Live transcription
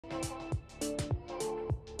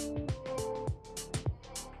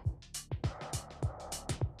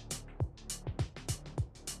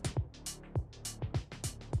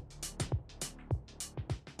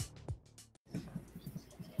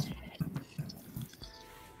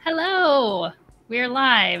Hello, we're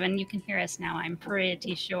live and you can hear us now, I'm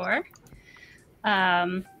pretty sure.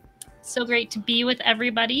 So great to be with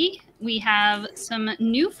everybody. We have some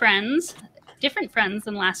new friends, different friends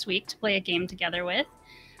than last week to play a game together with.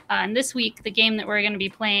 And this week, the game that we're going to be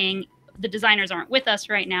playing, the designers aren't with us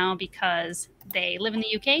right now because they live in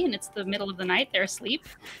the UK and it's the middle of the night, they're asleep.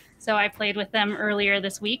 So I played with them earlier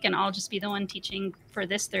this week and I'll just be the one teaching for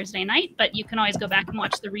this Thursday night. But you can always go back and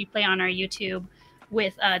watch the replay on our YouTube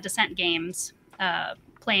with Descent Games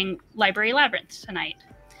playing Library Labyrinth tonight.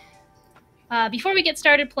 Before we get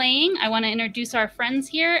started playing, I want to introduce our friends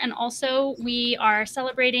here, and also we are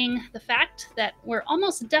celebrating the fact that we're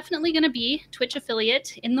almost definitely going to be Twitch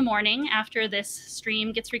affiliate in the morning after this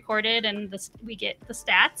stream gets recorded and we get the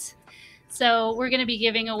stats. So we're going to be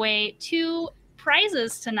giving away 2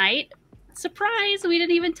 prizes tonight. Surprise, we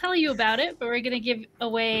didn't even tell you about it, but we're going to give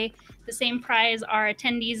away the same prize our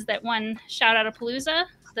attendees that won Shout Out Palooza,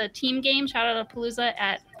 the team game Shout Out Palooza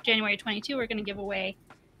at January 22. We're going to give away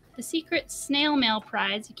the secret snail mail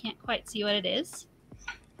prize. You can't quite see what it is.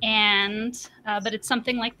 And, but it's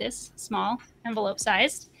something like this, small, envelope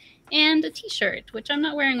sized, and a t-shirt, which I'm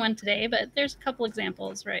not wearing one today, but there's a couple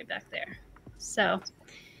examples right back there. So,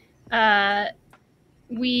 let's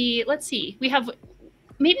see,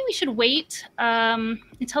 maybe we should wait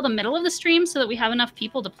until the middle of the stream so that we have enough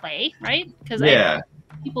people to play, right? Because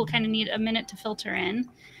people kind of need a minute to filter in.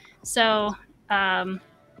 So,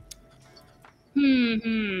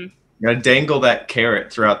 Gotta dangle that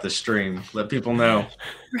carrot throughout the stream. Let people know.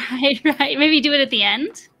 Right. Maybe do it at the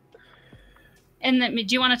end. And then, do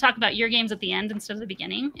you want to talk about your games at the end instead of the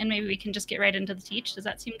beginning? And maybe we can just get right into the teach. Does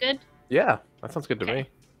that seem good? Yeah, that sounds good to me.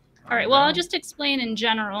 All right. Well, I'll just explain in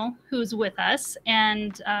general who's with us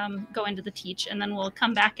and go into the teach, and then we'll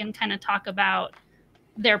come back and kind of talk about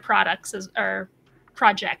their products or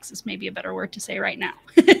projects is maybe a better word to say right now.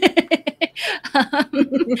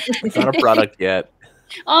 It's not a product yet.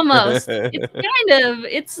 Almost.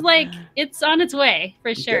 It's like it's on its way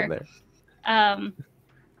for sure.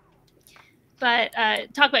 But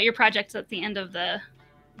talk about your projects at the end of the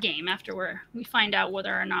game after we find out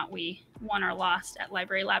whether or not we won or lost at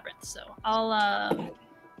Library Labyrinth. So I'll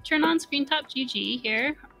turn on ScreenTop GG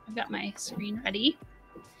here. I've got my screen ready.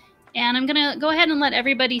 And I'm going to go ahead and let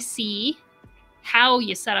everybody see how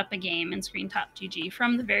you set up a game in ScreenTop GG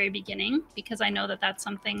from the very beginning, because I know that that's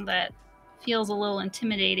something that feels a little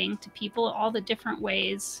intimidating to people, all the different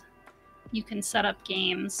ways you can set up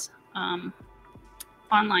games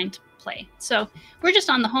online to play. So we're just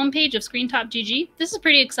on the homepage of ScreenTop GG. This is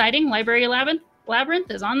pretty exciting. Library Labyrinth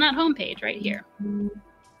is on that homepage right here.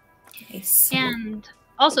 Nice. And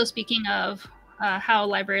also, speaking of how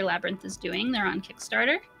Library Labyrinth is doing, they're on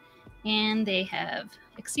Kickstarter and they have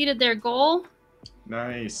exceeded their goal.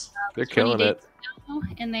 Nice. They're killing it.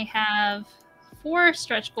 And they have 4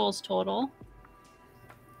 stretch goals total.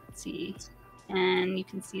 Let's see. And you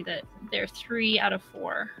can see that they're 3 out of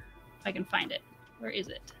 4. If I can find it. Where is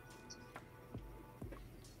it?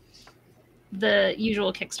 The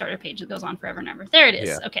usual Kickstarter page that goes on forever and ever. There it is.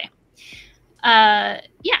 Yeah. Okay.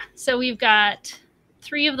 So we've got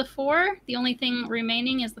 3 of the 4. The only thing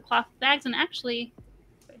remaining is the cloth bags. And actually,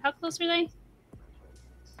 wait, how close are they?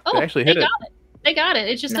 Oh, they actually hit it. They got it.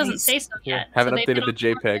 It just doesn't say so yet. Haven't updated the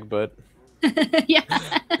JPEG, but yeah,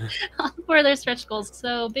 for their stretch goals.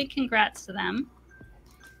 So big congrats to them.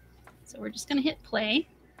 So we're just going to hit play.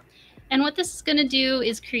 And what this is going to do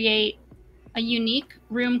is create a unique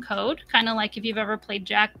room code, kind of like if you've ever played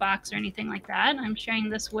Jackbox or anything like that. I'm sharing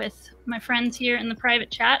this with my friends here in the private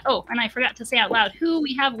chat. Oh, and I forgot to say out loud who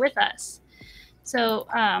we have with us. So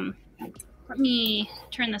let me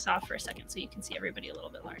turn this off for a second so you can see everybody a little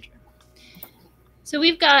bit larger. So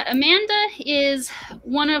we've got Amanda is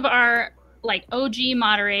one of our OG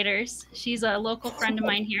moderators. She's a local friend of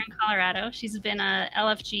mine here in Colorado. She's been a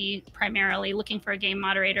LFG primarily, looking for a game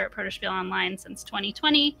moderator at Protospiel Online since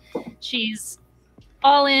 2020. She's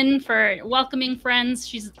all in for welcoming friends.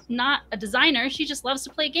 She's not a designer. She just loves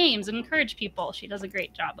to play games and encourage people. She does a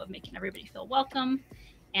great job of making everybody feel welcome.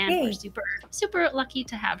 And we're super, super lucky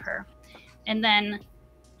to have her. And then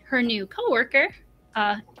her new coworker,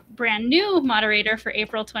 brand new moderator for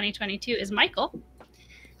April 2022 is Michael.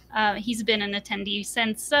 He's been an attendee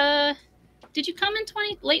since, did you come in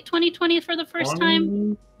late 2020 for the first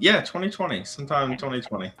time? Yeah, 2020, sometime in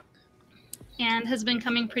 2020. And has been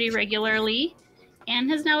coming pretty regularly. and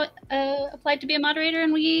has now applied to be a moderator,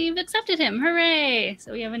 and we've accepted him. Hooray!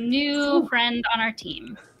 So we have a new friend on our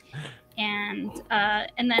team. And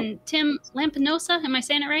then Tim Lampinosa, am I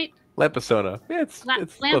saying it right? Lampisona. Yeah, it's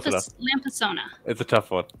close enough. Lampisona. It's a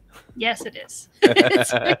tough one. Yes, it is. For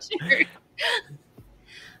sure.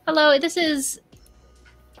 Hello, this is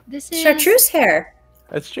Chartreuse hair.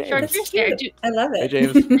 That's James. Chartreuse hair. I love Hey, it.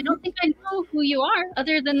 James. I don't think I know who you are,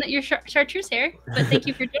 other than that you're chartreuse hair. But thank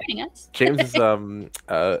you for joining us. James is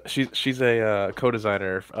she's a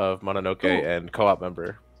co-designer of Mononoke and co-op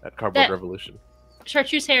member at Cardboard Revolution.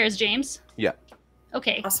 Chartreuse hair is James? Yeah.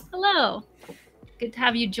 Okay. Awesome. Hello. Good to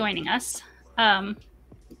have you joining us.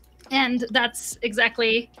 And that's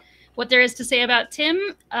exactly what there is to say about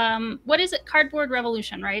Tim. What is it? Cardboard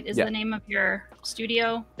Revolution, right? Is the name of your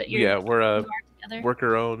studio that you're we're a together?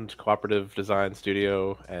 worker-owned cooperative design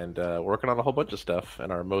studio, and working on a whole bunch of stuff.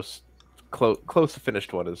 And our most close to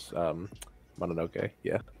finished one is Mononoke.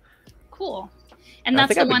 Yeah. Cool. And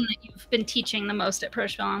that's the one that you've been teaching the most at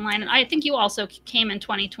Protospiel Online. And I think you also came in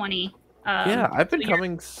 2020. Yeah, I've been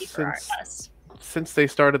coming since they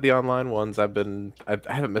started the online ones. I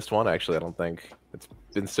haven't missed one actually. I don't think it's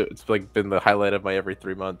been the highlight of my every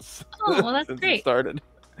 3 months. Oh, well, that's since great. It started.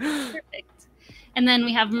 Perfect. And then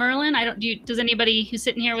we have Merlin. Does anybody who's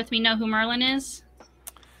sitting here with me know who Merlin is?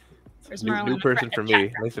 Where's Merlin? New person for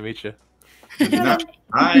me. Nice to meet you.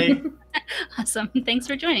 Hi. Awesome. Thanks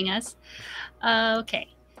for joining us. Okay.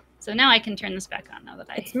 So now I can turn this back on now that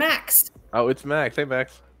It's Max. Oh, it's Max. Hey,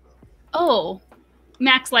 Max. Oh,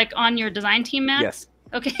 Max, like on your design team, Max? Yes.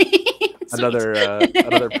 Okay. another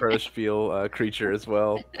Protospiel creature as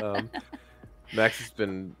well. Max has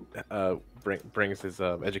been brings his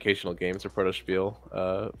educational games to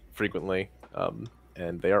Protospiel frequently,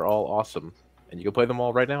 and they are all awesome. And you can play them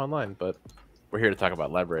all right now online. But we're here to talk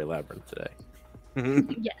about Library Labyrinth today.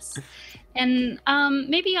 Yes, and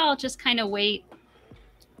maybe I'll just kind of wait.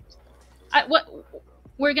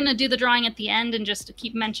 We're gonna do the drawing at the end, and just to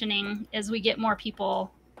keep mentioning as we get more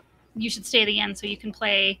people, you should stay to the end so you can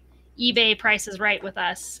play eBay Price is Right with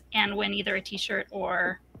us and win either a T-shirt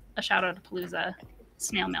or a Shout Out to Palooza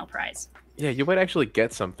snail mail prize. Yeah, you might actually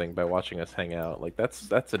get something by watching us hang out. Like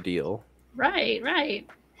that's a deal. Right.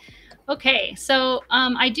 Okay, so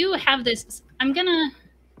I do have this.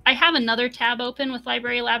 I have another tab open with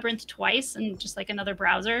Library Labyrinth twice, and just like another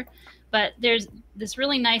browser. But there's this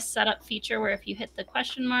really nice setup feature where if you hit the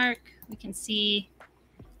question mark, we can see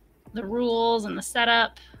the rules and the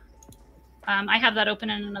setup. I have that open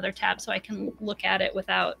in another tab so I can look at it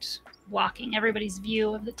without blocking everybody's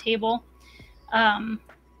view of the table. And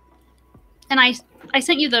I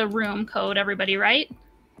sent you the room code, everybody, right?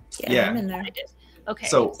 Yeah. I'm in there. I did. Okay.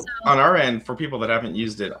 So on our end, for people that haven't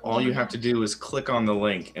used it, all you have to do is click on the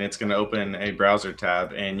link, and it's going to open a browser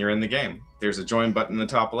tab, and you're in the game. There's a join button in the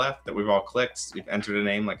top left that we've all clicked. We've entered a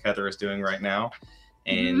name like Heather is doing right now,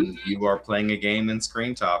 and you are playing a game in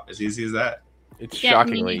Screen Top. As easy as that. It's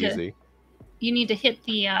shockingly easy. You need to hit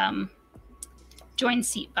the join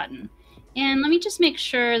seat button. And let me just make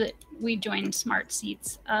sure that we join smart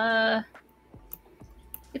seats.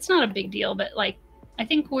 It's not a big deal, but like I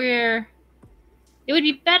think it would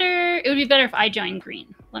be better if I joined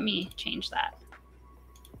green. Let me change that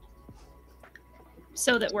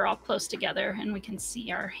so that we're all close together and we can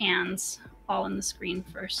see our hands all in the screen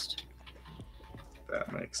first.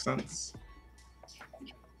 That makes sense.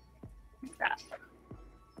 Like that.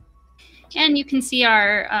 And you can see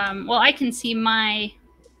our I can see my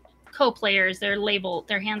co-players.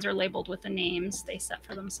 Their hands are labeled with the names they set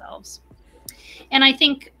for themselves. And I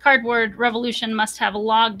think Cardboard Revolution must have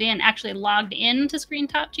logged in to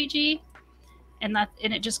ScreenTop.gg, and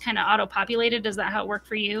it just kind of auto-populated. Is that how it worked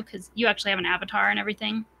for you? Because you actually have an avatar and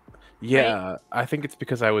everything. Yeah, right? I think it's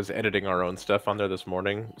because I was editing our own stuff on there this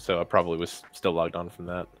morning, so I probably was still logged on from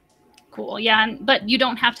that. Cool. Yeah, but you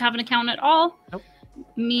don't have to have an account at all. Nope.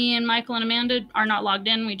 Me and Michael and Amanda are not logged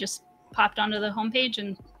in. We just popped onto the homepage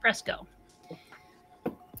and pressed go.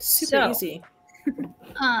 Super easy.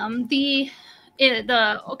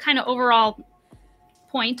 The kind of overall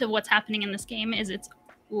point of what's happening in this game is it's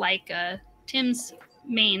like Tim's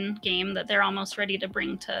main game that they're almost ready to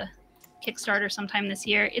bring to Kickstarter sometime this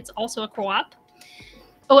year. It's also a co-op.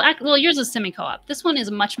 Oh, well, yours is semi-co-op. This one is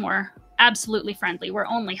much more absolutely friendly. We're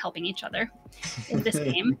only helping each other in this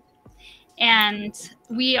game. And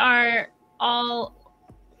we are all,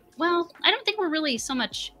 well, I don't think we're really so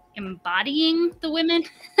much embodying the women.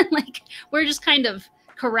 Like, we're just kind of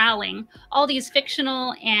corralling all these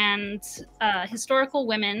fictional and historical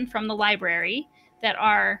women from the library that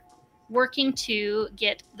are working to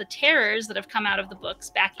get the terrors that have come out of the books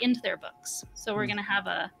back into their books. So we're going to have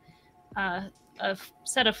a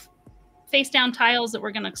set of face down tiles that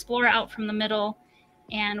we're going to explore out from the middle.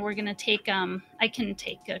 And we're going to take, I can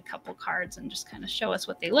take a couple cards and just kind of show us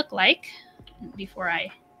what they look like before I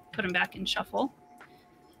put them back in shuffle.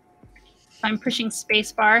 I'm pushing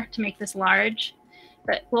spacebar to make this large,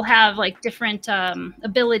 but we'll have like different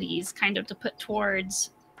abilities kind of to put towards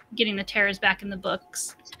getting the terrors back in the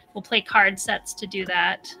books. We'll play card sets to do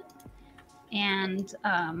that. And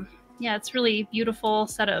yeah, it's really beautiful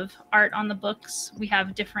set of art on the books. We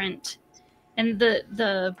have different, and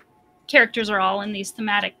the characters are all in these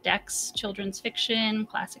thematic decks: children's fiction,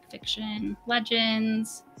 classic fiction,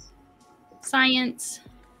 legends, science,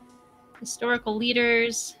 historical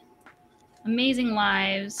leaders, amazing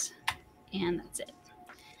lives, and that's it.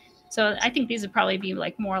 So I think these would probably be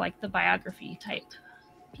like more like the biography type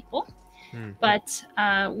people. Mm-hmm. But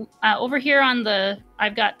over here on the,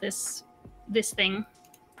 I've got this thing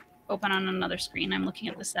open on another screen. I'm looking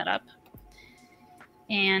at the setup.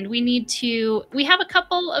 And we have a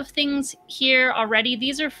couple of things here already.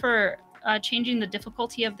 These are for changing the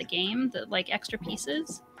difficulty of the game, the like extra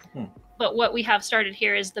pieces. But what we have started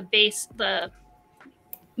here is the base, the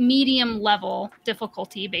medium level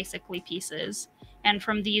difficulty, basically pieces. And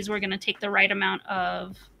from these, we're going to take the right amount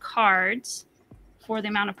of cards for the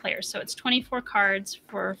amount of players. So it's 24 cards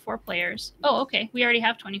for 4 players. Oh, okay. We already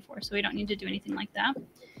have 24, so we don't need to do anything like that.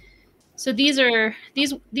 So these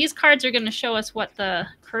cards are going to show us what the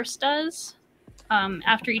curse does.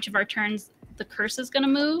 After each of our turns, the curse is going to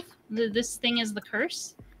move. This thing is the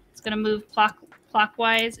curse. It's going to move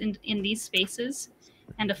clockwise in these spaces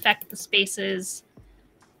and affect the spaces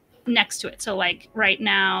next to it. So like right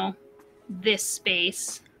now, this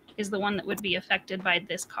space is the one that would be affected by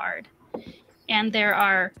this card. And there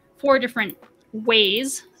are 4 different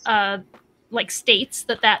ways, like states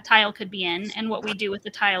that tile could be in. And what we do with the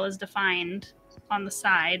tile is defined on the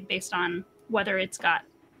side based on whether it's got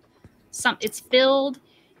it's filled,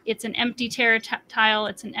 it's an empty terror tile,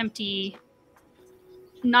 it's an empty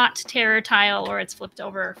not terror tile, or it's flipped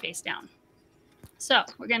over or face down. So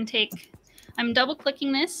we're going to take, I'm double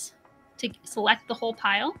clicking this to select the whole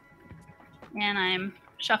pile, and I'm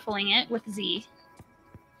shuffling it with Z.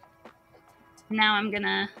 Now I'm going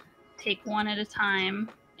to take one at a time,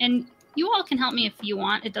 and you all can help me if you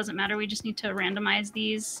want. It doesn't matter. We just need to randomize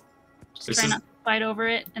these. Just try not to fight over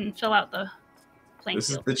it and fill out the playing field. This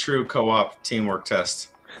is the true co-op teamwork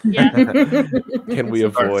test. Yeah. Can we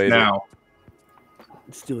avoid now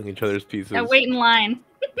stealing each other's pieces? Yeah, wait in line.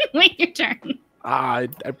 Wait your turn. I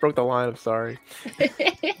broke the line. I'm sorry.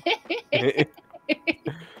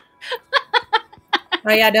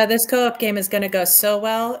 Oh yeah, no, this co-op game is going to go so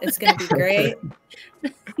well. It's going to be great.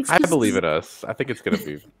 I believe in us. I think it's going to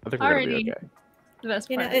be. I think we're going to be okay. The best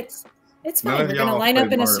part. You know, it's fine. We're going to line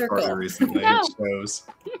up in a circle. No.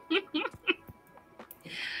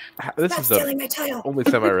 This is only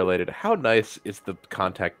semi-related. How nice is the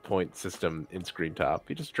contact point system in Screen Top?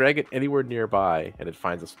 You just drag it anywhere nearby, and it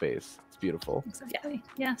finds a space. It's beautiful. Exactly.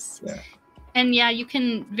 Yes. Yeah. And yeah, you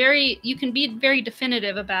can be very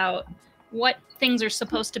definitive about what things are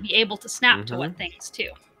supposed to be able to snap to what things too.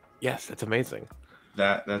 Yes, that's amazing.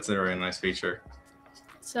 That's a very nice feature.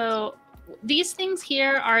 So these things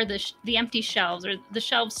here are the empty shelves, or the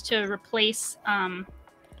shelves to replace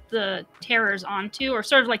the terrors onto, or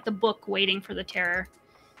sort of like the book waiting for the terror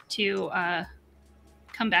to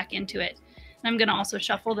come back into it. And I'm going to also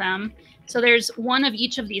shuffle them. So there's one of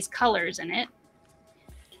each of these colors in it.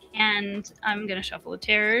 And I'm going to shuffle the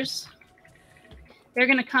terrors. They're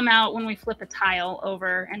going to come out when we flip a tile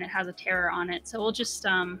over and it has a terror on it. So we'll just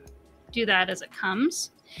do that as it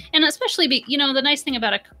comes. And especially, the nice thing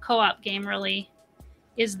about a co-op game really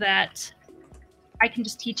is that I can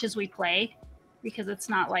just teach as we play, because it's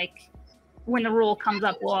not like when the rule comes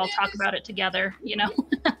up, we'll all talk about it together,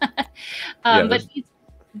 But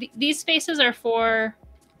these spaces are for,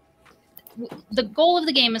 the goal of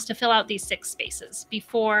the game is to fill out these 6 spaces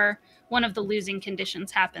before one of the losing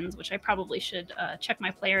conditions happens, which I probably should check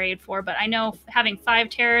my player aid for. But I know having 5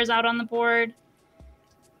 terrors out on the board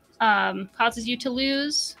causes you to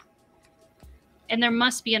lose. And there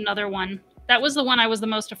must be another one. That was the one I was the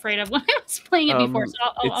most afraid of when I was playing it before. So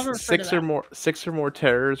I'll refer to that. 6 or more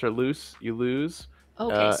terrors are loose, you lose.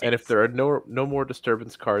 Okay, and if there are no more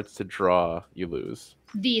disturbance cards to draw, you lose.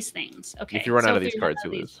 These things. Okay. If you run out of these cards,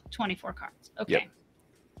 you lose. 24 cards. Okay. Yep.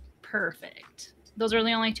 Perfect. Those are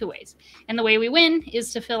the only 2 ways. And the way we win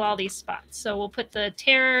is to fill all these spots. So we'll put the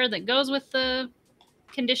terror that goes with the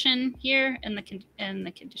condition here and the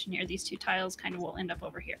condition here. These 2 tiles kind of will end up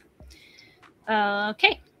over here.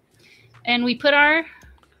 Okay. And we put our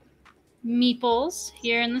meeples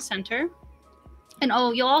here in the center. And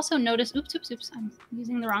oh, you'll also notice, oops, I'm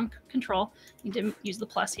using the wrong control. You didn't use the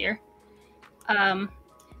plus here.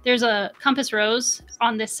 There's a compass rose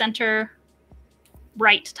on this center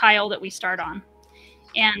right tile that we start on.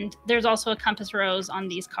 And there's also a compass rose on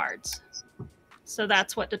these cards. So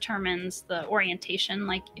that's what determines the orientation.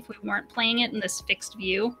 Like if we weren't playing it in this fixed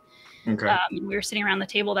view, Okay. we were sitting around the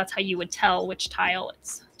table, that's how you would tell which tile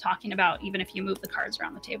it's talking about, even if you move the cards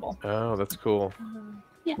around the table. Oh, that's cool.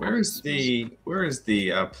 Yeah. Where is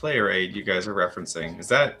the player aid you guys are referencing? Is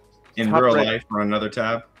that in Top real right. life or another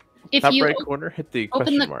tab? If Top you right corner, hit the open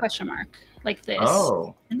question the mark. question mark like this,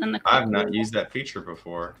 Oh, and then the I've not used that feature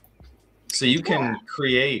before. So you can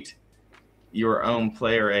create your own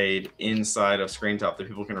player aid inside of ScreenTop that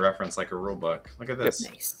people can reference like a rule book. Look at this.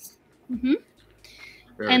 Nice. Mm-hmm.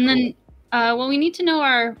 Very And cool. then, well, we need to know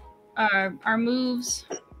our moves,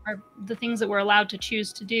 the things that we're allowed to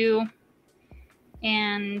choose to do.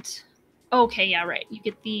 And okay, yeah, right. You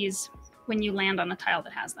get these when you land on a tile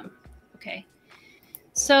that has them. Okay.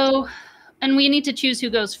 So, and we need to choose who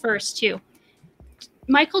goes first too.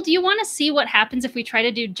 Michael, do you want to see what happens if we try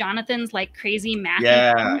to do Jonathan's like crazy math?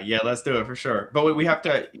 Yeah, let's do it for sure. But we have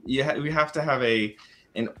to we have to have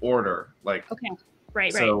an order. Like Okay.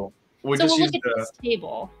 Right. so we'll So just we'll use look at the this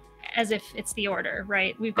table as if it's the order,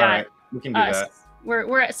 right? We've all got right, we can do us. that.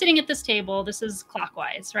 We're sitting at this table. This is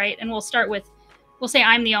clockwise, right? And we'll start with, we'll say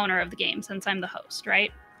I'm the owner of the game since I'm the host,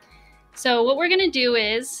 right? So what we're going to do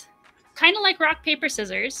is kind of like rock, paper,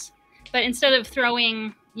 scissors, but instead of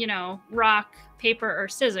throwing, you know, rock, paper, or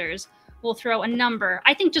scissors, we'll throw a number,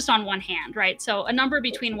 I think just on one hand, right? So a number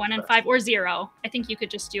between 1 and 5 or 0. I think you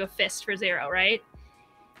could just do a fist for 0, right?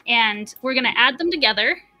 And we're going to add them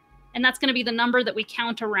together. And that's going to be the number that we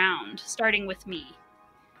count around, starting with me.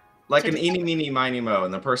 Like an eeny, meeny, miny, mo,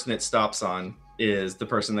 and the person it stops on is the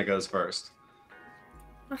person that goes first.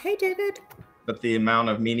 Oh, hey, David. But the amount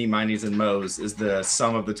of meeny, minies, and mo's is the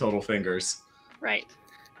sum of the total fingers. Right.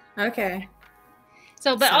 Okay.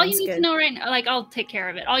 So, but all you Sounds need to good. know right now, like I'll take care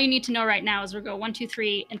of it. All you need to know right now is we'll go 1, 2,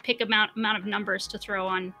 3 and pick amount of numbers to throw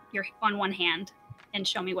on one hand and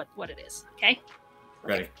show me what it is. Okay.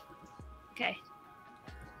 Ready? Okay.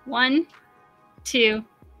 1, 2,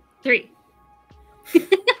 3.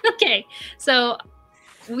 Okay. So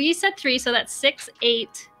we said 3, so that's 6,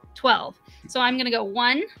 8, 12. So I'm gonna go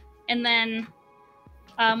 1, and then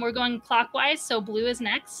we're going clockwise. So blue is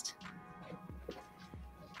next.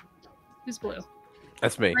 Who's blue?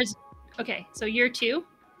 That's me. Okay, so you're 2.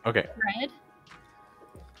 Okay. Red.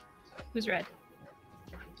 Who's red?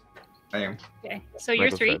 I am. Okay, so you're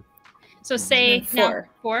Michael's 3. red. So say And now 4.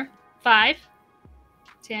 4, 5.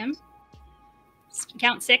 Tim.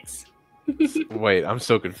 Count 6. Wait, I'm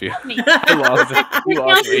so confused. Me. I lost it. You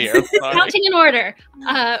lost me here. Sorry. Counting in order.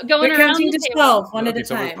 Going We're around counting the to table. 12, one at Okay, a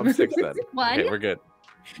so time. I'm 6 then. 1. Okay, we're good.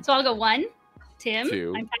 So I'll go 1. Tim.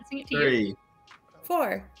 2. I'm passing it to you. 3,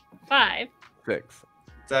 4, 5, 6,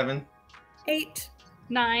 7, 8.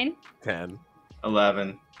 9. 10.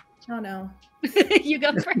 11. Oh no. You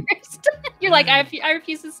go first. You're like, I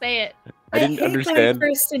refuse to say it. I didn't hate understand.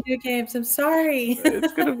 going first in new games. I'm sorry.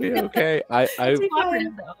 It's gonna be okay. It's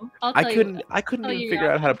cooperative, though. I'll tell you what. I couldn't tell even you figure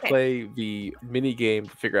your out how to Okay. play the mini game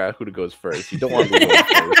to figure out who to goes first. You don't want to lose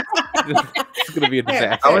first. It's gonna be a Fair,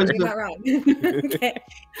 disaster. I fair, was you're just- not wrong. Okay.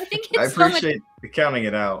 I think I it's so much. appreciate the counting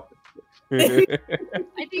it out. I think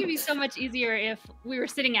it'd be so much easier if we were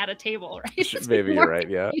sitting at a table, right? It's Maybe more you're right.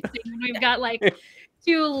 Yeah. confusing when we've got like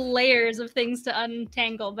 2 layers of things to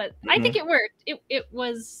untangle, but I think it worked. It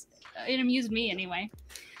was it amused me anyway.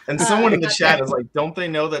 And someone in the chat is like, don't they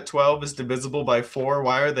know that 12 is divisible by 4?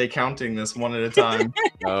 Why are they counting this one at a time?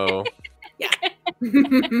 Oh,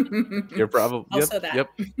 you're probably. Also Yep. that. Yep.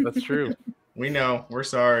 That's true. We know. We're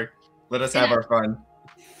sorry. Let us have our fun.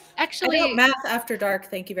 I Actually, don't math after dark.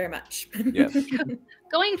 Thank you very much. Yes.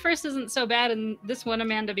 going first isn't so bad in this one,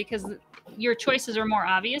 Amanda, because your choices are more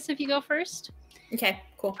obvious if you go first. Okay,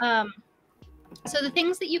 cool. So the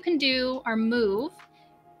things that you can do are move,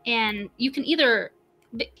 and you can either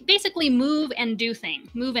basically move and do thing.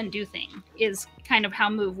 Move and do thing is kind of how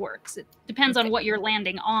move works. It depends on what you're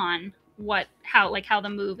landing on, how the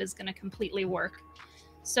move is going to completely work.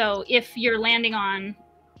 So if you're landing on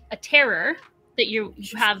a terror that you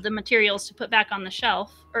have the materials to put back on the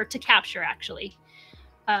shelf, or to capture actually,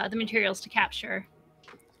 the materials to capture,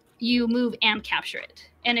 you move and capture it.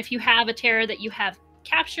 And if you have a terror that you have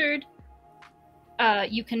captured,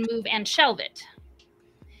 you can move and shelve it.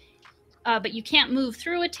 But you can't move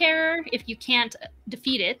through a terror if you can't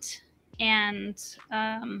defeat it. And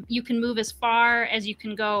you can move as far as you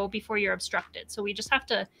can go before you're obstructed. So we just have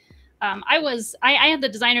to, I had the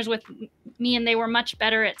designers with me, and they were much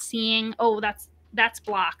better at seeing, oh, that's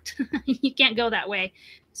blocked. You can't go that way.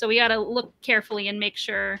 So we got to look carefully and make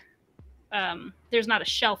sure there's not a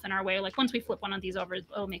shelf in our way. Like once we flip one of these over,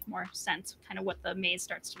 it'll make more sense, kind of what the maze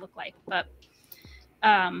starts to look like. But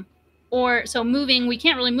so moving, we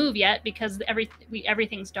can't really move yet because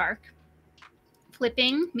everything's dark.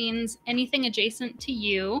 Flipping means anything adjacent to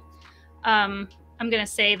you. I'm gonna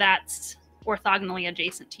say that's orthogonally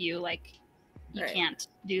adjacent to you. Like you can't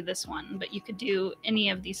do this one, but you could do any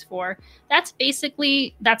of these 4. That's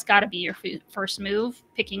got to be your first move,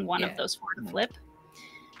 picking one of those 4 to flip.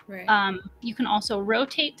 Right. You can also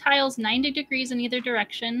rotate tiles 90 degrees in either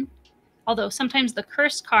direction, although sometimes the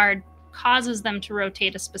curse card causes them to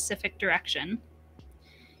rotate a specific direction.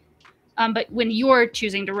 But when you're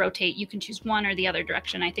choosing to rotate, you can choose one or the other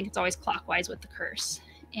direction. I think it's always clockwise with the curse.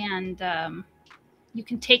 And you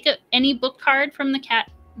can take any book card from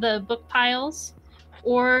the book piles,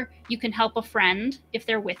 or you can help a friend if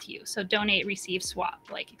they're with you. So donate, receive, swap,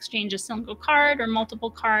 like exchange a single card or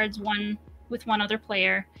multiple cards, one with one other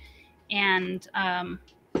player, and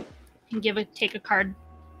take a card.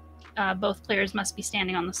 Both players must be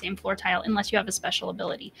standing on the same floor tile unless you have a special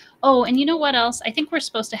ability. Oh, and you know what else? I think we're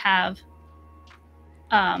supposed to have...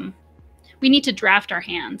 we need to draft our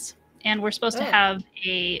hands, and we're supposed to have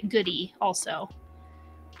a goodie also.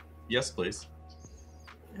 Yes, please.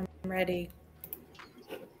 I'm ready.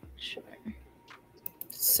 Sure.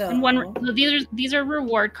 So and these are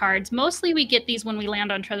reward cards. Mostly we get these when we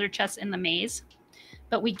land on treasure chests in the maze,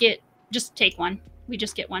 but just take one. We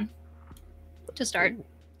just get one to start. Ooh.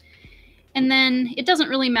 And then it doesn't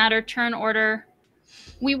really matter turn order.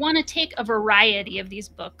 We want to take a variety of these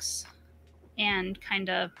books and kind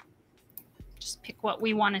of just pick what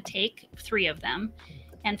we want to take, 3 of them,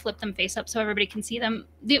 and flip them face up so everybody can see them.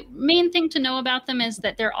 The main thing to know about them is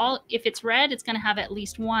that they're all, if it's red, it's going to have at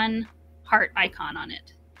least one heart icon on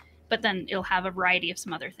it. But then it'll have a variety of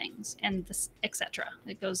some other things, and this, etc.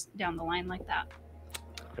 It goes down the line like that.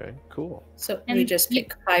 Okay, cool. So we just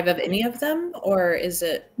pick 5 of any of them, or is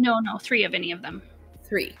it? No, 3 of any of them.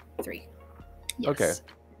 3. Yes. Okay.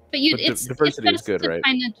 But diversity is good, right?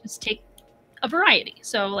 Kind of just take a variety.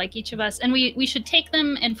 So like each of us, and we should take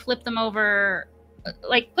them and flip them over,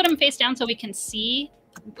 like put them face down so we can see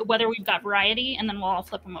whether we've got variety, and then we'll all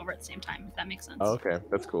flip them over at the same time, if that makes sense. Oh, okay,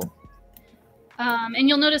 that's cool. And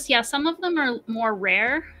you'll notice, some of them are more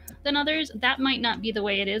rare than others. That might not be the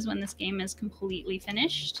way it is when this game is completely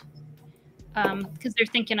finished, because they're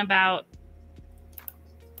thinking about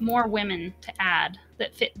more women to add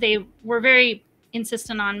that fit. They were very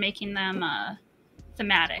insistent on making them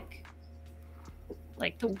thematic.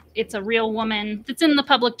 Like it's a real woman that's in the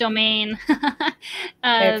public domain.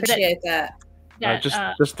 I appreciate that.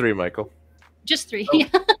 Just 3, Michael. Just 3.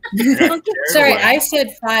 Oh. Sorry, I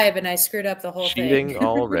said 5 and I screwed up the whole Cheating thing.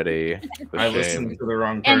 already. I listened to the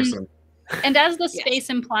wrong person. And as the space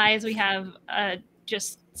implies, we have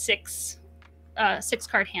just 6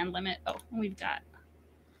 card hand limit. Oh, we've got.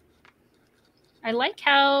 I like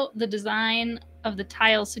how the design of the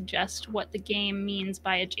tiles suggests what the game means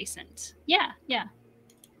by adjacent. Yeah.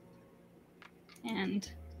 And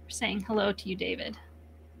we're saying hello to you, David.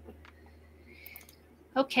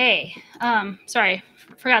 Okay. Sorry,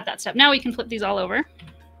 forgot that step. Now we can flip these all over.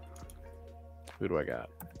 Who do I got?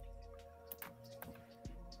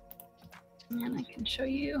 And I can show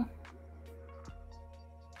you.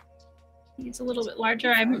 He's a little bit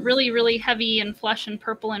larger. I'm really, really heavy and flush and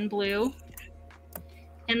purple and blue.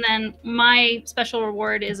 And then my special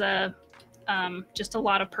reward is just a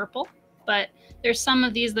lot of purple. But there's some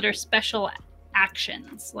of these that are special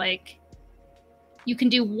actions. Like you can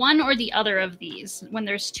do one or the other of these when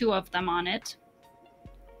there's 2 of them on it.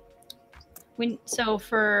 So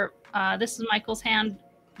for this is Michael's hand.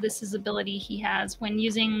 This is ability he has. When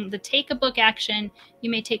using the take a book action, you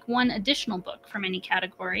may take 1 additional book from any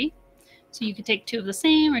category. So you could take 2 of the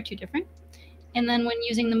same or 2 different. And then when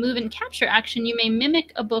using the move and capture action, you may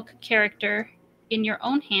mimic a book character in your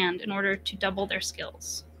own hand in order to double their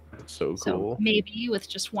skills. That's so cool. So maybe with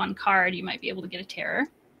just 1 card, you might be able to get a terror.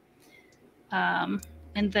 And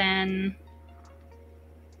then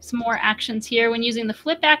some more actions here. When using the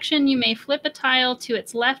flip action, you may flip a tile to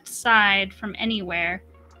its left side from anywhere.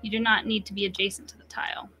 You do not need to be adjacent to the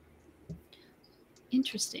tile.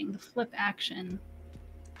 Interesting, the flip action.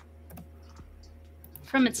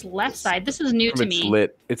 From its left side. This is new to me.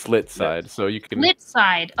 It's lit side, so you can... Lit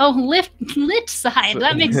side. Oh, lit side.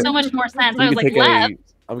 That makes so much more sense. I was like, left.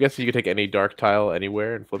 I'm guessing you could take any dark tile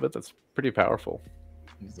anywhere and flip it. That's pretty powerful.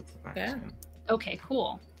 Yeah. Okay,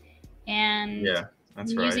 cool. And yeah,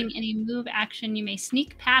 that's right. Using any move action, you may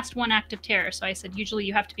sneak past 1 active terror. So I said usually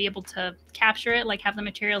you have to be able to capture it, like have the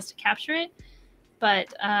materials to capture it. but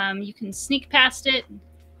you can sneak past it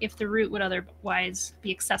if the route would otherwise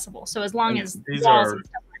be accessible. So as long as walls and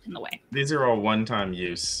stuff aren't in the way. These are all one-time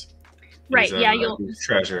use. Right, These yeah, are, you'll these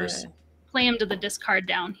treasures. play them to the discard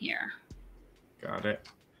down here. Got it.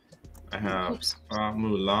 I have Oops.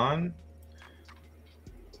 Mulan.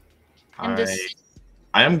 And this...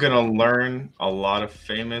 I am going to learn a lot of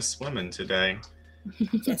famous women today.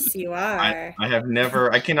 Yes, you are.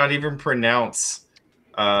 I cannot even pronounce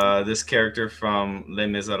this character from Les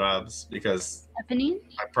Miserables because Eponine?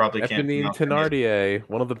 I probably can't. Eponine Thénardier,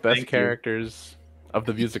 one of the best characters of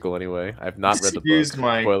the musical anyway. I've not read the book.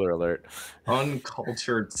 My spoiler alert.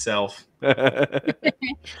 Uncultured self. There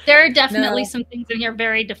are definitely some things in here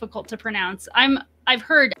very difficult to pronounce. I've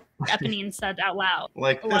heard Eponine said out loud.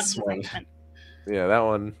 Like this one. Yeah, that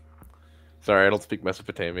one. Sorry, I don't speak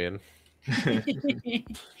Mesopotamian.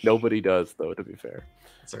 Nobody does, though, to be fair.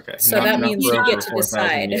 It's okay. So that means you get to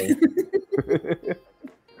decide.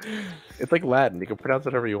 It's like Latin. You can pronounce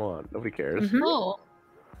it however you want. Nobody cares. Mm-hmm. Oh,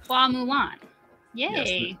 Hua Mulan.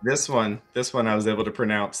 Yay. Yes, this one I was able to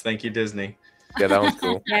pronounce. Thank you, Disney. Yeah, that one's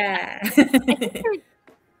cool. Yeah.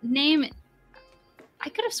 Name, I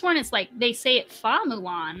could have sworn it's like they say it Fa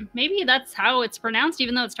Mulan. Maybe that's how it's pronounced,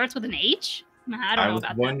 even though it starts with an H. I don't know about that.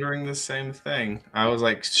 I was wondering the same thing. I was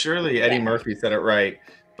like, surely Eddie Murphy said it right,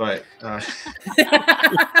 but I'm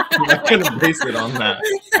going to base it on that.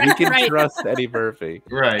 We can trust Eddie Murphy.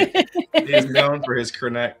 Right. He's known for his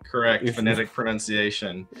correct phonetic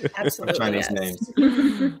pronunciation of Chinese names.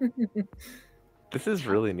 This is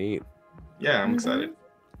really neat. Yeah, I'm excited.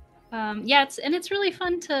 Yeah, it's really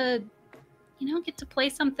fun to, get to play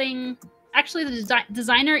something. Actually, the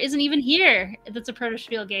designer isn't even here. That's a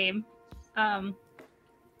Protospiel game.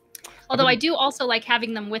 Although I do also like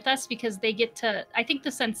having them with us because they get to, I think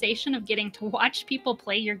the sensation of getting to watch people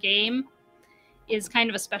play your game is kind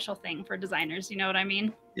of a special thing for designers. You know what I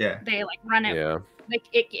mean? Yeah. They like run it. Yeah. Like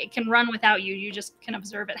it can run without you. You just can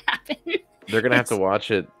observe it happen. They're going to have to watch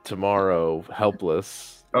it tomorrow,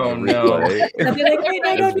 helpless. Oh, no. I'll be like, wait,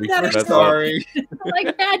 no, don't do that. I'm sorry.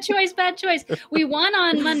 Like, bad choice. We won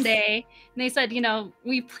on Monday, and they said,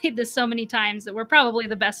 we played this so many times that we're probably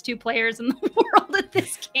the best 2 players in the world at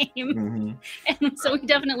this game. Mm-hmm. And so we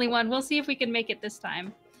definitely won. We'll see if we can make it this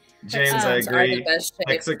time. James, I agree. The best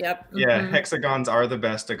shape. Yep. Yeah, hexagons are the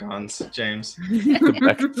bestagons, James.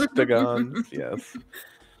 The bestagons, yes.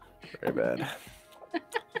 Very bad.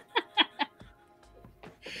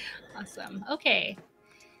 Awesome. Okay.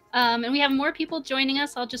 And we have more people joining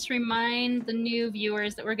us. I'll just remind the new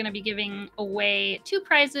viewers that we're going to be giving away 2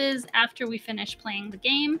 prizes after we finish playing the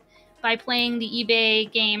game by playing the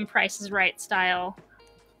eBay game Price is Right style.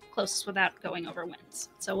 Closest without going over wins.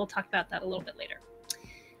 So we'll talk about that a little bit later.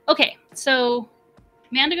 Okay, so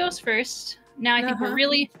Amanda goes first. Now I think we're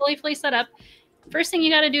really fully set up. First thing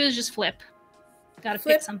you got to do is just flip. Got to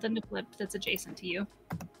pick something to flip that's adjacent to you.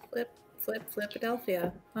 Flip,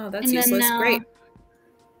 Philadelphia. Oh, that's useless. Great.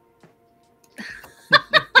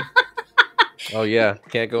 Oh yeah,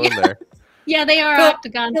 can't go in there. Yeah, they are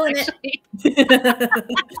octagons actually.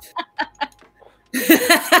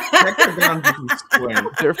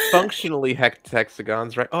 They're functionally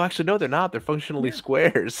hexagons, right? Oh, actually, no, they're not. They're functionally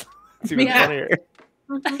squares. It's even funnier.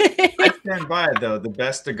 I stand by it, though. The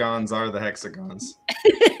bestagons are the hexagons.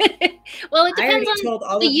 Well, it depends on told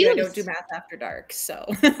all the of you use. I don't do math after dark, so.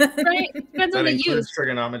 Right, it depends on the use.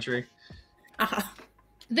 Trigonometry.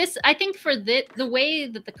 This, I think, for the way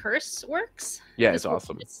that the curse works. Yeah, it's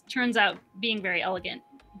awesome. It turns out being very elegant,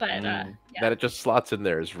 but that it just slots in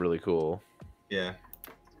there is really cool. Yeah.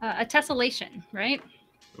 A tessellation, right?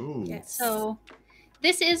 Ooh. Yes. So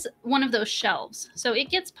this is one of those shelves. So it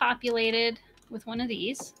gets populated with one of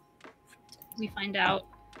these. We find out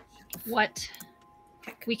what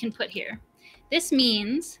we can put here. This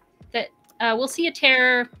means that we'll see a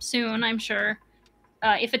terror soon, I'm sure.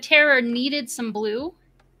 If a terror needed some blue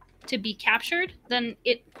to be captured, then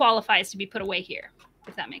it qualifies to be put away here,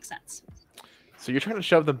 if that makes sense. So you're trying to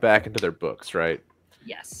shove them back into their books, right?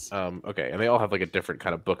 Yes. Okay, and they all have like a different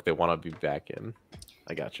kind of book they want to be back in.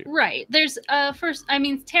 I got you. Right. There's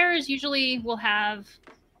terrors usually will have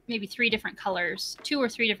maybe 3 different colors, 2 or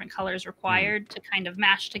 3 different colors required to kind of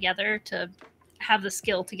mash together to have the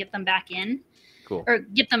skill to get them back in. Cool. Or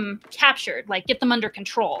get them captured, like get them under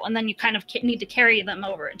control, and then you kind of need to carry them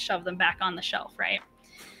over and shove them back on the shelf, right?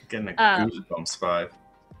 Getting a goosebumps vibe.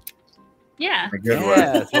 Yeah. A good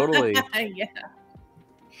one. Totally. Yeah.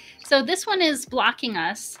 So this one is blocking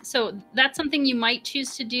us. So that's something you might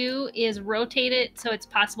choose to do is rotate it so it's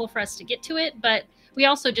possible for us to get to it. But we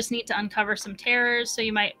also just need to uncover some terrors. So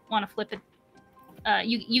you might want to flip it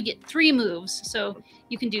you get 3 moves, so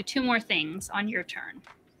you can do 2 more things on your turn.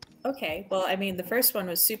 Okay, well, I mean, the first one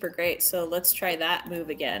was super great, so let's try that move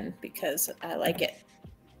again because I like it.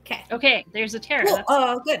 Okay. Okay, there's a terror. Cool. That's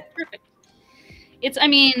Oh, good. perfect. I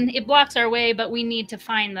mean, it blocks our way, but we need to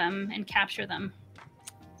find them and capture them.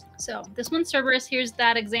 So this one's Cerberus. Here's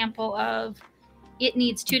that example of it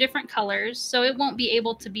needs 2 different colors, so it won't be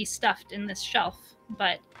able to be stuffed in this shelf,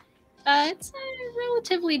 but it's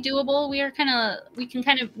relatively doable.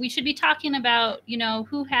 We should be talking about,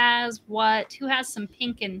 who has what, who has some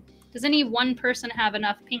pink, and does any one person have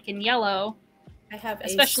enough pink and yellow? I have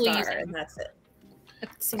Especially a star, using and that's it.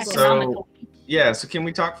 So yeah, so can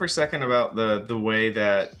we talk for a second about the way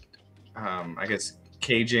that I guess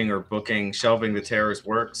caging or booking, shelving the terrors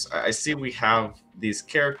works? I see we have these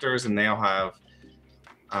characters and they all have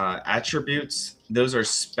attributes. Those are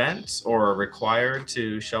spent or are required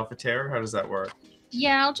to shelf a terror. How does that work?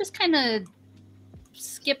 Yeah, I'll just kind of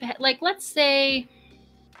skip ahead. Like, let's say,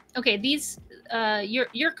 okay, these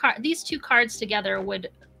these 2 cards together would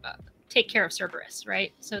take care of Cerberus,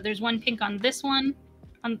 right? So there's 1 pink on this one,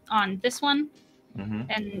 on this one,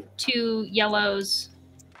 and 2 yellows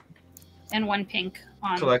and 1 pink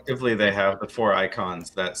on. Collectively, they have the 4 icons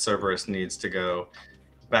that Cerberus needs to go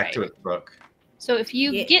back to its book. So if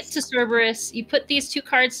you get to Cerberus, you put these 2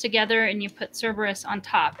 cards together and you put Cerberus on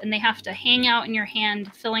top, and they have to hang out in your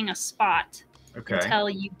hand, filling a spot until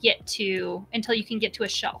you can get to a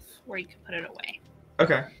shelf where you can put it away.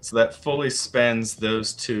 Okay, so that fully spends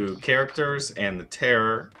those 2 characters, and the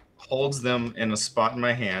terror holds them in a spot in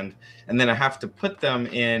my hand, and then I have to put them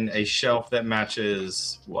in a shelf that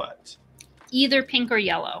matches what? Either pink or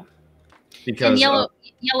yellow. Because and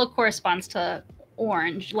yellow corresponds to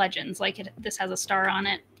orange legends. Like this has a star on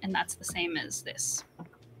it, and that's the same as this.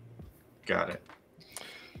 Got it.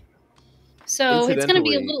 So it's going to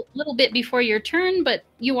be a little bit before your turn, but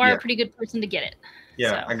you are a pretty good person to get it.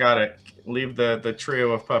 Yeah, I got it. Leave the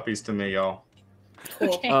trio of puppies to me, y'all.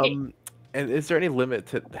 Cool. Okay. And is there any limit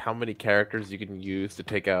to how many characters you can use to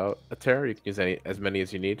take out a terror? You can use as many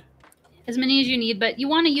as you need. As many as you need, but you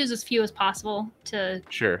want to use as few as possible to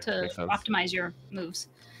makes sense. optimize your moves.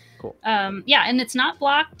 Cool. Yeah, and it's not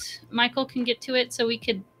blocked. Michael can get to it, so we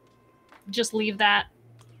could just leave that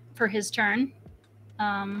for his turn.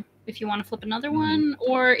 If you want to flip another one,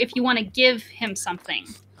 or if you want to give him something.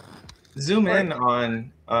 Zoom in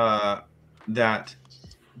on that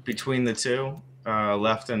between the 2,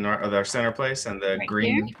 left and our center place, and the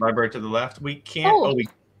green library to the left. We can't.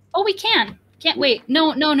 We can. Can't wait.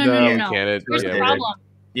 No. Here's the problem.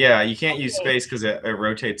 Yeah, you can't use space because it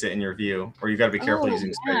rotates it in your view, or you got to be careful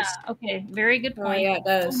using space. Okay, very good point. Oh, yeah, it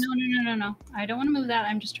does. No. I don't want to move that.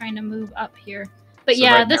 I'm just trying to move up here. But so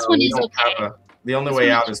yeah, this one is okay. The only way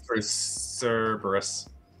out is through Cerberus.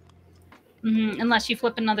 Unless you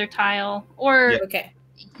flip another tile, or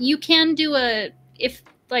you can do I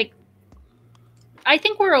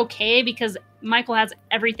think we're okay because Michael has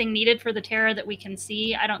everything needed for the terror that we can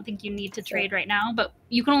see. I don't think you need to trade right now, but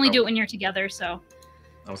you can only do it when you're together. So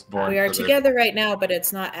I was born. We are together right now, but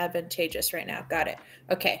it's not advantageous right now. Got it.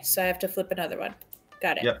 Okay, so I have to flip another one.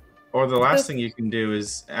 Got it. Yep. Or the last thing you can do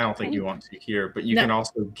is, I don't think you want to here, but you can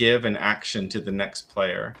also give an action to the next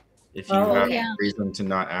player if you have a reason to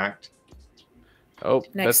not act. Oh,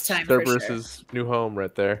 that's Cerberus's new home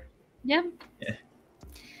right there. Yep. Yeah.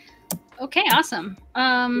 Okay, awesome.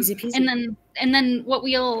 Easy peasy. And then what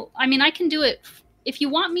I can do it if you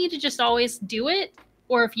want me to just always do it,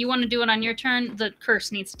 or if you want to do it on your turn. The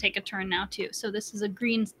curse needs to take a turn now too. So this is a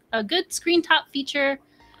good screen top feature.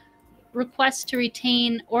 Request to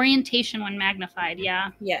retain orientation when magnified. Yeah.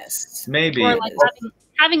 Yes. Maybe. Or like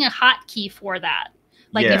having a hotkey for that.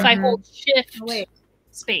 Like if I hold shift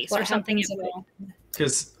space or something, it will.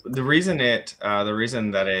 Because the reason that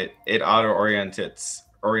it auto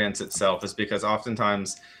orients itself is because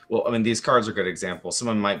oftentimes, these cards are good examples.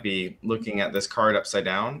 Someone might be looking at this card upside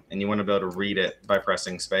down, and you want to be able to read it by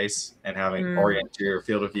pressing space and having orient your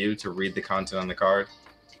field of view to read the content on the card.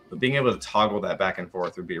 But being able to toggle that back and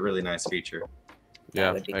forth would be a really nice feature.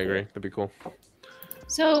 Yeah, I agree. That'd be cool.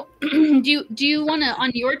 So, do you want to,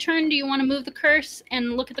 on your turn, do you want to move the curse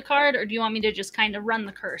and look at the card, or do you want me to just kind of run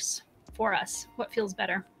the curse for us? What feels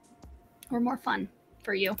better or more fun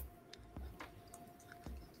for you?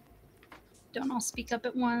 Don't all speak up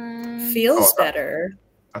at once. Feels better.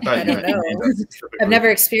 I don't know. I've never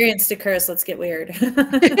experienced a curse. Let's get weird.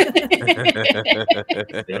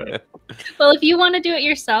 Well, if you want to do it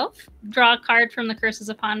yourself, draw a card from the curses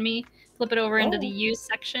upon me, flip it over into the use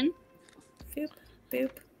section. Boop,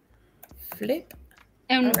 boop, flip.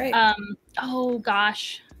 And oh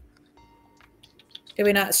gosh. Did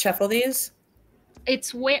we not shuffle these?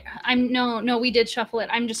 It's where I'm no, we did shuffle it.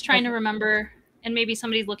 I'm just trying to remember, and maybe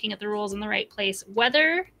somebody's looking at the rules in the right place.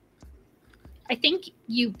 Whether I think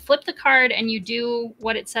you flip the card and you do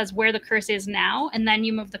what it says where the curse is now, and then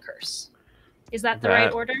you move the curse. Is that the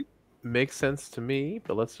right order? Makes sense to me,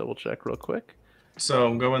 but let's double check real quick. So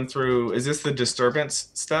I'm going through. Is this the disturbance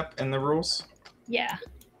step in the rules? Yeah.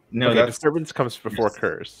 No, okay, that's disturbance comes before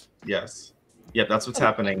curse. Yes. Yep, that's what's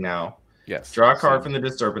happening now. Yes. Draw a card from the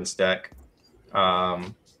disturbance deck.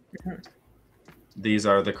 These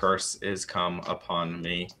are the curse is come upon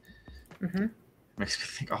me. Makes me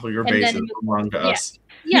think all your bases belong to us.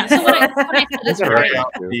 Yeah, so what I said is Write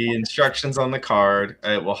out the instructions on the card.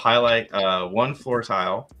 It will highlight one floor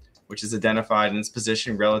tile, which is identified in its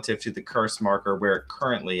position relative to the curse marker where it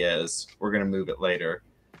currently is. We're going to move it later.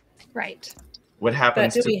 Right. What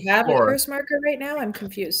happens But do we have a curse marker right now? I'm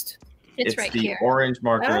confused. It's right the here. Orange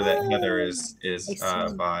marker that Heather is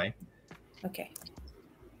by. Okay.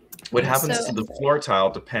 What happens to the floor tile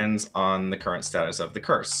depends on the current status of the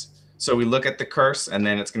curse. So we look at the curse, and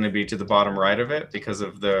then it's going to be to the bottom right of it because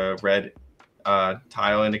of the red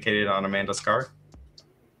tile indicated on Amanda's card.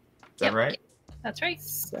 Is that right? That's right.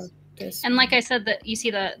 So and like I said, that you see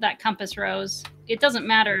that compass rose. It doesn't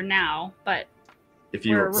matter now, but if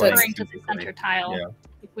you were referring to the center tile,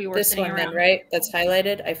 if we were this sitting one, around. then, right? That's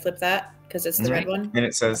highlighted. I flip that because it's the red one. And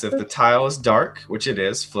it says if the tile is dark, which it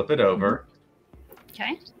is, flip it over.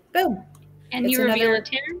 Okay. Boom. And It's you reveal another a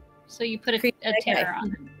tear, so you put a tear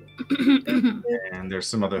on it. And there's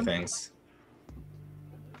some other things.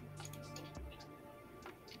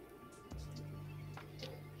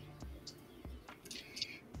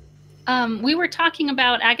 We were talking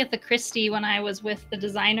about Agatha Christie when I was with the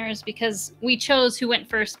designers because we chose who went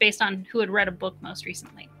first based on who had read a book most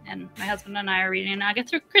recently. And my husband and I are reading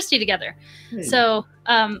Agatha Christie together. Hey. So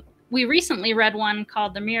we recently read one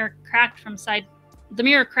called The Mirror Cracked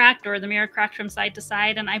or The Mirror Cracked from Side to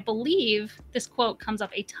Side. And I believe this quote comes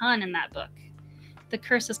up a ton in that book. The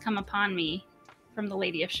curse has come upon me from the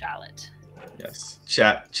Lady of Shalott. Yes.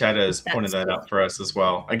 Chat has pointed that out for us as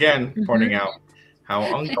well. Again, pointing out how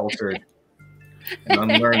uncultured and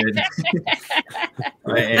unlearned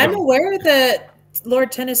I am. I'm aware that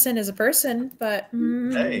Lord Tennyson is a person, but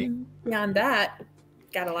beyond that,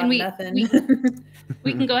 got a lot of nothing.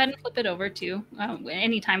 We can go ahead and flip it over too.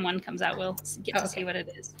 Anytime one comes out, we'll get to see what it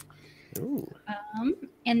is. Ooh.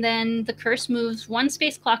 And then the curse moves one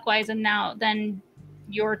space clockwise, and then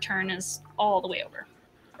your turn is all the way over.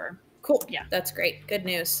 Cool. Yeah, that's great. Good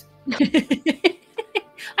news.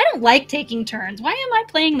 I don't like taking turns. Why am I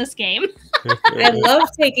playing this game? I love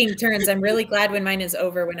taking turns. I'm really glad when mine is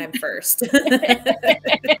over when I'm first.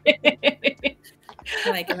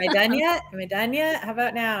 I'm like, am I done yet? Am I done yet? How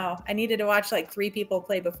about now? I needed to watch like 3 people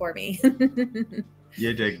play before me.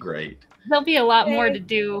 You did great. There'll be a lot more to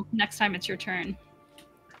do next time it's your turn.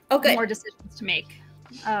 Okay. More decisions to make.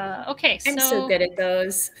 Okay. I'm so good at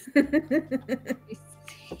those.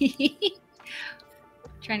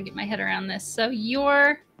 Trying to get my head around this. So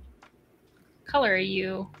your color, are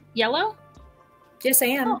you yellow? Yes, I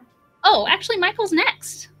am. Oh, actually Michael's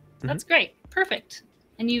next. That's great. Perfect.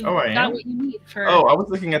 And you got what you need for I was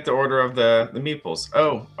looking at the order of the meeples.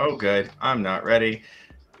 Oh, good. I'm not ready.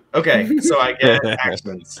 Okay, so I get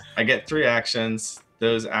actions. I get 3 actions.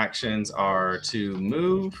 Those actions are to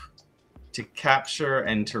move, to capture,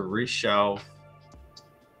 and to reshelve.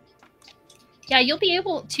 Yeah, you'll be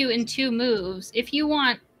able to in 2 moves. If you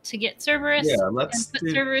want to get Cerberus, let's put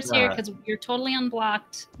Cerberus here because you're totally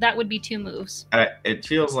unblocked. That would be 2 moves. It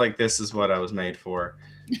feels like this is what I was made for.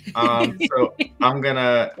 So I'm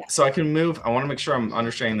gonna. So I can move. I want to make sure I'm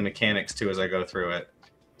understanding the mechanics too as I go through it.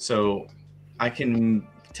 So I can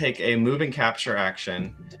take a move and capture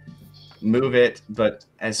action, move it, but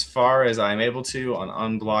as far as I'm able to on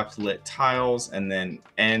unblocked lit tiles, and then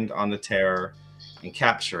end on the terror and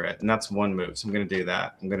capture it, and that's 1 move. So I'm going to do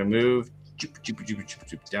that. I'm going to move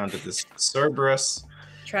down to this Cerberus.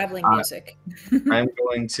 Traveling music. I'm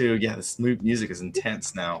going to, this music is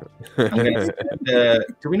intense now. I'm going to,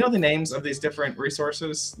 do we know the names of these different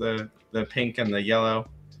resources? The pink and the yellow?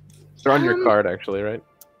 They're on your card, actually, right?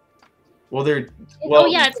 Well, it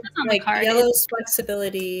says on the card. Yellow's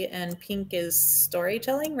flexibility and pink is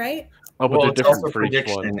storytelling, right? Oh, but they're different also for each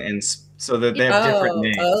one. prediction, and so that they have different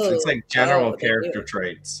names. It's like general character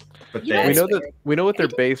traits. But we know what they're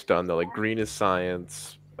based on though. Like green is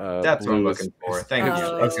science. That's what I'm looking for. Thank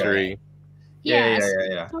you. History.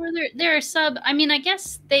 Yeah. Or they're a sub. I mean, I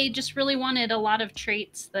guess they just really wanted a lot of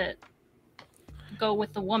traits that go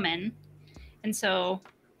with the woman, and so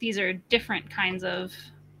these are different kinds of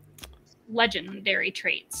legendary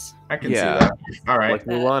traits. I can see that. All right. Like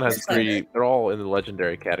Mulan has That's clever. 3. They're all in the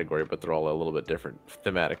legendary category, but they're all a little bit different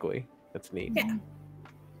thematically. That's neat. Yeah.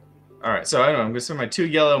 All right. So I don't know. I'm gonna spend my 2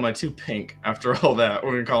 yellow, my 2 pink. After all that,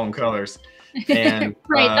 we're gonna call them colors. And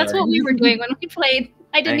Right, that's what we were doing when we played.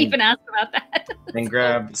 I didn't and- even ask about that. and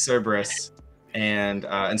grab Cerberus, and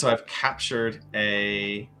so I've captured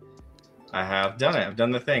a. I have done it. I've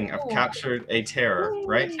done the thing. I've Oh. captured a terror,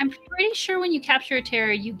 right? I'm pretty sure when you capture a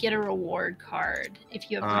terror, you get a reward card if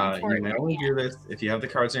you have room for You it. may only do this if you have the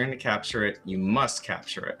cards in your hand to capture it. You must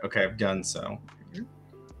capture it. Okay, I've done so.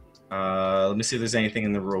 Let me see if there's anything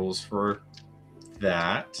in the rules for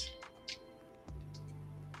that.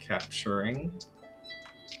 Capturing.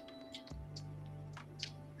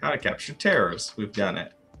 How to capture terrors. We've done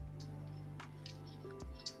it.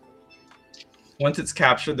 Once it's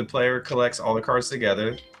captured, the player collects all the cards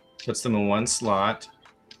together, puts them in one slot,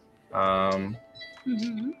 Mhm.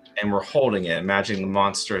 and we're holding it, imagining the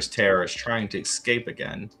monstrous terror is trying to escape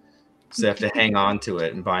again. So they have to hang on to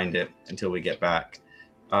it and bind it until we get back.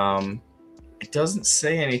 It doesn't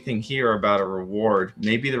say anything here about a reward.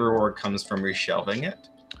 Maybe the reward comes from reshelving it.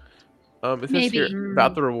 It says Maybe. here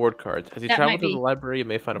about the reward cards. As you That travel might through be. the library, you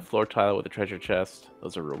may find a floor tile with a treasure chest.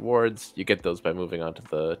 Those are rewards. You get those by moving onto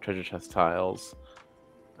the treasure chest tiles.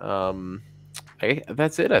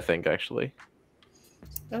 That's it, I think, actually.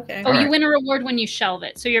 Okay. Oh, All you right. win a reward when you shelve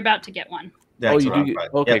it, so you're about to get one. That's you what do I'm get...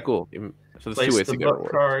 finding. Okay, Yep. cool. So there's 2 Place ways the to get book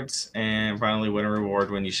rewards. cards and finally win a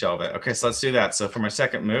reward when you shelve it. Okay, so let's do that. So for my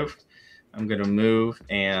second move, I'm going to move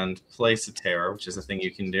and place a terror, which is a thing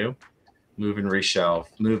you can do. Move and reshelve.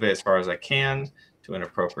 Move it as far as I can to an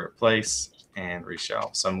appropriate place and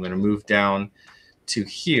reshelve. So I'm going to move down to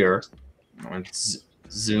here. I'm going to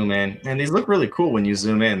zoom in. And these look really cool when you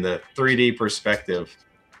zoom in. The 3D perspective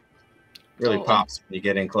really Oh, pops when you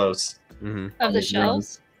get in close. Mm-hmm. Of the These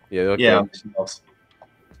shells? Yeah, they look Yeah. good.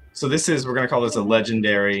 So this is, we're going to call this a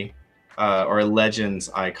legendary or a legends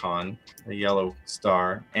icon, a yellow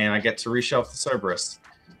star. And I get to reshelve the Cerberus,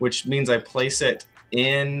 which means I place it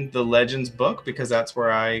in the legends book because that's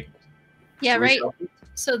where I Yeah, right. reshelve it.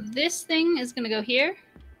 So this thing is going to go here,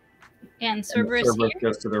 and And the Cerberus Cerberus here.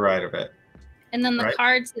 goes to the right of it. And then the right.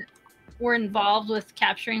 cards that were involved with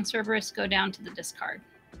capturing Cerberus go down to the discard.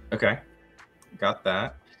 Okay. Got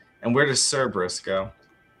that. And where does Cerberus go?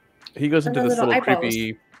 He goes into The this little little eyeballs.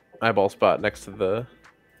 creepy eyeball spot next to the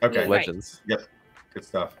Okay. Right. legends. Yep. Good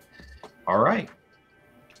stuff. All right.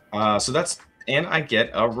 So that's, and I get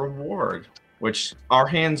a reward, which our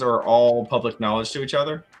hands are all public knowledge to each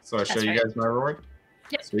other. So I show That's you right. guys my reward.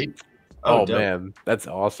 Yep. Sweet. Oh, dope. man, that's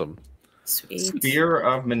awesome. Sweet. Spear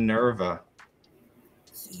of Minerva.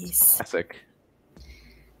 Yes. Classic.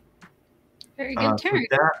 Very good So turn.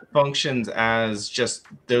 that functions as just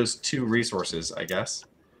those 2 resources, I guess.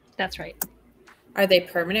 That's right. Are they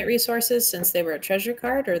permanent resources since they were a treasure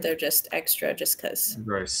card, or they're just extra just because?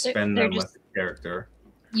 Where I spend they're them just- with the character.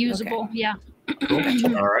 Usable, yeah.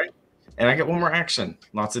 Cool. All right. And I get one more action.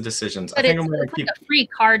 Lots of decisions. I But think it's, I'm going it's to keep. like a free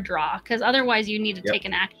card draw, because otherwise you need to Yep. take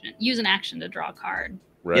an action, use an action to draw a card.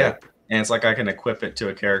 Right. Yeah. And it's like I can equip it to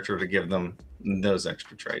a character to give them those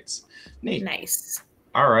extra traits. Neat. Nice.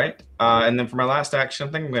 All right. And then for my last action,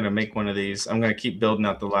 I think I'm going to make one of these. I'm going to keep building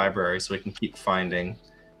out the library so we can keep finding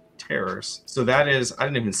terrors. So that is, I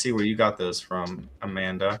didn't even see where you got those from,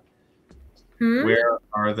 Amanda. Hmm? Where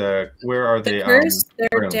are the The curse, they're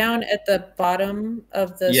rooms? down at the bottom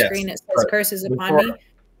of the Yes, screen. It says but curses upon before- me.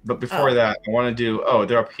 But before Oh. that, I want to do. Oh,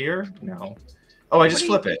 they're up here. No. Oh, I just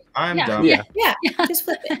What flip it. I'm Yeah. dumb. Yeah. Yeah, just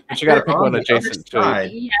flip it. But you gotta They're pick on one the other adjacent to it.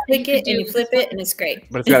 side. Yeah, Click you it could and you do flip it, and it's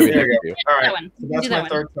great. But it's gotta be There you next go. to you. All that right. one. So You that's do my that one.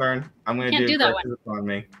 third turn. I'm going to Can't do do that curses upon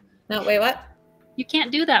me. No, wait, what? You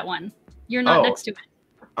can't do that one. You're not Oh. next to it.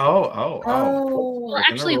 Oh. Oh, Well,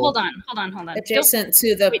 actually, hold on. Don't- adjacent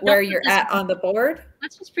to the wait, where don't put you're this at one. on the board.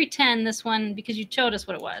 Let's just pretend this one because you showed us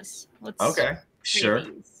what it was. Let's Okay. trade Sure.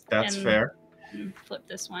 these That's and fair. Flip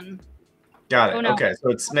this one. Got it. Oh, no. Okay. So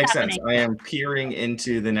it makes sense. happening? I am peering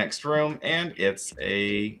into the next room, and it's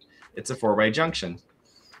a 4-way junction.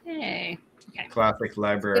 Hey. Okay. Classic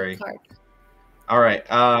library. Good card. All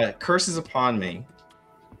right. Curses upon me.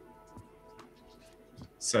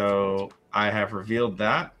 So I have revealed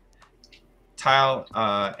that tile,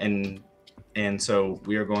 and so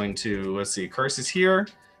we are going to, let's see, curses here.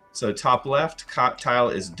 So top left tile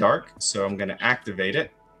is dark, so I'm going to activate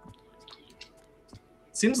it.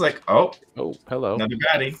 Seems like, oh, Oh, hello. another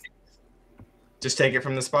baddie. Just take it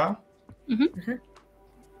from this pile. Mhm.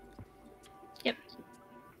 Yep.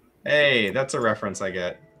 Hey, that's a reference I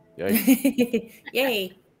get. Yikes.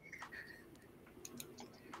 Yay.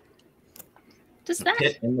 Does that?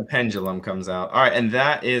 Pit and the Pendulum comes out. All right, and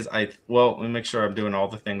that is well, let me make sure I'm doing all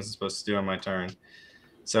the things I'm supposed to do on my turn.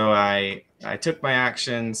 So I took my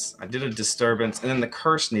actions, I did a disturbance, and then the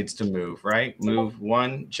curse needs to move, right? Move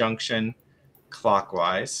 1 junction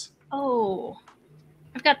clockwise. Oh,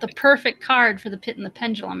 I've got the perfect card for the Pit and the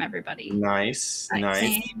Pendulum, everybody. Nice,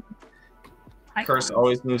 nice. Icons. Curse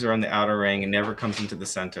always moves around the outer ring and never comes into the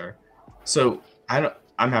center. So I'm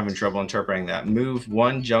having trouble interpreting that. Move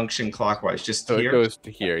 1 junction clockwise, just So here. it goes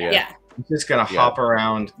to here, yeah. I'm just gonna hop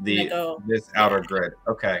around this outer grid.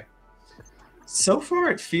 Okay. So far,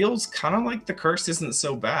 it feels kind of like the curse isn't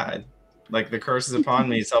so bad. Like the curse is upon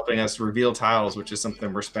me is helping us reveal tiles, which is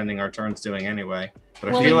something we're spending our turns doing anyway.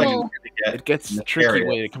 But I feel like it gets tricky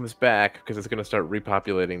when it comes back because it's going to start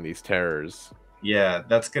repopulating these terrors. Yeah,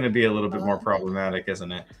 that's going to be a little bit more problematic,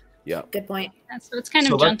 isn't it? Yeah. Good point. Yeah, so it's kind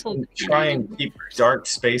of gentle. Let's try and keep dark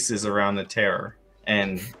spaces around the terror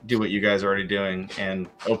and do what you guys are already doing and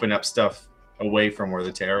open up stuff away from where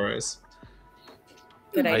the terror is.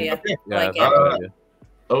 Good idea. Okay. Yeah,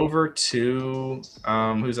 over to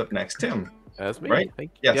who's up next? Tim. That's me, right?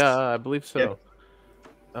 Yes. Yeah, I believe so.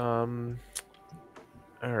 All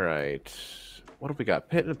right. What have we got?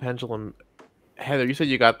 Pit and a Pendulum. Heather, you said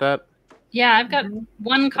you got that? Yeah, I've got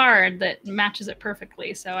 1 card that matches it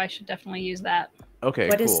perfectly, so I should definitely use that. Okay,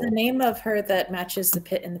 What is the name of her that matches the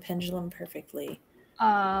Pit and the Pendulum perfectly?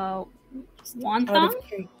 Wonthong?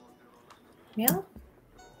 Yeah.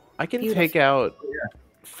 I can take out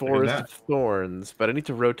Forest of Thorns, but I need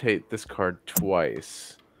to rotate this card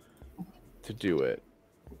twice to do it.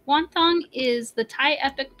 Wonthong is the Thai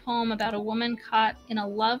epic poem about a woman caught in a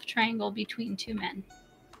love triangle between 2 men.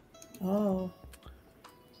 Oh.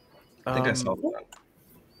 I think I saw that.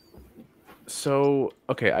 So,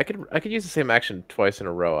 okay, I could use the same action twice in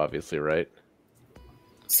a row, obviously, right?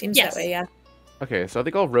 Seems that way, yeah. Okay, so I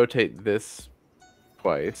think I'll rotate this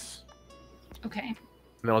twice. Okay. And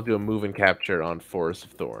then I'll do a move and capture on Forest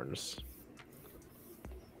of Thorns.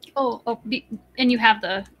 And you have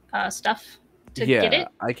the stuff to get it?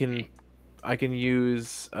 I can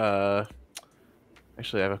use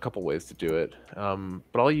actually I have a couple ways to do it.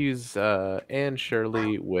 But I'll use Anne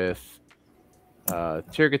Shirley with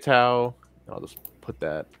Tirgatau. I'll just put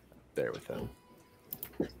that there with them.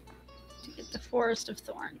 To get the Forest of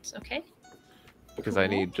Thorns, okay? Because I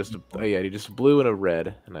need just I need just a blue and a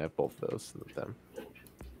red, and I have both those with them.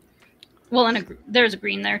 Well, and there's a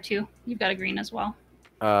green there too. You've got a green as well.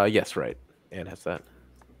 Yes, right. Anne has that.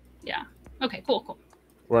 Yeah. Okay, cool.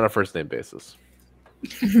 We're on a first name basis.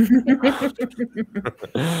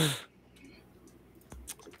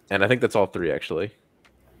 And I think that's all 3, actually.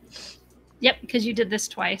 Yep, because you did this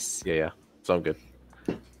twice. Yeah. So I'm good.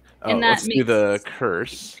 And let's do the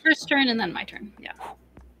curse. First turn and then my turn. Yeah.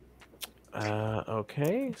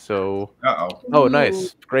 Okay. So. Uh-oh. Oh,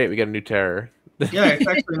 nice. Great. We got a new terror. Yeah, it's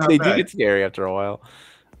actually not they bad. do get scary after a while.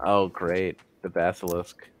 Oh, great. The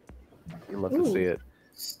basilisk. You love to see it.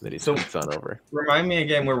 Then he sneaks on over. Remind me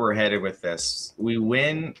again where we're headed with this. We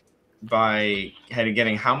win by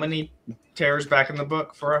getting how many terrors back in the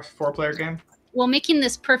book for a 4-player game? Well, making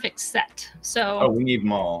this perfect set. So. Oh, we need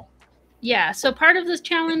them all. Yeah. So part of this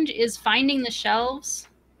challenge is finding the shelves.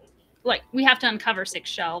 Like we have to uncover 6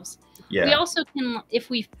 shelves. Yeah. We also can, if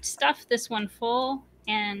we stuff this one full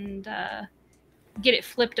and get it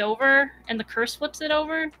flipped over, and the curse flips it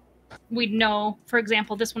over, we'd know. For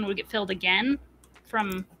example, this one would get filled again.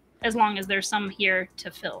 From as long as there's some here to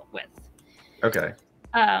fill with. Okay.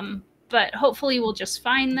 But hopefully we'll just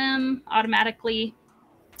find them automatically.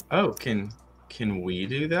 Oh, can we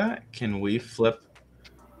do that? Can we flip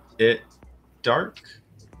it dark?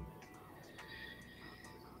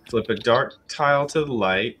 Flip a dark tile to the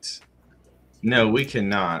light. No, we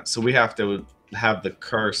cannot. So we have to have the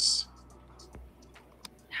curse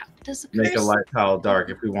make a light tile dark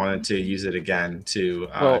if we wanted to use it again to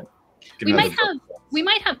we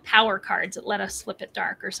might have power cards that let us flip it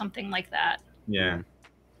dark or something like that. Yeah.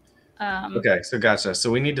 Okay, so gotcha. So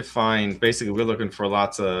we need to find, basically we're looking for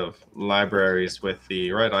lots of libraries with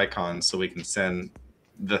the right icons so we can send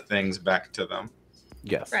the things back to them.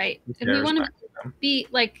 Yes. Right. And we want to be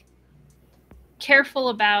like careful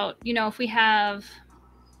about, if we have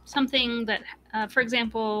something that, for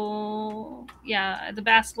example, the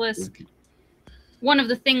basilisk, one of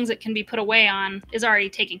the things that can be put away on is already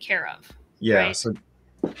taken care of. Yeah, right? So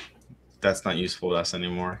that's not useful to us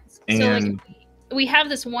anymore. And so like, we have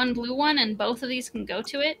this one blue one and both of these can go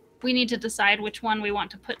to it. We need to decide which one we want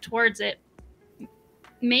to put towards it.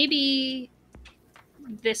 Maybe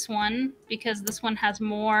this one, because this one has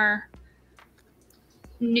more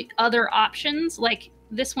other options. Like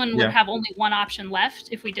this one would have only one option left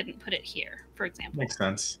if we didn't put it here, for example. Makes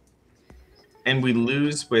sense. And we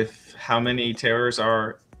lose with how many terrors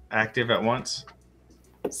are active at once?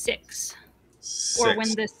 6. Or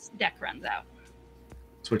when this deck runs out.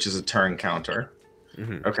 Which is a turn counter.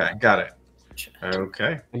 Okay, got it.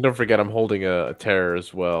 Okay. And don't forget, I'm holding a terror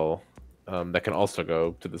as well. That can also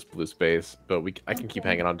go to this blue space, but I can keep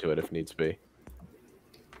hanging on to it if needs be.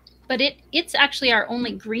 But it's actually our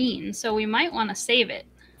only green, so we might want to save it.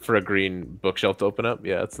 For a green bookshelf to open up?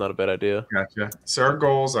 Yeah, it's not a bad idea. Gotcha. So our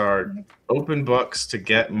goals are open books to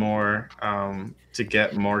get more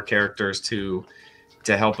characters to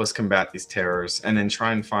help us combat these terrors, and then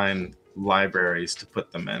try and find libraries to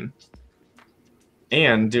put them in.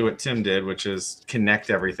 And do what Tim did, which is connect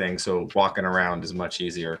everything so walking around is much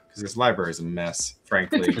easier, because this library is a mess,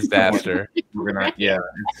 frankly. Disaster. We're gonna, yeah.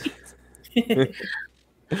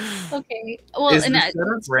 Okay. Well, Is the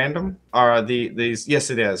setup random? Are these? Yes,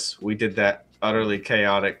 it is. We did that utterly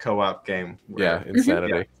chaotic co-op game. Yeah,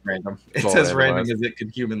 insanity. Yeah, random. It's as random as it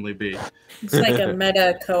could humanly be. It's like a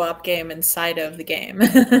meta co-op game inside of the game.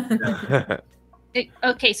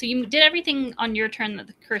 Okay, so you did everything on your turn that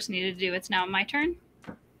the curse needed to do. It's now my turn?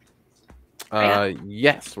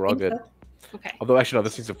 Yes, we're all good. So. Okay. Although, actually, no,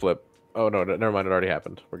 this needs to flip. Oh, no, never mind. It already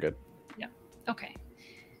happened. We're good. Yeah. Okay.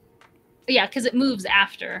 Yeah, because it moves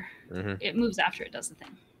after. Mm-hmm. It moves after it does the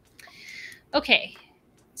thing. Okay.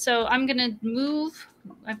 So I'm going to move.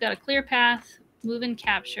 I've got a clear path, move and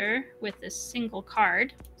capture with this single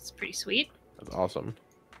card. It's pretty sweet. That's awesome.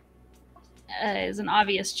 Is an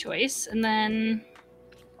obvious choice. And then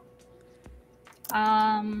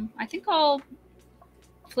I think I'll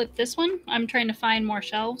flip this one. I'm trying to find more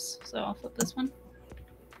shelves, so I'll flip this one.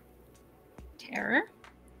 Terror.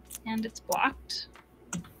 And it's blocked.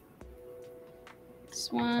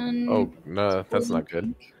 This one. Oh, no, that's not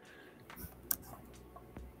good.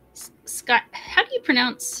 Scott, how do you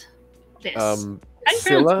pronounce this? How do you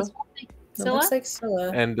Scylla? pronounce this one? It looks like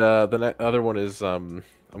Scylla. And the other one is, I'm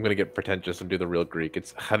going to get pretentious and do the real Greek.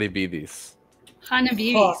 It's Haribidis.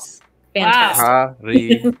 Hanabidis. Fantastic.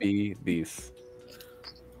 Haribidis.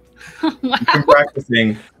 Wow. I'm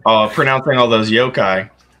practicing pronouncing all those yokai.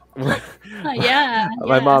 Yeah.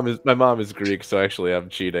 My mom is Greek, so actually I'm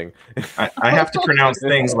cheating. I have to pronounce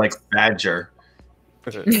things like badger.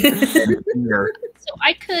 So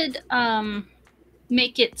I could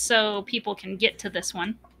make it so people can get to this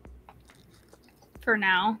one. For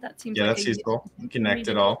now, that seems that's useful. Connect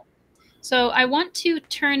it all. So I want to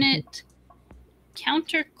turn it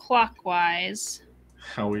counterclockwise.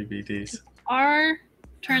 How we beat these. R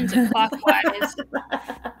turns it clockwise.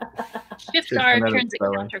 Shift R turns it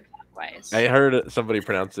counterclockwise. I heard somebody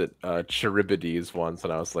pronounce it Charibides once,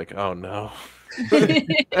 and I was like, oh no.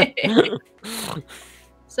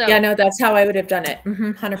 So yeah, no, that's how I would have done it.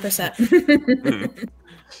 100%.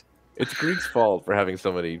 It's Greek's fault for having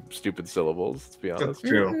so many stupid syllables, to be honest. That's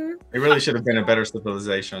true. It really should have been a better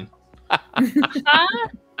civilization. Hanavidis?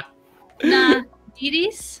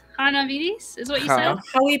 Hanavidis is what you said?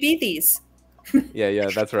 How we beat these. Yeah,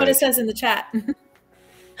 that's right. What it says in the chat.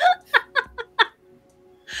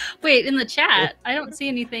 Wait, in the chat? I don't see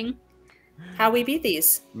anything. How we beat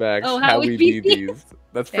these. Max, Oh, how we beat these.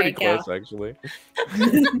 That's There pretty you close, actually.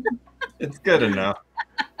 It's good enough.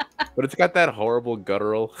 But it's got that horrible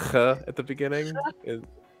guttural at the beginning.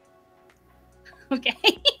 Okay.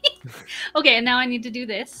 Okay, and now I need to do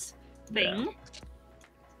this thing.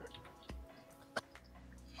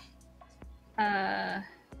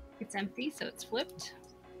 It's empty, so it's flipped.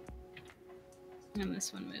 And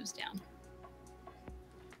this one moves down.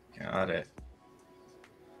 Got it.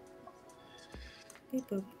 Beep,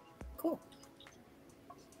 boop. Cool.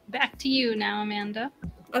 Back to you now, Amanda.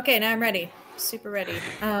 Okay, now I'm ready. Super ready.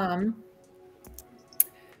 I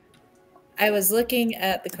was looking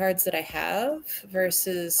at the cards that I have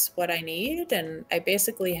versus what I need, and I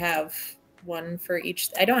basically have one for each.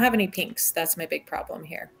 I don't have any pinks. That's my big problem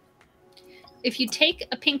here. If you take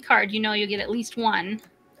a pink card, you know you get at least one.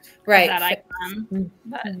 Right. That icon.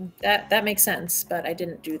 But that makes sense, but I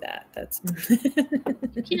didn't do that. That's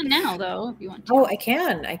you can now, though, if you want to. Oh, I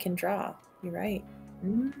can. I can draw. You're right.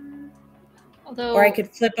 Although, or I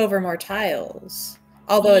could flip over more tiles.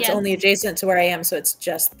 Although it's Yes. only adjacent to where I am, so it's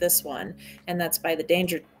just this one, and that's by the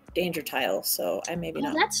danger tile. So I maybe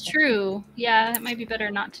not. That's true. Yeah, it might be better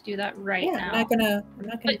not to do that right Yeah, now. I'm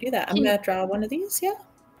not gonna do that. I'm gonna draw one of these. Yeah.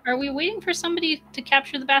 Are we waiting for somebody to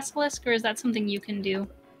capture the basilisk, or is that something you can do?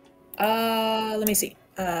 Let me see.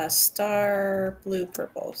 Star, blue,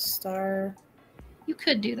 purple. Star. You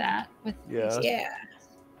could do that with Yeah. Yeah.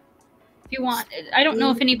 if you want. I don't know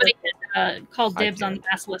if anybody had called dibs on the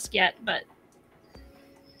basilisk yet, but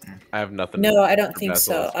I have nothing. No, I don't for think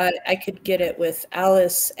so. Basilisk. I could get it with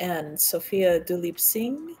Alice and Sophia Dulip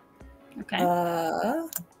Singh. Okay.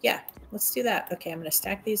 Yeah, let's do that. Okay, I'm going to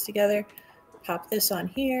stack these together. Pop this on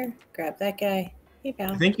here. Grab that guy. Hey, I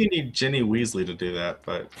pal. think you need Ginny Weasley to do that,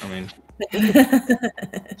 but I mean,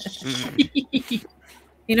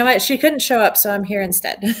 You know what? She couldn't show up, so I'm here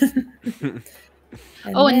instead.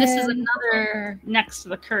 And this is another next to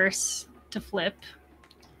the curse to flip.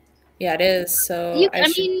 Yeah, it is. So You- I I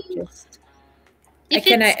should mean, just. If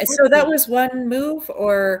Can I? it's- So that was one move,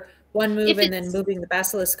 or one move, If and then it's- moving the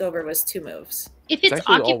basilisk over was 2 moves. If It's it's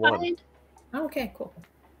actually all one. occupied, Oh, okay, cool.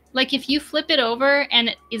 like if you flip it over and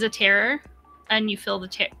it is a terror, and you fill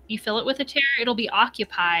it with a terror, it'll be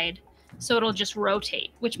occupied, so it'll just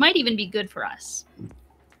rotate, which might even be good for us.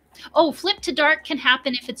 Oh, flip to dark can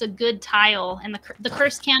happen if it's a good tile, and the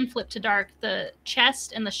curse can flip to dark the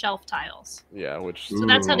chest and the shelf tiles. Yeah, which So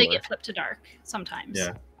that's how they Ooh. get flipped to dark sometimes.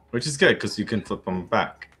 yeah, which is good because you can flip them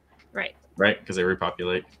back, Right. right? Because they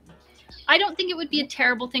repopulate. I don't think it would be a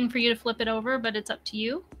terrible thing for you to flip it over, but it's up to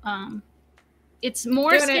you. It's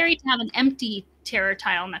more Doing it. scary to have an empty terror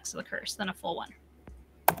tile next to the curse than a full one.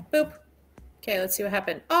 Boop. Okay, let's see what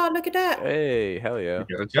happened. Oh, look at that. hey, hell yeah. You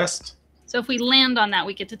gotta adjust. So if we land on that,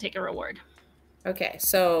 we get to take a reward. Okay,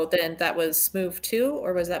 so then that was move 2,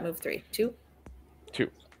 or was that move 3? 2? 2.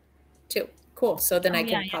 2. Cool. So then Oh, I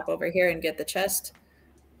can yeah, pop over here and get the chest.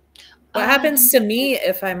 What happens to me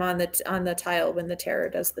if I'm on the tile when the terror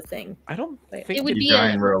does the thing? I don't Wait. think It would You be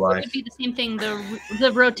die in real it life. would be the same thing.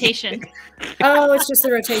 The rotation. Oh, it's just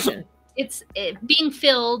the rotation. Being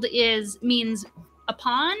filled means a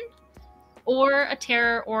pawn, or a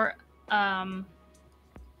terror, or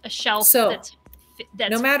a shelf. So,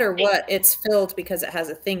 that's No matter fake. what, it's filled because it has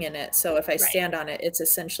a thing in it. So if I Right. stand on it, it's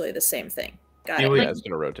essentially the same thing. Got You it. would- yeah, it's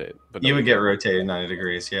gonna rotate. But You would get rotated 90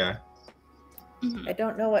 degrees, yeah. Mhm. I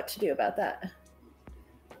don't know what to do about that.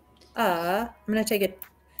 I'm gonna take it.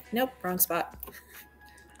 Nope, wrong spot.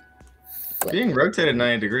 Flip. Being rotated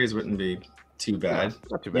 90 degrees wouldn't be too bad.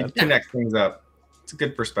 not too You bad. connect things up. It's a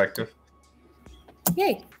good perspective.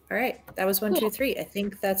 Yay! All right, that was 1, Cool. 2, 3. I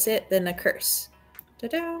think that's it. Then a curse.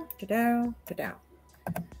 Da-dow, da-dow, da-dow.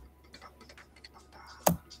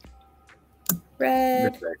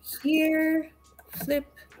 Red here, flip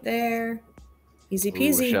there. Easy Ooh,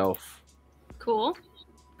 peasy. shelf. Cool.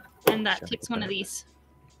 And that Shelf takes is one of better. these.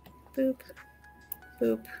 Boop,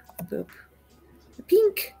 boop, boop.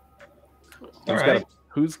 Pink. All Who's right. got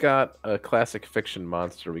who's got a classic fiction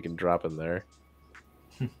monster we can drop in there?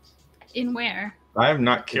 In where? I'm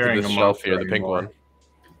not Into carrying the a shelf monster here, the pink anymore. one.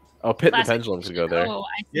 Oh, Pit and the Classic Pendulum could go there. Oh,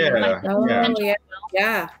 I see. Yeah, My- Oh, yeah. yeah.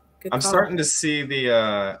 Yeah. Good I'm call. starting to see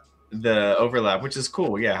the overlap, which is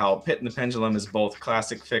cool. Yeah, how Pit and the Pendulum is both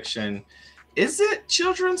classic fiction. Is it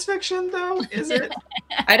children's fiction though? Is it?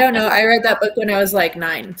 I don't know. I read that book when I was like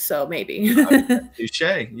 9, so maybe. Touche.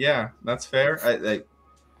 Yeah, that's fair.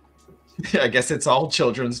 I guess it's all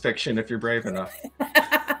children's fiction if you're brave enough.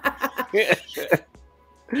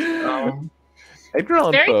 Edgar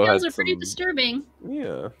Allan Fairy Poe tales had are pretty some- disturbing.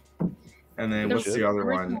 Yeah. And then They're what's the other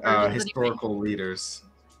one? original versions, Historical leaders.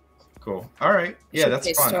 Cool. All right. Yeah, Should that's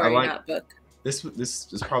say fun. Story, I like not book. this.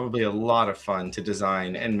 This is probably a lot of fun to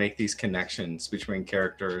design and make these connections between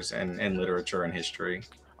characters and literature and history.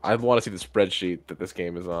 I want to see the spreadsheet that this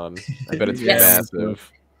game is on. I bet it's Yes.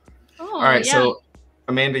 massive. Oh, All right. yeah. So,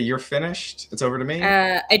 Amanda, you're finished. It's over to me.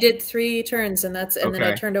 I did 3 turns, and then I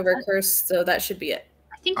Okay. turned over a curse, so that should be it.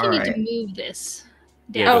 I think you all need to right. move this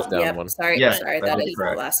Yeah, down. goes down yep. one. Sorry, Yeah, sorry. that That is is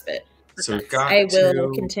correct. the last bit. So we've got I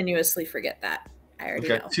will two- continuously forget that. I already We've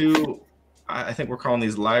know. got 2. I think we're calling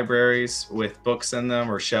these libraries with books in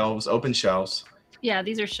them or shelves, open shelves. Yeah,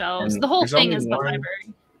 these are shelves. And The whole there's thing only is the one- library.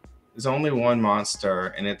 There's only one monster,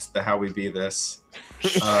 and it's the How We Be This,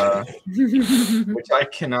 which I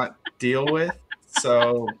cannot deal with.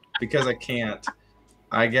 So because I can't,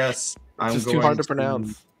 I guess I'm It's just going too hard to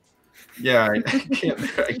pronounce. Yeah,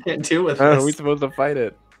 I can't deal with How are this. we supposed to fight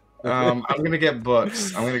it? I'm gonna get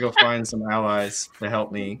books. I'm gonna go find some allies to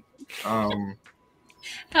help me.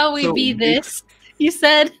 How we So be we- this? You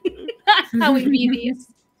said how we be these.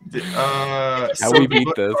 How so we beat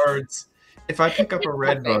book this. cards. If I pick up a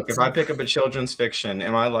red book, Perfect. if I pick up a children's fiction,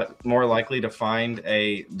 am I more likely to find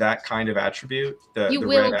that kind of attribute? The You the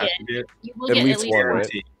will red get. attribute. You will At get least at least one, one. right?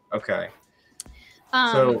 Guaranteed. Okay.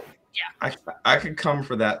 Um, So I could come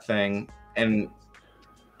for that thing and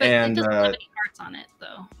but and, it doesn't have any hearts on it,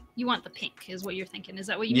 though. You want the pink, is what you're thinking. Is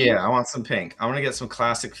that what you mean? yeah, I want some pink. I'm gonna get some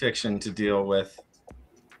classic fiction to deal with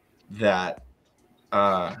that.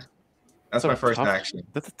 That's my first Tough- action.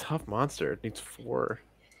 That's a tough monster. It needs 4.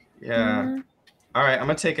 Yeah. Mhm. All right, I'm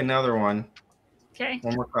gonna take another one. Okay.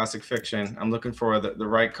 One more classic fiction. I'm looking for the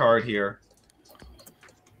right card here.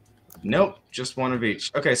 Nope, just one of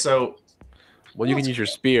each. Okay, so. Well, you can use your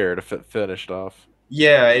spear to finish it off.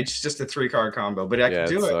 Yeah, it's just a 3-card combo, but I Yeah, could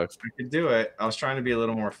do it it. sucks. I could do it. I was trying to be a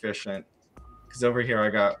little more efficient because over here I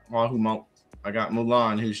got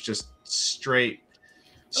Mulan, who's just straight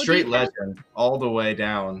legend all the way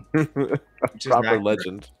down. Proper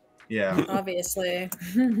legend. Yeah. Obviously.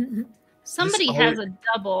 Somebody has a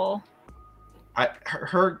double.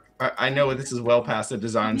 I know this is well past the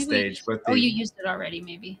design stage, but you used it already,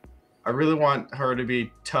 maybe. I really want her to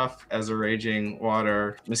be tough as a raging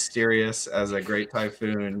water, mysterious as a great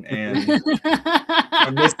typhoon, and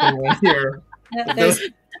I'm missing one here.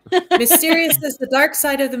 Mysterious as the dark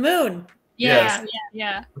side of the moon. Yeah,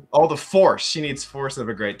 yeah. All the force. She needs force of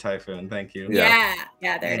a great typhoon. Thank you. Yeah,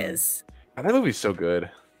 there it is. That movie's so good.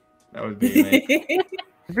 That would be amazing. It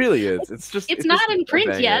really is. It's not in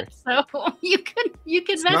print yet, so you could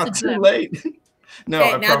message not too them. late. No,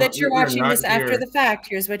 okay, now that you're watching this after the fact,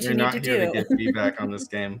 here's what you need to do. To get feedback on this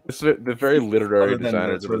game. The very literary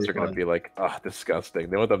designers of this are going to be like, oh, disgusting.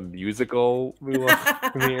 They want the musical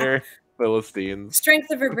Mulan here. Philistines.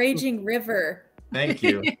 Strength of a raging river. Thank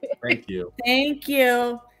you. Thank you. Thank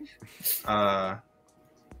you. I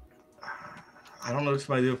don't know what I'm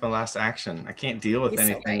going to do with my last action. I can't deal with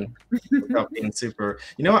anything without being super.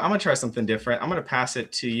 You know what? I'm going to try something different. I'm going to pass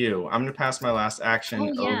it to you. I'm going to pass my last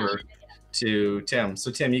action over to Tim. So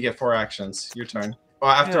Tim, you get 4 actions. Your turn.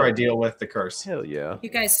 Well, after I deal with the curse. Hell yeah. You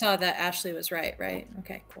guys saw that Ashley was right?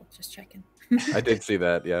 Okay, cool. Just checking. I did see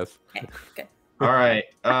that, yes. Okay, good. All right.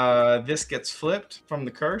 This gets flipped from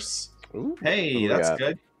the curse. Ooh, hey, that's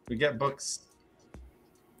good. We get books.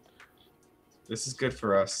 This is good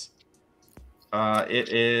for us. It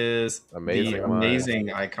is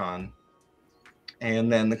amazing icon.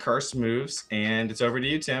 And then the curse moves, and it's over to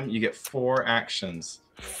you, Tim. You get 4 actions.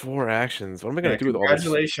 4 actions. What am I going to do with all this?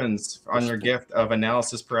 Congratulations on your gift of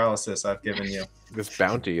analysis paralysis I've given you. This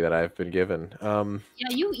bounty that I've been given. Yeah,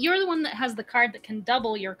 you're the one that has the card that can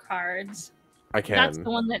double your cards. I can. That's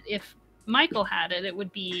the one that if Michael had it, it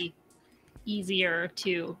would be easier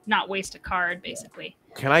to not waste a card, basically.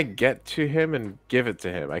 Can I get to him and give it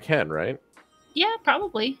to him? I can, right? Yeah,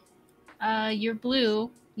 probably. You're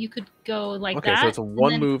blue. You could go like that. Okay, so it's a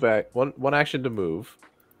one action to move.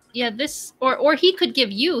 Yeah, this or he could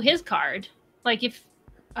give you his card. Like if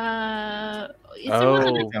if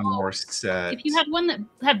you had one that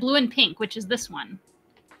had blue and pink, which is this one,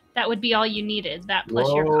 that would be all you needed. That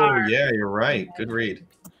plus your card. Yeah, you're right. Good read.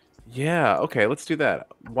 Yeah. Okay, let's do that.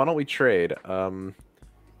 Why don't we trade?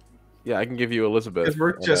 Yeah, I can give you Elizabeth.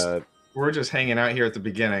 We're just hanging out here at the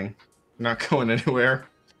beginning, not going anywhere.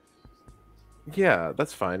 Yeah,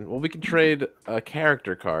 that's fine. Well, we can trade a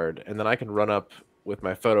character card, and then I can run up with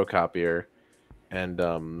my photocopier, and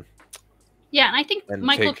yeah, and I think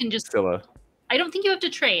Michael can just. Scylla. I don't think you have to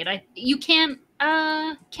trade. You can.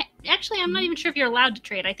 Actually, I'm not even sure if you're allowed to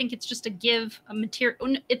trade. I think it's just to give a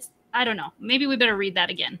material. It's. I don't know. Maybe we better read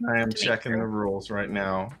that again. I am checking the rules right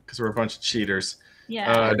now because we're a bunch of cheaters.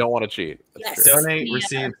 Yeah. I don't want to cheat. Yes. Donate,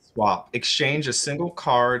 receive, swap. Exchange a single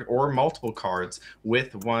card or multiple cards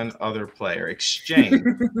with one other player. Exchange.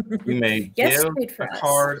 You may give a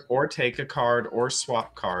card or take a card or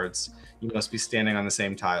swap cards. You must be standing on the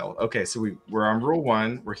same tile. Okay, so we're on rule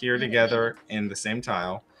 1. We're here together in the same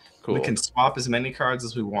tile. Cool. We can swap as many cards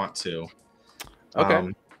as we want to.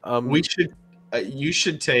 Okay. We should. You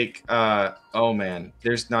should take. Oh man,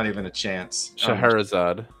 there's not even a chance.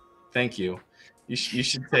 Scheherazade. Thank you. You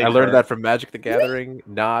should take. I learned that from Magic the Gathering,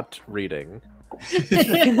 not reading. You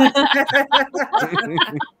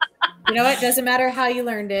know what? Doesn't matter how you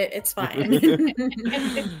learned it. It's fine.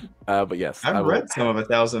 But yes, I've read some of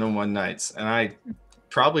 1001 Nights, and I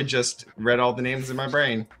probably just read all the names in my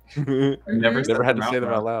brain. Never had to say them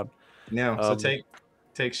out loud. No, so take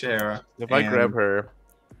Shara. If I grab her,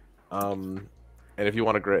 and if you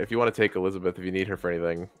want to take Elizabeth, if you need her for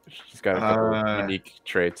anything, she's got a couple unique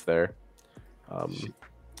traits there.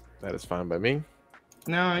 That is fine by me.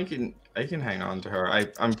 No, I can hang on to her. I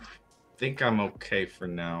think I'm okay for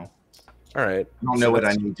now. All right. I don't know what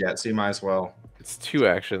I need yet, so you might as well. It's 2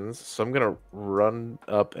 actions, so I'm gonna run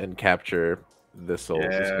up and capture this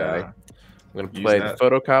guy. I'm gonna play the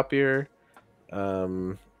photocopier,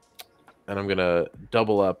 and I'm gonna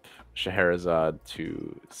double up Scheherazade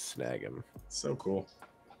to snag him. So cool.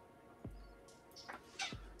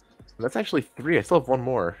 That's actually 3. I still have 1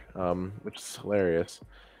 more, which is hilarious.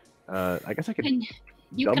 I guess I could. And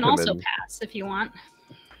you can also pass if you want.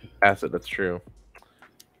 Pass it. That's true.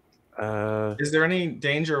 Is there any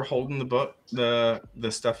danger of holding the book, the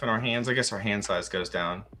stuff in our hands? I guess our hand size goes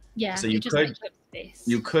down. Yeah. So you could base.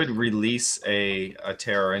 You could release a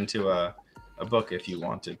terror into a book if you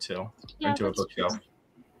wanted to, into a bookshelf.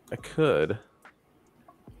 I could.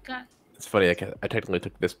 Got It's funny. I technically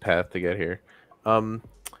took this path to get here, but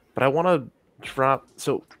I want to drop.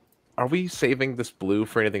 So, are we saving this blue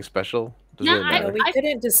for anything special? Does it really matter? We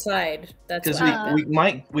couldn't decide. That's Because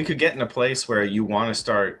why. we could get in a place where you want to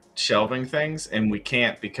start shelving things, and we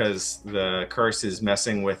can't because the curse is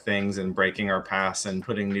messing with things and breaking our paths and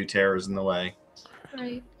putting new terrors in the way.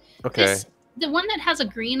 Right. Okay. The one that has a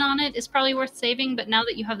green on it is probably worth saving, but now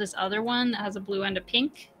that you have this other one that has a blue and a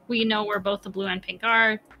pink, we know where both the blue and pink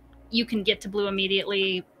are. You can get to blue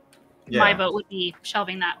immediately. Yeah. My vote would be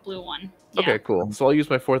shelving that blue one. Yeah. Okay, cool. So I'll use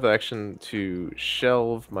my 4th action to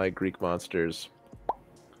shelve my Greek monsters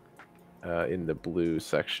in the blue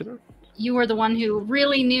section. You were the one who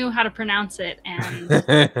really knew how to pronounce it, and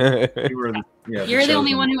you're the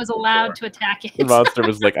only one who was allowed to attack it. The monster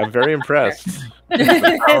was like, "I'm very impressed.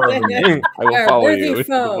 I will follow you."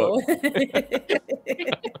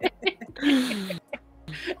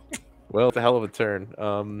 Well, it's a hell of a turn,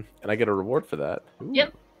 and I get a reward for that. Ooh.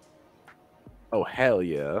 Yep. Oh hell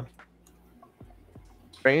yeah!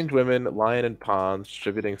 Strange women, lion and pawns,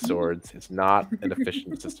 distributing swords. It's not an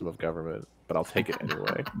efficient system of government, but I'll take it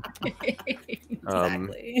anyway.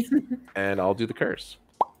 Exactly. And I'll do the curse.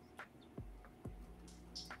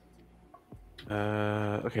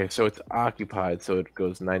 Okay, so it's occupied, so it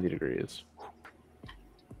goes 90 degrees.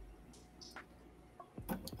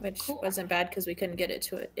 Which wasn't bad because we couldn't get it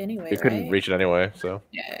to it anyway. We couldn't reach it anyway, so.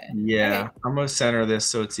 Yeah. Yeah. Okay. I'm gonna center this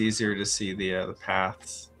so it's easier to see the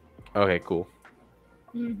paths. Okay, cool.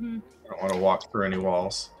 Mm-hmm. I don't want to walk through any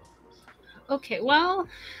walls. Okay, well,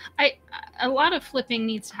 a lot of flipping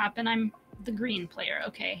needs to happen. I'm the green player.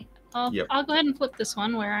 Okay, I'll go ahead and flip this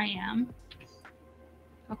one where I am.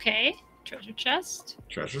 Okay, treasure chest.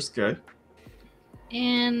 Treasure's good.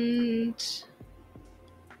 And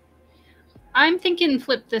I'm thinking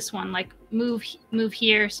flip this one, like move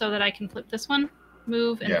here so that I can flip this one.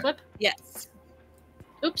 Move and flip. Yes.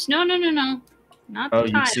 Oops, no. Not oh, the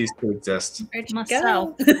you cease to exist. Where'd you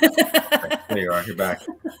Myself. go? There you are. You're back.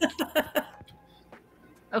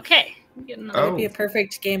 Okay. That would be a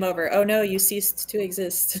perfect game over. Oh no, you ceased to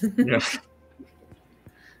exist. Yeah.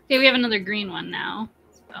 Okay, we have another green one now.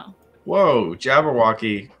 So. Whoa,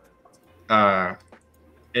 Jabberwocky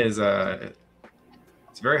is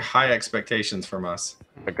it's very high expectations from us.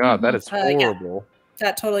 Oh my god, that is horrible. Yeah.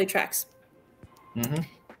 That totally tracks. Mm-hmm.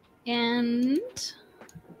 And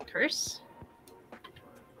curse.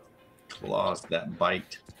 Claws that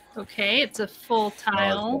bite. Okay, it's a full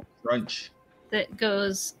tile Crunch. that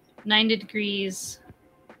goes 90 degrees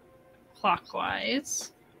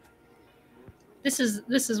clockwise. This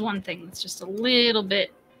is one thing that's just a little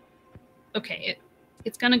bit okay.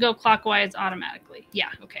 It's gonna go clockwise automatically. Yeah,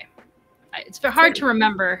 okay. It's hard to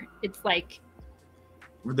remember. It's like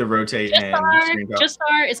The rotate just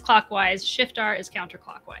R is clockwise, Shift R is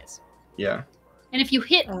counterclockwise. Yeah. And if you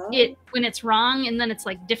hit it when it's wrong, and then it's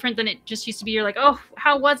like different than it just used to be, you're like, oh,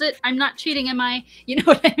 how was it? I'm not cheating, am I? You know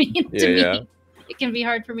what I mean? Yeah, to me, yeah. it can be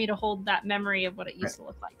hard for me to hold that memory of what it used to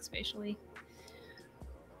look like spatially.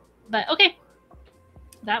 But okay,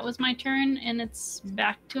 that was my turn, and it's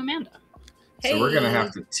back to Amanda. So we're gonna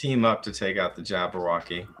have to team up to take out the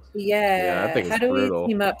Jabberwocky. Yeah, I think it's how do brutal. we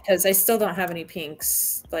team up? Because I still don't have any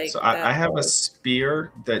pinks. Like, so I have a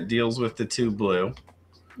spear that deals with the 2 blue.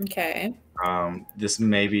 Okay. This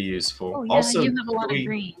may be useful. Oh yeah, also, you have a lot of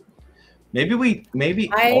green. Maybe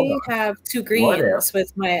I have 2 greens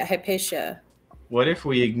with my Hypatia. What if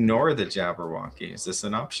we ignore the Jabberwocky? Is this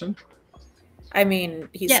an option? I mean,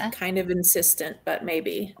 he's kind of insistent, but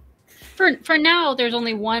maybe. For now, there's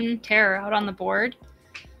only 1 terror out on the board,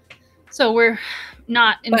 so we're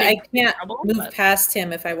not in But I can't trouble, move past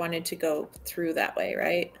him if I wanted to go through that way,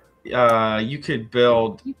 right? You could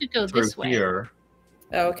build. You could go through this way. here.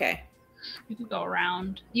 Oh, okay. You could go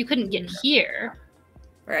around. You couldn't get here.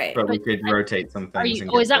 Right. But we could rotate some things.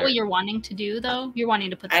 Is that what you're wanting to do, though? You're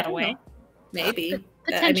wanting to put that away? Know. Maybe.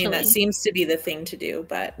 Potentially. I mean, that seems to be the thing to do,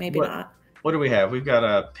 but maybe not. What do we have? We've got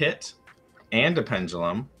a pit and a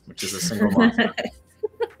pendulum, which is a single monster.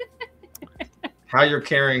 How you're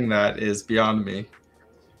carrying that is beyond me.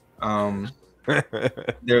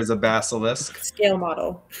 There's a basilisk. Scale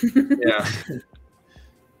model. Yeah.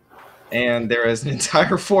 And there is an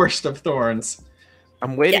entire forest of thorns.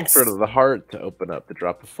 I'm waiting for the heart to open up to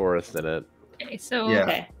drop a forest in it. Okay, so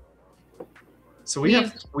So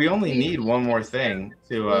we only need one more thing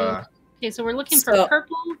to okay, so we're looking for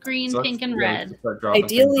purple, green, pink, and red.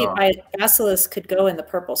 Ideally, my basilisk could go in the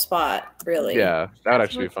purple spot, really. Yeah, that would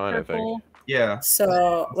actually be fine, I think. Yeah.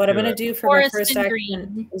 So what I'm do going to it. do for my Forest first and action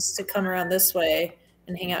green. is to come around this way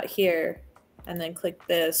and hang out here, and then click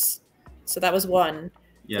this. So that was 1.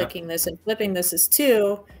 Yeah. Clicking this and flipping this is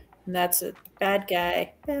 2, and that's a bad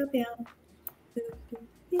guy. Bow, bow.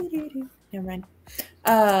 Never mind.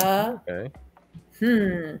 Okay.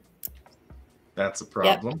 That's a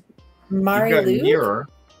problem. Mari You've got Lude? mirror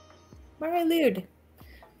Mari Lude.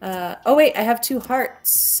 Oh wait, I have 2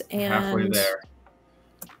 hearts and halfway there.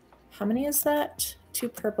 How many is that? 2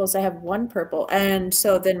 purples. I have 1 purple, and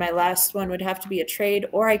so then my last one would have to be a trade,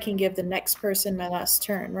 or I can give the next person my last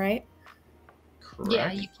turn, right? Correct.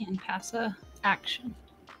 Yeah, you can pass a action.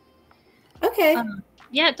 Okay.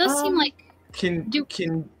 Yeah, it does seem like.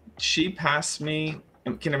 Can she pass me?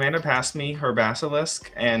 Can Amanda pass me her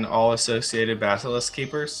basilisk and all associated basilisk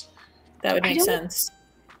keepers? That would I make don't- sense.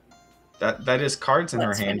 That is cards in her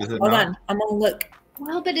That's hand, fine. is it Hold not? on, I'm gonna look.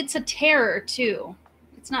 Well, but it's a terror too.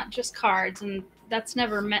 It's not just cards, and that's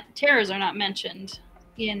never meant. Terrors are not mentioned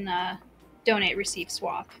in donate, receive,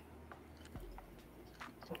 swap.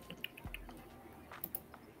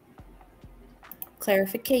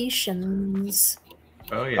 Clarifications.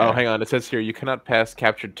 Oh yeah. Oh, hang on. It says here you cannot pass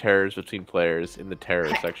captured terrors between players in the terror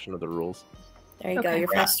section of the rules. There you go. Okay. You're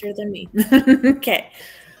faster than me. Okay.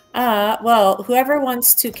 Well, whoever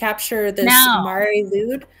wants to capture this Now. Mari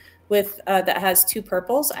Lude with that has 2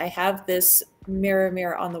 purples, I have this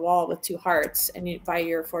mirror on the wall with 2 hearts, and by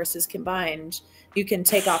your forces combined, you can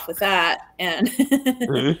take off with that. And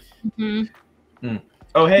Mm-hmm.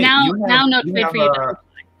 Oh hey. Now no you trade have, for you.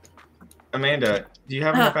 Amanda, do you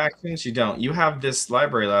have enough actions? You don't. You have this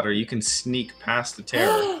library ladder. You can sneak past the terror.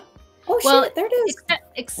 Oh Well, shit! There it is.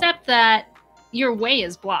 Except that your way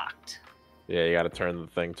is blocked. Yeah, you got to turn the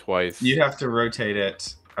thing twice. You'd have to rotate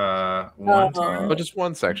it one time. Oh, just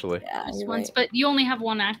once actually. Yeah, Just you're once, right. but you only have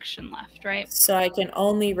 1 action left, right? So I can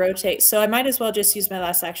only rotate. So I might as well just use my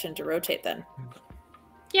last action to rotate then.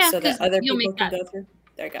 Yeah, So because that other you'll people make can that. go through.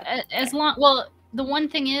 There you go. As long, well, the one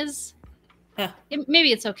thing is, Yeah.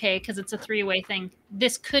 maybe it's okay because it's a 3-way thing.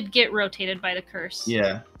 This could get rotated by the curse.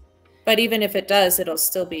 Yeah. But even if it does, it'll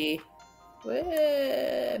still be.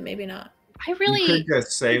 Maybe not. I really. You could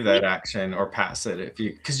just save that action or pass it if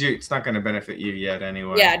you, because it's not going to benefit you yet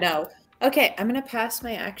anyway. Yeah, no. Okay, I'm gonna pass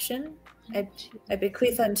my action. I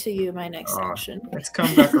bequeath unto you my next action. Let's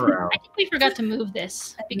come back around. I think we forgot to move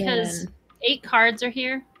this And because then- 8 cards are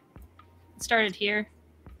here. It started here.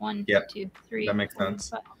 1, Yep, 2, 3. that makes 4, sense.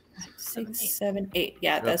 5, 6, 6, 7, 8.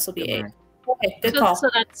 Yeah, Yep, this will be good 8. night. Okay, good So, call. so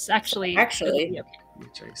that's actually Actually- okay.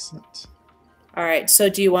 Adjacent. All right. So,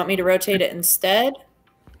 do you want me to rotate it instead?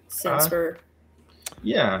 Since we're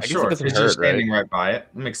Yeah, guess it sure. doesn't Because you're hurt, right? standing right by it.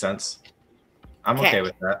 That makes sense. I'm Okay. okay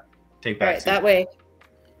with that. Take all that. right that way.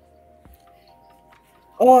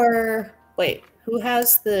 Or wait, who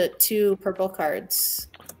has the 2 purple cards?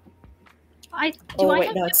 I Oh, I wait,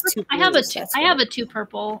 have no, two it's purple- 2 I have a blues, 2. that's I have right. a 2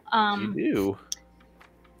 purple You do.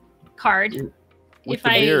 card. With If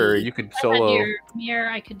the I- mirror, you could If I had solo. your mirror,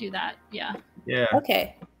 I could do that. Yeah. Yeah.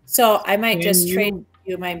 Okay. So I might Can just trade you-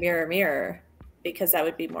 you my mirror because that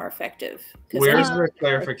would be more effective. 'Cause Where's I- the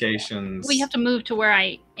clarifications? We have to move to where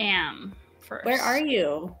I am first. Where are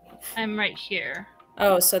you? I'm right here.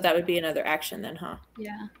 Oh, so that would be another action then, huh?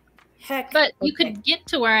 Yeah. Heck. But you okay. could get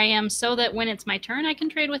to where I am so that when it's my turn, I can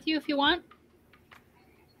trade with you if you want.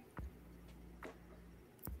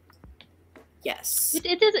 Yes.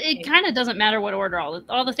 It kind of doesn't matter what order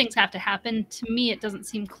all the things have to happen. To me, it doesn't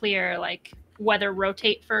seem clear like whether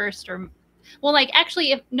rotate first or, well, like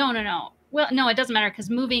actually, if no. Well, no, it doesn't matter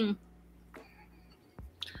because moving.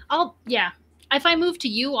 If I move to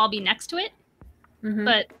you, I'll be next to it. Mhm.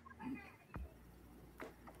 But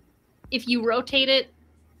if you rotate it,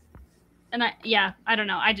 and I don't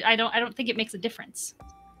know. I don't think it makes a difference.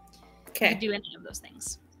 Okay. To do any of those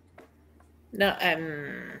things. No.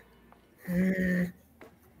 All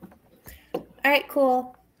right.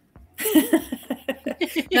 Cool.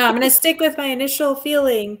 No, I'm gonna stick with my initial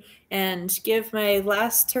feeling and give my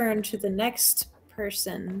last turn to the next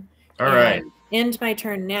person. All right. and End my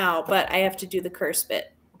turn now, but I have to do the curse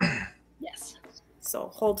bit. Yes. So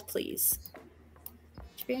hold, please.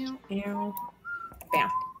 Bam, bam, bam.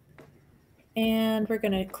 And we're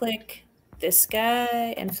gonna click this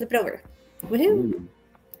guy and flip it over. Woohoo!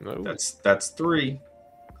 No. That's 3.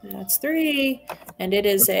 That's 3, and it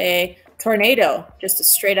is a tornado, just a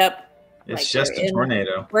straight up. It's Like just we're a in-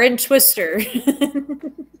 tornado. We're in Twister.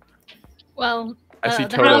 Well, I see the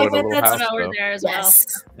Toto house- in a little that's house, over though. there as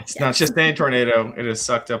yes. It's not just any tornado. It has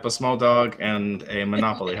sucked up a small dog and a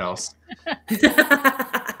Monopoly house.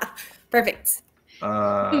 Perfect.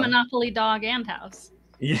 well. Monopoly dog and house.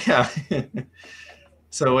 Yeah.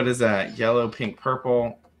 So what is that? Yellow, pink,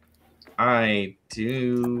 purple. I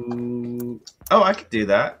do. Oh, I could do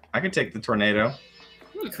that. I could take the tornado.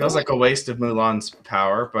 Feels like a waste of Mulan's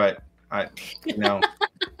power, but you know,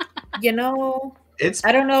 it's.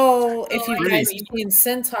 I don't know if you pretty- guys have seen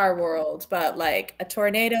Centaur World, but like a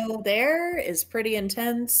tornado there is pretty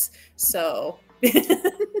intense. So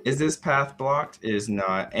Is this path blocked? It is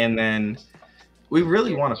not. And then we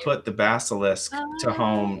really want to put the basilisk to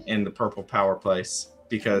home in the purple power place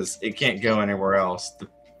because it can't go anywhere else. The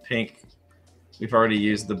pink, we've already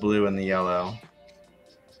used the blue and the yellow.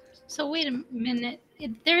 So wait a minute.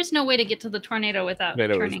 There's no way to get to the tornado without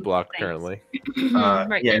Tornado is turning blocked things. currently.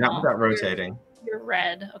 Right Yeah, now. not without rotating. You're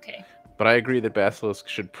red. Okay. But I agree that Basilisk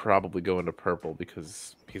should probably go into purple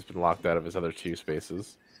because he's been locked out of his other 2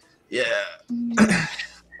 spaces. Yeah.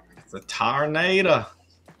 It's a tornado.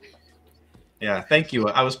 Yeah, thank you.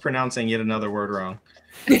 I was pronouncing yet another word wrong.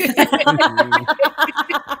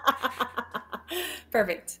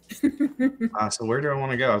 Perfect. So where do I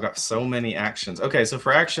want to go? I've got so many actions. Okay, so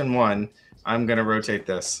for action 1, I'm going to rotate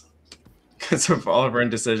this because of all of our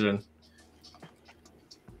indecision.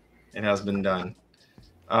 It has been done.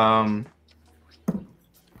 I'm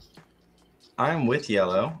with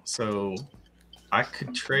yellow, so I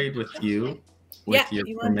could trade with you with your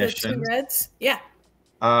you want the 2 permission. reds? Yeah.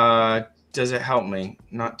 Does it help me?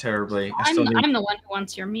 Not terribly. I'm the one who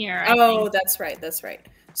wants your mirror. I Oh, think. that's right. That's right.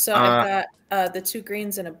 So I've got the 2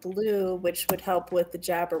 greens and a blue, which would help with the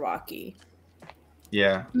Jabberwocky.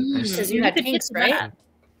 Yeah. Because you had could get pinks, to right? that.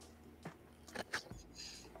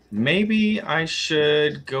 Maybe I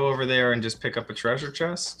should go over there and just pick up a treasure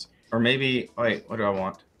chest, or maybe wait. What do I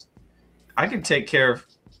want? I can take care of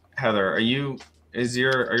Heather. Are your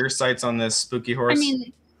sights on this spooky horse? I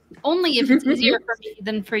mean, only if it's easier for me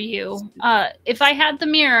than for you. If I had the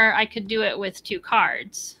mirror, I could do it with 2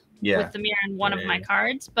 cards. yeah. With the mirror and one of my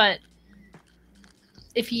cards, but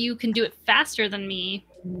if you can do it faster than me,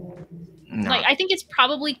 No. like I think it's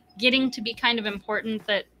probably getting to be kind of important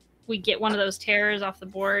that we get one of those terrors off the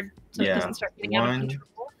board so it doesn't start getting out of 1,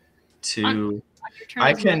 control. 2. On your turn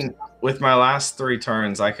I as can, with my last 3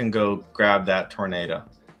 turns, I can go grab that tornado.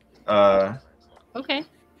 Okay.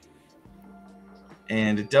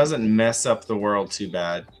 And it doesn't mess up the world too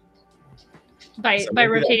bad. By So by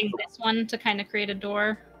maybe rotating this one to kind of create a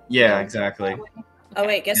door. Yeah, exactly. Oh,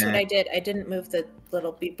 wait. Guess what Yeah. I did? I didn't move the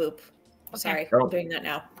little beep boop. Sorry. Oh. I'm doing that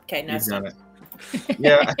now. Okay, now You've it's done done. it.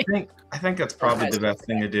 Yeah, I think that's probably the best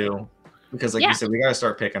thing to do because, like Yeah. you said, we got to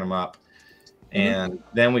start picking them up, and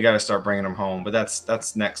then we got to start bringing them home. But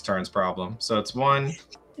that's next turn's problem. So it's 1,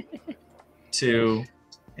 2,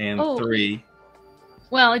 and Oh. 3.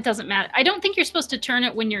 Well, it doesn't matter. I don't think you're supposed to turn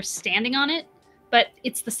it when you're standing on it, but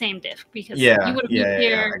it's the same diff because Yeah, you would have yeah, moved yeah,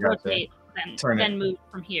 here, I got that. rotate, Turn it then move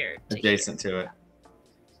from here to Adjacent to it.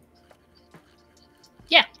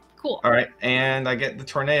 here. Cool. All right, and I get the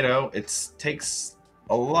tornado. It takes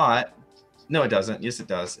a lot. No, it doesn't. Yes, it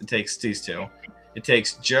does. It takes these 2. It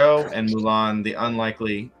takes Joe and Mulan, the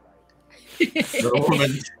unlikely little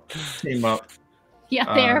woman, team up.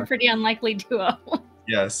 Yeah, they are a pretty unlikely duo.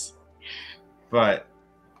 Yes, but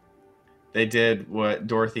they did what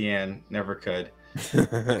Dorothy Ann never could.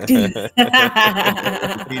 Defeated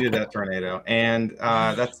that tornado, and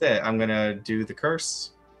that's it. I'm gonna do the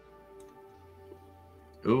curse.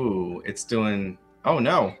 Ooh, it's doing. Oh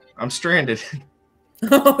no, I'm stranded.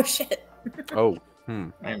 Oh, shit. Oh.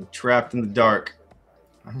 I am trapped in the dark.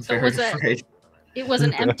 I'm So very was it- afraid. It was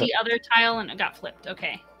an empty other tile and it got flipped.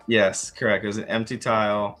 Okay. Yes, correct. It was an empty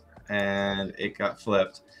tile, and it got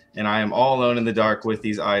flipped. And I am all alone in the dark with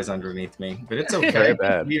these eyes underneath me. But it's okay. Very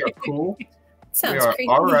bad. We are cool. We Sounds are creepy.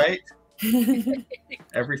 all right.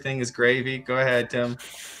 Everything is gravy. Go ahead, Tim.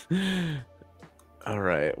 All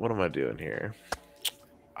right, what am I doing here?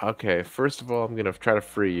 Okay, first of all, I'm gonna try to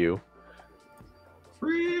free you.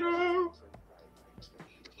 Freedom.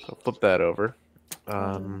 I'll flip that over.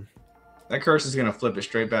 That curse is gonna flip it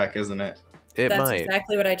straight back, isn't it? It That's might.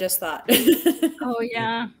 exactly what I just thought. Oh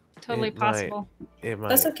yeah, totally It might. possible. It might.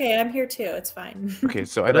 That's okay. I'm here too. It's fine. Okay,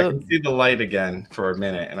 so I But I know can see the light again for a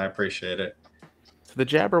minute, and I appreciate it. so the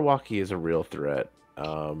Jabberwocky is a real threat.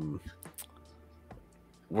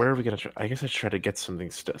 Where are we gonna try? I guess I should try to get some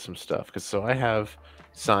stuff because so I have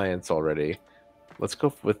science already. Let's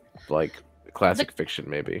go with like classic fiction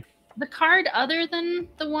maybe. The card other than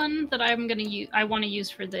the one that I'm gonna use, I want to use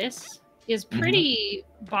for this, is pretty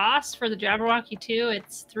boss for the Jabberwocky too.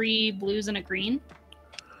 It's 3 blues and a green.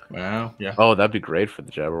 Wow. Yeah. Oh, that'd be great for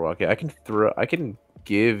the Jabberwocky. I can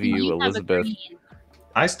give you Might have a Elizabeth. green.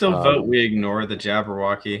 I still vote we ignore the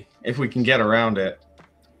Jabberwocky if we can get around it.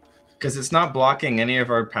 Because it's not blocking any of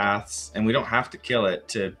our paths, and we don't have to kill it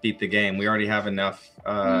to beat the game. We already have enough.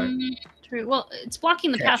 True. Well, it's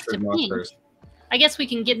blocking the path to pink. Monsters. I guess we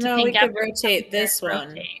can get to No, pink we could after rotate this one.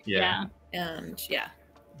 rotate. Yeah. And yeah.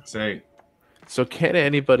 So can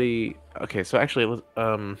anybody? Okay, so actually,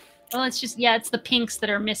 Well, it's just it's the pinks that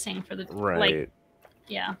are missing for the right. Like,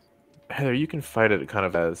 yeah. Heather, you can fight it kind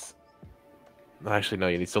of as. Actually, no.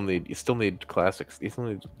 You still need classics. You still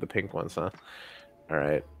need the pink ones, huh? All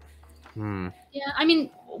right. Yeah, I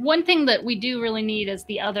mean, one thing that we do really need is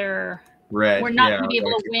the other. Red. We're not going to be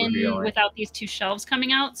able to win without these two shelves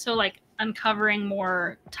coming out. So, like, uncovering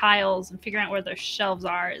more tiles and figuring out where their shelves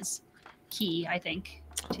are is key, I think.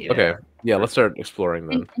 Okay. Yeah, let's start exploring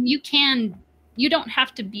then. And you don't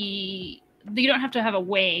have to have a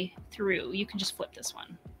way through. You can just flip this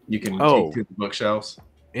one. You can take through the bookshelves.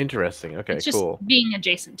 Interesting. Okay, it's just cool. Being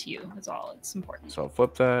adjacent to you is all. It's important. So I'll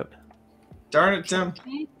flip that. Darn it, Tim.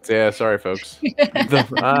 Okay. Yeah, sorry, folks.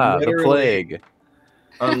 The plague.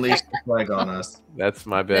 Unleashed the plague on us. That's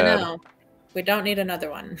my bad. No, we don't need another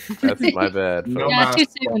one. That's my bad. No Yeah, mask, too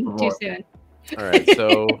soon. All right,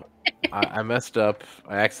 so I messed up.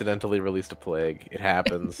 I accidentally released a plague. It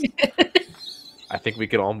happens. I think we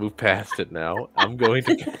can all move past it now. I'm going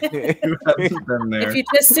to. If you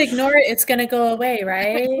just ignore it, it's going to go away,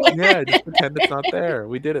 right? Yeah, just pretend it's not there.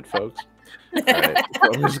 We did it, folks. All right.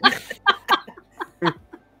 Oh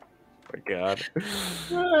my God.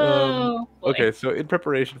 Okay, so in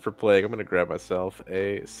preparation for plague, I'm going to grab myself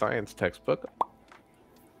a science textbook.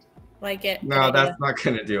 Like it. No, that's not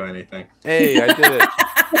going to do anything. Hey, I did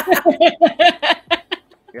it.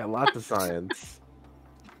 Yeah, lots of science.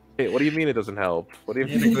 Hey, what do you mean it doesn't help? What do you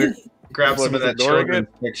mean? Grab some of that children's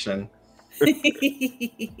fiction.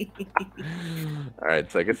 All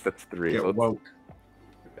right, so I guess that's 3. Get woke.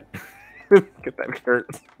 Get that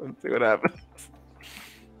curtain. Let's see what happens.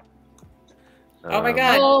 Oh my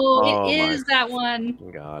God. It is that one.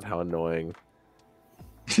 God, how annoying.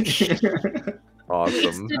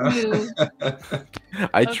 Awesome.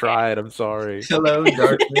 I tried. I'm sorry. Hello,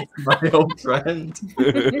 darkness, my old friend.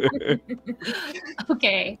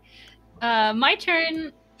 Okay. My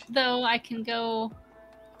turn, though. I can go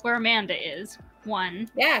where Amanda is. 1.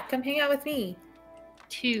 Yeah, come hang out with me.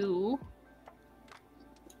 2.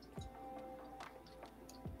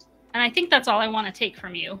 And I think that's all I want to take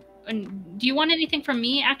from you. And do you want anything from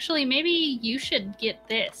me? Actually, maybe you should get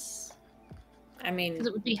this. I mean, it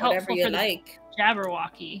would be whatever helpful you for like. the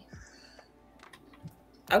Jabberwocky.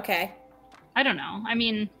 Okay. I don't know. I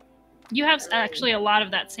mean, you have actually a lot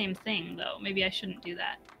of that same thing, though. Maybe I shouldn't do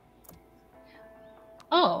that.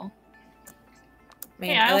 Oh. I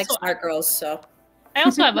mean, I like smart girls, so. I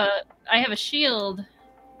also have a shield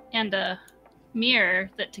and a mirror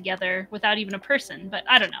that together without even a person, but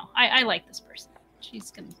I don't know. I like this person.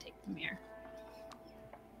 She's gonna take the mirror.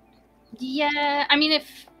 Yeah, I mean,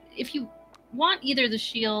 if you want either the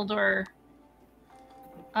shield or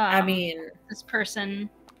I mean, this person,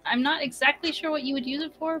 I'm not exactly sure what you would use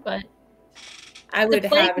it for, but I would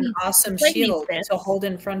have an awesome shield to hold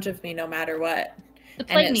in front of me no matter what. The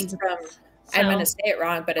plague needs I'm going to say it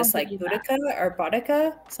wrong, but it's like Boudica or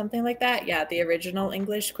Boudica, something like that. Yeah, the original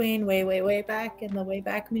English queen way, way, way back in the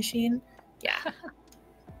Wayback Machine. Yeah.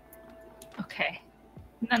 Okay.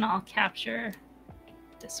 And then I'll capture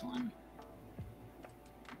this one.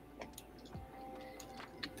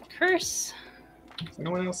 The curse. Is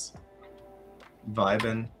anyone else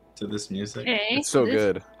vibing to this music? Okay, it's so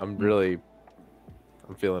good. I'm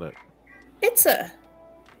feeling it.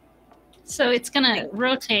 So it's gonna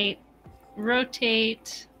rotate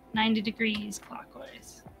 90 degrees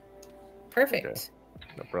clockwise. Perfect.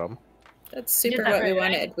 Okay. No problem. That's super what we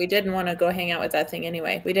wanted. We didn't want to go hang out with that thing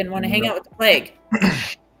anyway. We didn't want to hang out with the plague.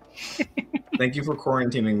 Thank you for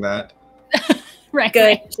quarantining that. Right.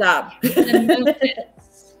 Good job.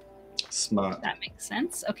 Smart. That makes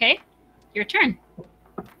sense. Okay. Your turn.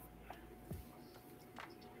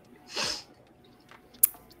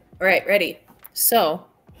 All right, ready. So,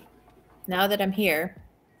 now that I'm here,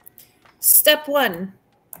 step 1,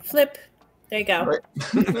 flip. There you go.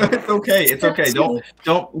 It's okay. It's okay.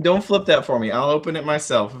 Don't flip that for me. I'll open it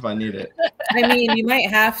myself if I need it. I mean, you might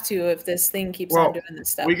have to if this thing keeps on doing this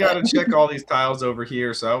stuff. We got to check all these tiles over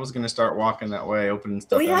here, so I was going to start walking that way, opening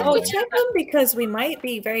stuff. We have to check them because we might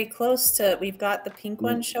be very close to. We've got the pink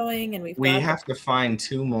one showing, and we have to find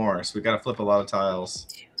 2 more, so we got to flip a lot of tiles.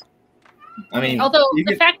 I mean, although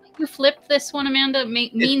the fact that you flipped this one, Amanda,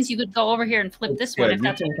 means you could go over here and flip this one. If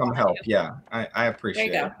that's you can come help. Yeah, I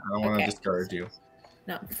appreciate it. I don't want to discourage you.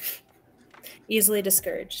 No, easily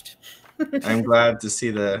discouraged. I'm glad to see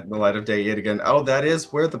the light of day yet again. Oh, that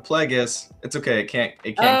is where the plague is. It's okay. It can't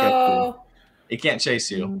get you. Oh. It can't chase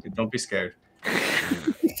you. Don't be scared.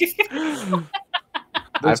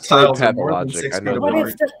 I've Those played tiles are more than Pathologic. 6 I know feet the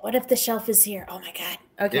apart. What if the shelf is here? Oh my god.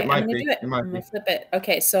 Okay, It I'm might gonna be. do it. It might I'm gonna be. flip it.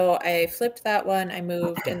 Okay, so I flipped that one. I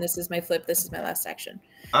moved, and this is my flip. This is my last action.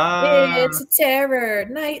 Ah. It's a terror.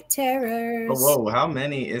 Night Oh, terrors. whoa, how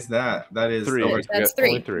many is that? That is 3. over. We That's got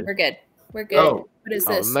only 3. 3. We're good. We're good. Oh. What is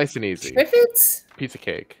Oh, this? nice and easy. Triffids? Piece of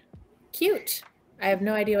cake. Cute. I have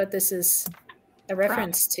no idea what this is a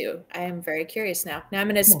reference to. I am very curious now. Now I'm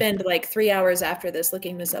going to spend like 3 hours after this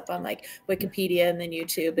looking this up on like Wikipedia and then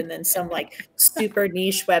YouTube and then some like super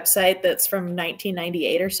niche website that's from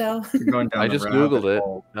 1998 or so. You're going down I the just rabbit googled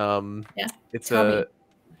hole. it. Yeah, It's tell me.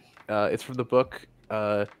 it's from the book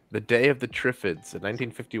The Day of the Triffids, a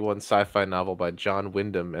 1951 sci-fi novel by John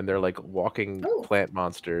Wyndham, and they're like walking Oh. plant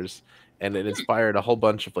monsters, and it inspired a whole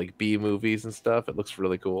bunch of like B movies and stuff. It looks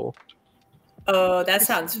really cool. Oh, that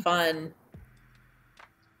sounds fun.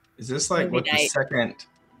 Is this like Movie what the night. second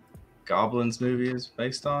Goblins movie is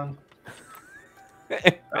based on?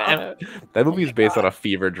 That movie is based on a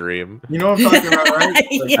fever dream. You know what I'm talking about, right?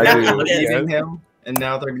 Like, Yeah, I do, they're yeah. eating him, and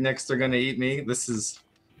now they're gonna eat me. This is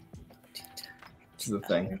the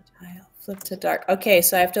thing. Tile. Flip to dark. Okay,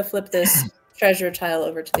 so I have to flip this treasure tile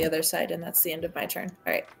over to the other side, and that's the end of my turn.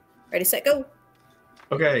 All right, ready, set, go.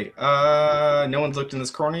 Okay. No one's looked in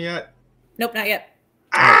this corner yet. Nope, not yet.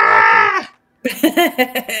 Ah! We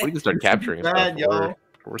can start capturing Bad, stuff. y'all. We're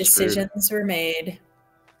screwed. Decisions were made.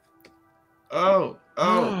 Oh,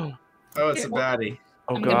 it's a baddie.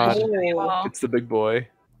 Oh I'm gonna god, show you all. it's the big boy.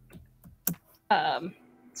 Some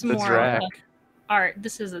The more Drac. art.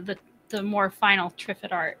 This is the more final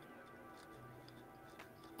Triffid art.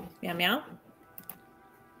 Meow meow.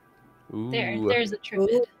 Ooh, There's a Triffid.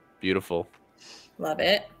 Ooh, beautiful. love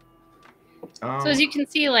it. So as you can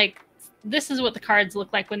see, like, this is what the cards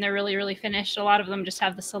look like when they're really, really finished. A lot of them just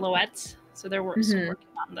have the silhouettes. So they're still working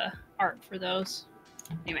on the art for those.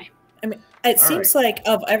 Anyway. I mean, it seems like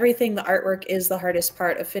of everything, the artwork is the hardest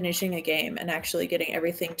part of finishing a game and actually getting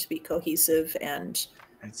everything to be cohesive and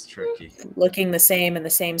It's tricky. looking the same in the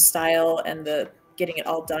same style and getting it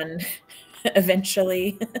all done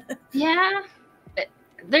eventually. Yeah.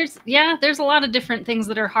 There's a lot of different things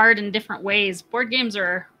that are hard in different ways. Board games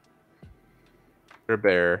are They're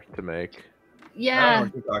bare to make. I don't know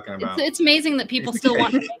what you're talking about. It's amazing that people still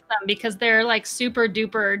want to make them because they're like super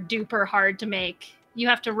duper hard to make. You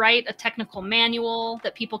have to write a technical manual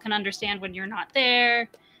that people can understand when you're not there.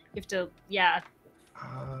 You have to,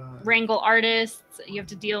 wrangle artists. You have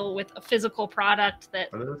to deal with a physical product that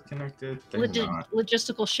Are those connected? They're not.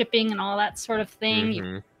 logistical shipping and all that sort of thing.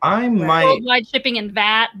 Mhm. I might. Worldwide shipping and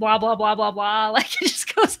VAT, blah, blah, blah, blah, blah. Like it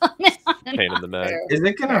just goes on and on. And Pain in on. the neck. Is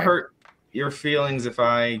it gonna hurt your feelings if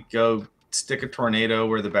I go stick a tornado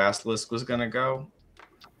where the basilisk was gonna go?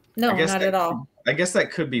 No, I guess not at all. I guess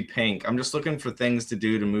that could be pink. I'm just looking for things to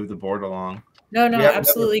do to move the board along. No, We have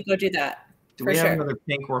absolutely go do that. Do For we have sure. another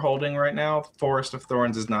pink we're holding right now? Forest of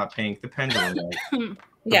Thorns is not pink. The pendulum is.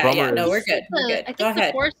 Yeah, no, bummer we're is- good. We're I good. think Go the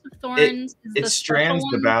ahead. Forest of Thorns is It the strands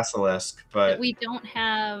special the one basilisk, that but we don't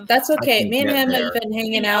have. That's okay. can Me and get him there. have been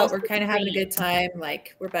hanging Anything out. else We're with kind of having a green. good time.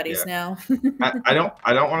 Like we're buddies now. I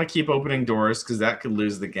don't want to keep opening doors because that could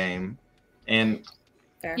lose the game. And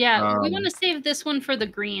Fair. Yeah, we Um, want to save this one for the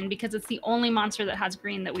green because it's the only monster that has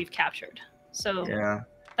green that we've captured. So yeah,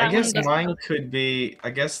 that I guess one doesn't mine go. could be.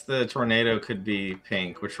 I guess the tornado could be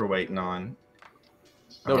pink, which we're waiting on.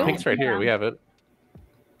 No, Um, pink's right here. We have it.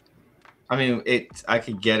 I mean, I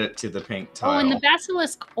could get it to the pink tile. Oh, and the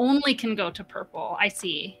basilisk only can go to purple. I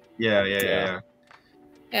see. Yeah.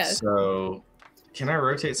 Yeah. So, can I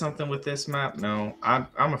rotate something with this map? No, I'm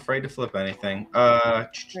afraid to flip anything. Right.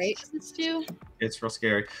 What's this do? It's real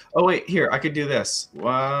scary. Oh wait, here I could do this.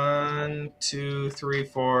 1, 2, 3,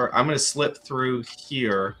 4. I'm gonna slip through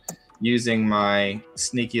here using my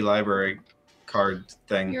sneaky library card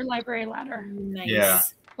thing. Your library ladder. Nice. Yeah.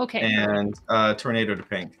 Okay. And tornado to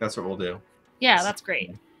pink. That's what we'll do. Yeah, that's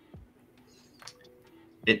great.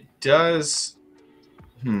 It does.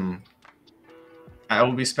 I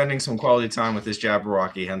will be spending some quality time with this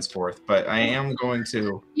Jabberwocky henceforth, but I am going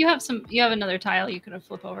to. You have another tile you could have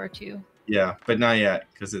flip over to. Yeah, but not yet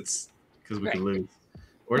because we Right. could lose.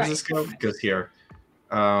 Where does Right. this go? It goes here.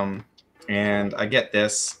 And I get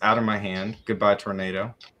this out of my hand. Goodbye,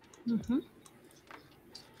 tornado. Mm-hmm.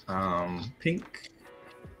 Pink.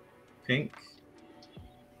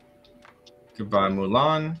 Goodbye,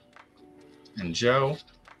 Mulan and Joe.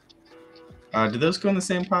 Do those go in the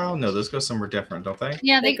same pile? No, those go somewhere different, don't they?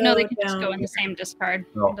 Yeah, They they can just go down. in the same discard.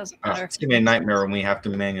 Oh, It doesn't matter. it's gonna be a nightmare when we have to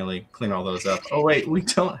manually clean all those up. Oh wait, we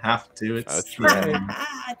don't have to. It's That's the right. end.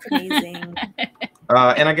 It's amazing.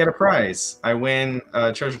 And I get a prize. I win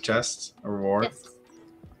a treasure chest, a reward. Yes.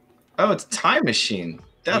 Oh, it's a time machine.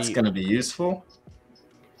 That's Neat. gonna be useful.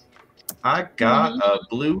 I got a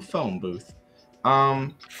blue phone booth.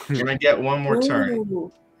 Can I get one more turn?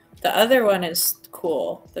 Ooh. The other one is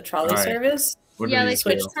cool. The trolley All right. service. What Yeah, do they these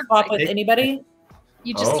Switch do? swap with Hey. anybody.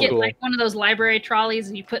 You just Oh. get Cool. like one of those library trolleys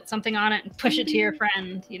and you put something on it and push it to your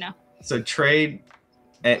friend, you know. So trade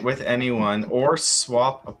with anyone or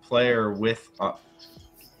swap a player with.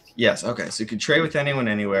 Yes. Okay. So you can trade with anyone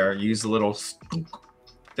anywhere. Use the little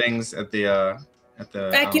things at the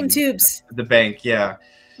Vacuum tubes. the bank. Yeah.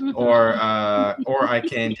 Or I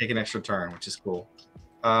can take an extra turn, which is cool.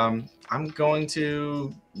 I'm going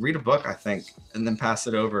to read a book, I think, and then pass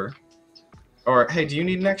it over. Or hey, do you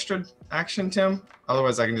need an extra action, Tim?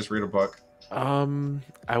 Otherwise, I can just read a book.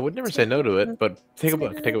 I would never say no to it, but take a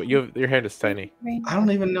book. Take a. Your hand is tiny. I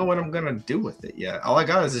don't even know what I'm gonna do with it yet. All I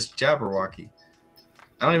got is this Jabberwocky.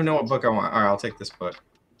 I don't even know what book I want. All right, I'll take this book.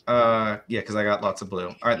 Yeah, because I got lots of blue.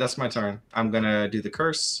 All right, that's my turn. I'm gonna do the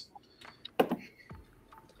curse.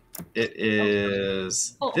 It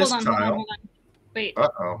is this hold tile. on. Wait,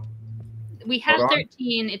 Uh-oh. we have hold on.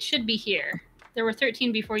 13. It should be here. There were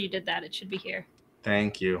 13 before you did that. It should be here.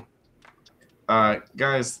 Thank you.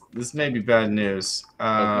 Guys, this may be bad news.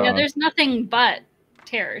 Yeah, there's nothing but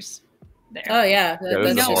terrors there. Oh yeah, Yeah, We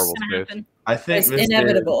this is know a what's horrible gonna space. happen. I think it's this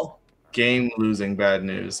inevitable. is game-losing bad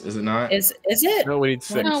news, is it not? Is it? No, we need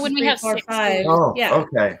 6. No, when we 3, have 4, 6. 5. Oh, Yeah.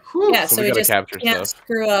 okay. Whew. Yeah, So so we we gotta just capture can't stuff.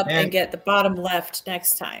 screw up And- and get the bottom left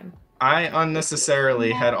next time. I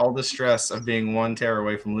unnecessarily had all the stress of being one tear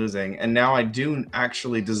away from losing, and now I do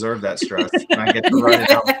actually deserve that stress, and I get to run it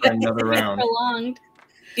out for another round. Prolonged.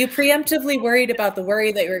 You preemptively worried about the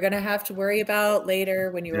worry that you were going to have to worry about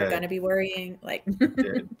later when you were Yeah. going to be worrying. Like,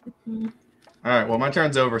 Dude. All right, well, my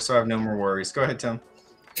turn's over, so I have no more worries. Go ahead, Tim.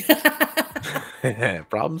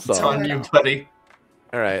 Problem It's solved. on you, buddy.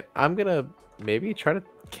 All right, I'm gonna maybe try to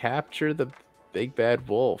capture the big bad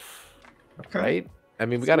wolf. Okay. Right? I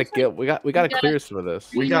mean, we gotta clear some of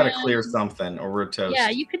this. We gotta clear something, or we're toast. Yeah,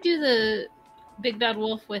 you could do the big bad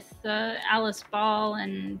wolf with Alice Ball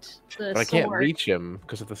and the But I can't sword. reach him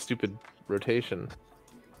because of the stupid rotation.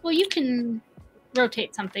 Well, you can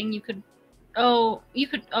rotate something. You could. Oh, you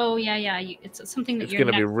could. Oh, yeah. It's something that It's you're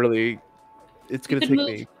gonna be really. It's gonna could take move-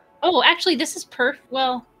 me. Oh, actually, this is perfect.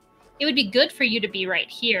 Well, it would be good for you to be right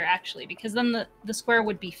here, actually, because then the square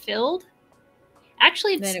would be filled.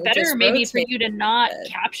 Actually, Then it's it would better just maybe for rotate you to not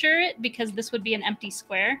instead. capture it because this would be an empty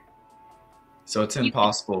square. So it's You could-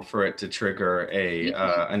 impossible for it to trigger a You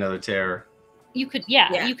could- another tear. You could, yeah,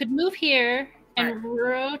 Yeah. you could move here and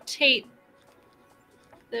rotate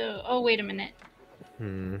the. Oh, wait a minute.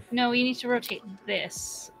 No, you need to rotate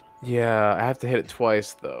this. Yeah, I have to hit it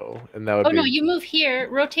twice though, and that would Oh be. no, you move here,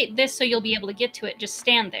 rotate this so you'll be able to get to it. Just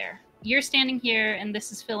stand there. You're standing here, and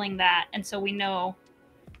this is filling that, and so we know.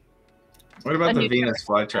 What about A the new Venus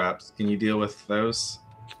flytraps? Can you deal with those?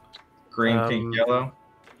 Green, pink, yellow?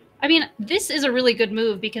 I mean, this is a really good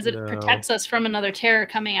move because it No. protects us from another terror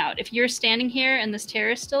coming out. If you're standing here and this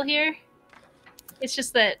terror is still here, it's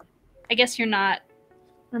just that I guess you're not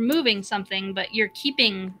removing something, but you're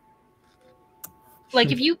keeping.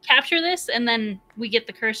 Like if you capture this and then we get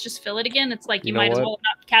the curse, just fill it again. It's like you You know might as what? well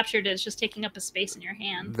have not captured it. It's just taking up a space in your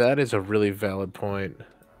hand. That is a really valid point.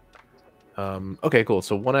 Okay, cool.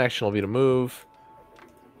 So one action will be to move.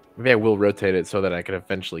 Maybe I will rotate it so that I can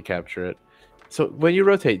eventually capture it. So when you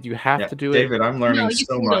rotate, you have Yeah, to do David, I'm learning No, you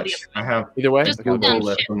so can go the much. other I have it either way. Just Okay, a hold cool. down goal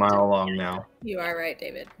list a mile long now. you are right,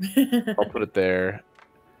 David. I'll put it there.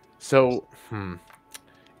 So,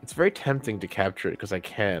 it's very tempting to capture it because I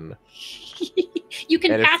can. You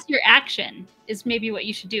can And if- pass your action is maybe what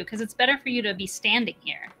you should do because it's better for you to be standing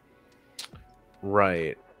here.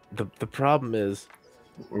 Right. The problem is,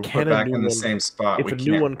 We're Can put a back new in the one- same spot. if We a can't.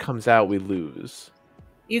 new one comes out, we lose.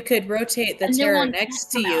 You could rotate the A new terror one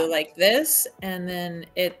next can to come you out. like this, and then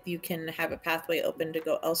you can have a pathway open to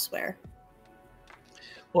go elsewhere.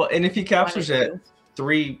 Well, and if he captures Wanted it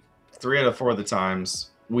three out of 4 of the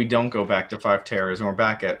times, we don't go back to 5 terrors, and we're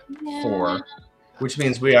back at 4, which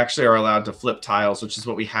means we actually are allowed to flip tiles, which is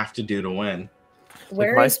what we have to do to win.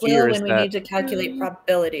 Where my is fear Will is when we that- need to calculate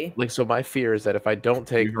probability? Like, so my fear is that if I don't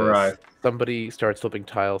take You've this, arrived. somebody starts flipping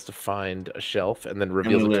tiles to find a shelf and then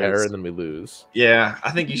reveals we a terror, lose. and then we lose. Yeah,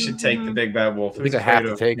 I think you should take the Mhm. big bad wolf. I think Who's I have afraid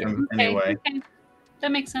to of take him him. anyway. Okay.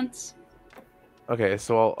 That makes sense. Okay,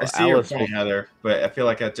 so I see your Alice point, will Heather, but I feel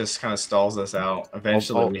like that just kind of stalls us out.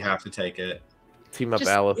 Eventually, we have to take it. team up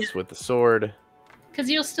Just- Alice with the sword. Because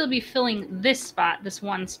you'll still be filling this spot. This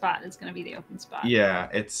one spot is going to be the open spot. Yeah,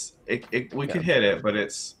 we could hit it, but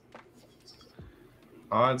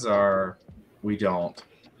odds are we don't.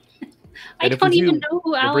 I And if don't we even do, know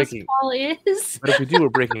who we're Alice breaking- Paul is. But if we do, we're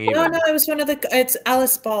breaking even. No, no, it was one of the. It's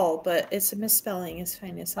Alice Ball, but it's a misspelling. It's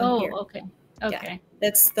fine. It's on here. Okay. Okay.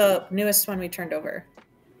 It's the newest one we turned over.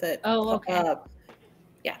 Okay.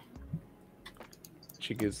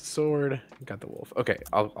 She gives the sword. Got the wolf. Okay,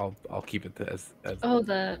 I'll keep it as Oh,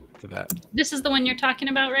 to that. this is the one you're talking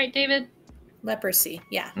about, right, David? Leprosy.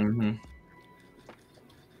 Yeah. Mm-hmm.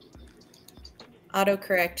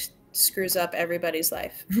 Autocorrect screws up everybody's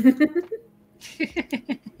life.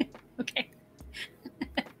 Okay.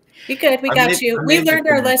 We good. We I got made- you. I We made the learned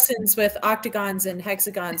our comment. lessons with octagons and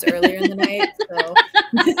hexagons earlier in the night. So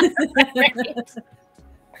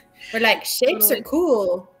we're like, shapes Totally. are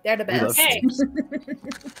cool. They're the We love best.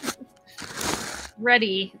 Okay.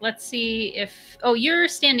 Ready. Let's see if. Oh, you're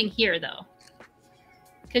standing here though,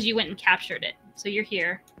 because you went and captured it. So you're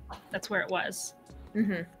here. That's where it was.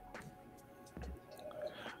 Mm-hmm.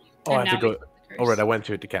 Oh, I And have to now we go. flip the Oh, right, I curse. went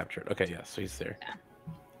to it to capture it. Okay, yeah, so he's there. Yeah.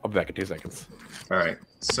 I'll be back in 2 seconds. All right.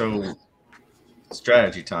 So,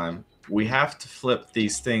 strategy time. We have to flip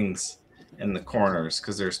these things in the corners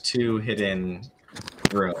because there's 2 hidden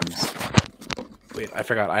rooms. Wait, I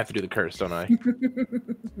forgot. I have to do the curse, don't I?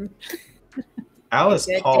 Alice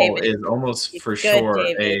Good, Paul David. is almost for Good, sure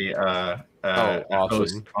David. a Oh,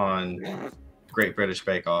 host awesome. on Great British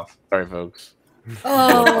Bake Off. Sorry, folks.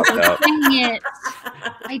 Oh, Fucked up. dang it!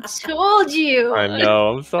 I told you. I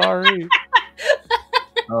know. I'm sorry.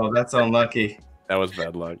 Oh, that's unlucky. That was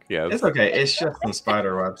bad luck. Yeah, It's okay. It's just some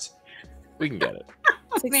spider webs. we can get it.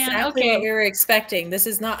 It's Man, exactly okay. what we were expecting. This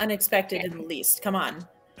is not unexpected in the least. Come on.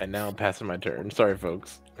 And now I'm passing my turn. Sorry,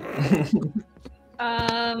 folks.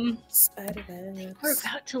 Spider We're webs.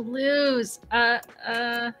 about to lose.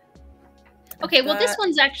 Okay, well, this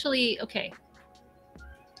one's actually okay.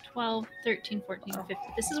 12, 13, 14, 15.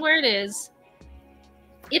 This is where it is.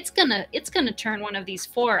 It's gonna turn one of these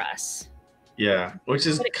for us. Yeah, which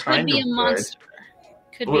is But it could kind be of a monster.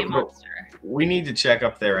 Could be Well, a well, monster. We need to check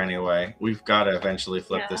up there anyway. We've got to eventually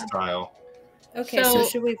flip this Yeah. tile. Okay, so So,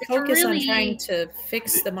 should we if we're focus on really- trying to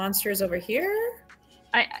fix the monsters over here?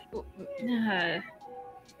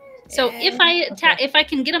 So if I Okay. if I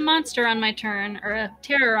can get a monster on my turn or a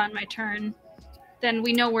terror on my turn, then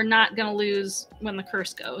we know we're not gonna lose when the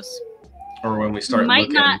curse goes. Or when we We start might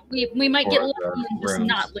looking. not. We might get for lucky the and just rooms.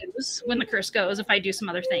 not lose when the curse goes if I do some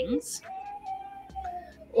other things.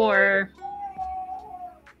 Or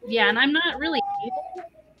yeah, and I'm not really able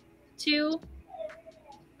to.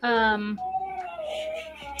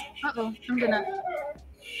 Uh-oh, I'm gonna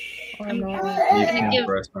You gonna can give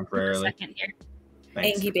for us a temporarily. second here.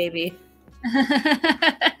 Thanks. Angie baby.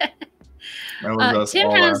 That was us Tim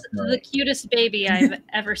all has last night. the cutest baby I've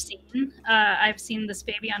ever seen. I've seen this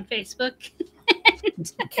baby on Facebook.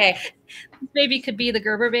 Okay. This baby could be the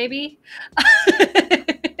Gerber baby.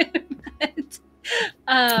 But,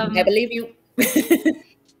 I believe you.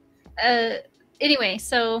 anyway,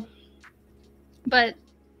 so, but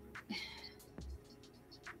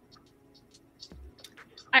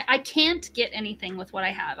I can't get anything with what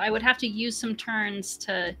I have. I would have to use some turns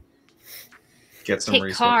to Get some take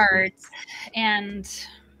resources. cards, and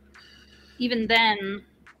even then,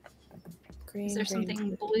 Green, is there green, something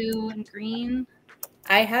green. blue and green?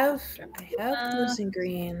 I have blues and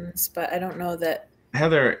greens, but I don't know that.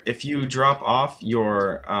 Heather, if you drop off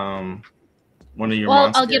your one of your Well,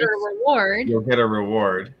 monsters, I'll get a reward. you'll get a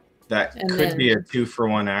reward that And could be a then-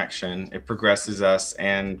 2-for-1 action. It progresses us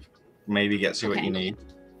and maybe gets you what Okay. you need.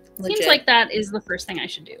 Seems Legit. like that is the first thing I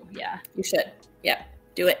should do. Yeah, You should. Yeah.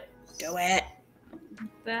 Do it. Do it.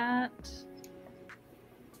 that.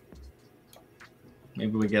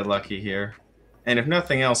 Maybe we get lucky here. And if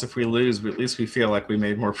nothing else, if we lose, at least we feel like we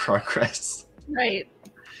made more progress. Right.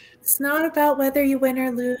 It's not about whether you win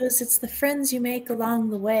or lose. It's the friends you make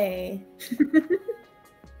along the way.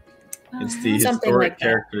 It's the Something historic like that.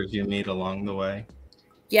 characters you meet along the way.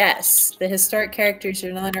 Yes, the historic characters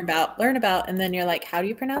you learn about, and then you're like, how do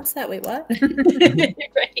you pronounce that? Wait, what?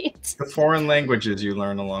 Right. The foreign languages you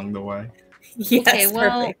learn along the way. Yes, Okay,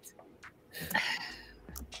 well, perfect.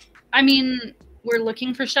 I mean, we're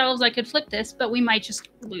looking for shelves. I could flip this, but we might just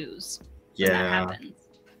lose when that Yeah, happens.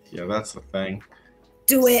 yeah, that's the thing.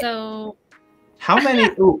 Do it. So, How many?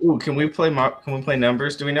 Ooh, can we play? Can we play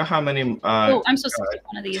numbers? Do we know how many oh, I'm supposed to take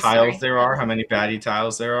one of these. tiles sorry. there are? How many baddie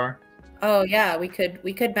tiles there are? Oh yeah, we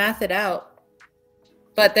could math it out.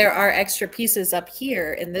 But there are extra pieces up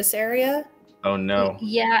here in this area. Oh no.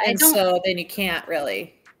 Yeah, I And don't. so then you can't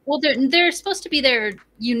really. Well, they're supposed to be there.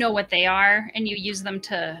 You know what they are, and you use them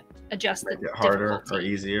to adjust the Make it harder difficulty. or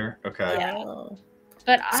easier. Okay. Yeah. Oh.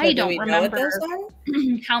 But So I do don't we know what remember those are?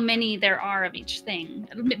 how many there are of each thing.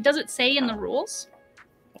 Does it say in the rules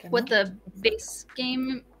I don't what know. the base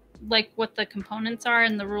game, like what the components are,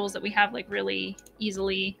 and the rules that we have like really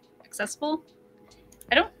easily accessible?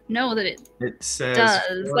 I don't know that it It says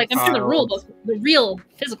does. 4 Like I'm sure the rule tiles. book, the real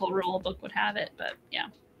physical rule book would have it, but yeah.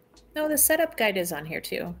 No, the setup guide is on here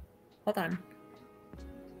too. Hold on.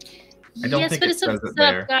 I don't Yes, think but it it's a says it setup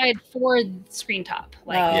there. guide for screen top.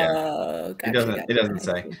 Like, Oh, gotcha, It doesn't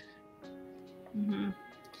say. mhm.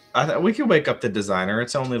 We can wake up the designer.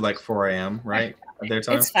 It's only like 4 a.m. right at their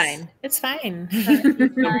time. It's fine. It's fine.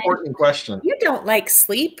 Important question. You don't like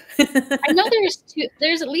sleep. I know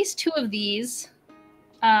there's at least 2 of these.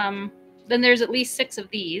 Then there's at least 6 of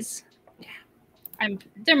these. Yeah.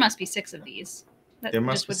 There must be 6 of these. That There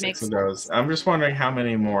must just be would make 6 of sense. those. I'm just wondering how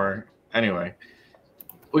many more. Anyway,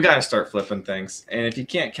 we got to start flipping things. And if you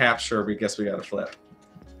can't capture, we guess we got to flip.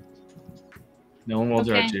 No one will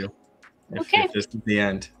Okay. judge you Okay. if this is the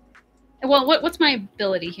end. Well, what's my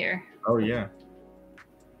ability here? Oh, yeah.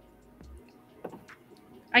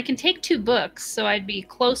 I can take 2 books, so I'd be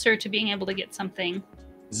closer to being able to get something.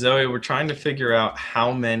 Zoe, we're trying to figure out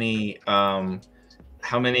how many of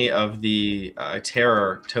the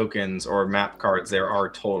terror tokens or map cards there are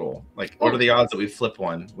total. Like, what are the odds that we flip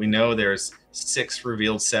one? We know there's 6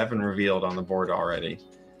 revealed, 7 revealed on the board already.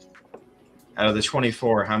 Out of the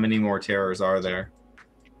 24, how many more terrors are there?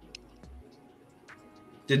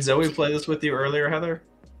 Did Zoe play this with you earlier, Heather?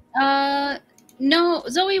 No,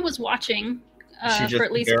 Zoe was watching She just for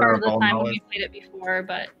at least bear part of the all time when knowledge? we played it before,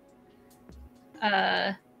 but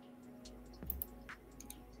yeah,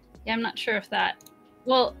 I'm not sure if that.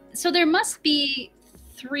 Well, so there must be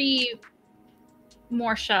 3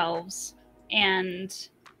 more shelves and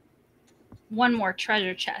 1 more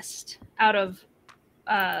treasure chest out of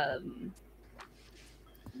I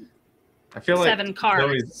feel like 7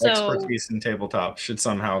 cards. Zoe's So expertise in tabletop should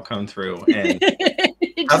somehow come through. And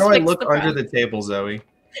it how just do I fixed look the under problem. the table, Zoe?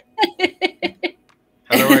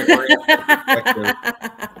 How do I orient my perspective?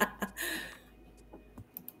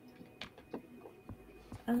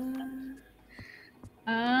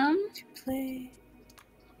 To play.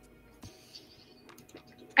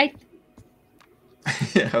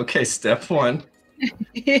 Okay, step 1.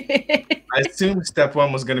 I assumed step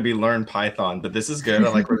 1 was going to be learn Python, but this is good. I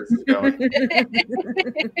like where this is going.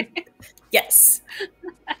 Yes.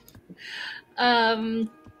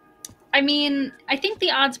 I mean, I think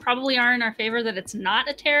the odds probably are in our favor that it's not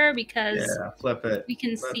a terror because Yeah, flip it. we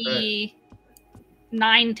can Flip see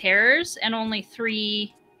 9 terrors and only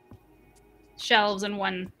 3 shelves and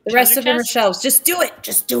 1 The rest treasure of them are chest. shelves. Just do it.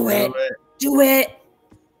 Just do it. Do it. Do it.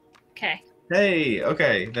 Okay. Hey,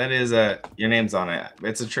 okay, that is your name's on it.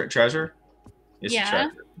 It's a treasure? It's Yeah. a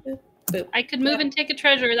treasure. Boop. I could move Yeah. and take a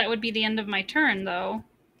treasure. That would be the end of my turn, though.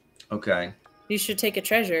 Okay. You should take a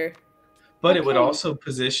treasure. But it would Okay. also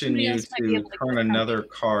position Somebody you else might be to able to turn get another something.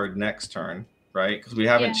 card next turn, right? Because we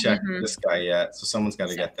haven't Yeah. checked this guy yet, so someone's got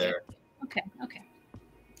to get there. Okay. Okay.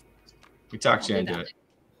 We talked you I'll do into that. it.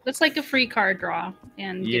 Looks like a free card draw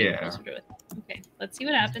and getting Yeah. closer to it. Okay. Let's see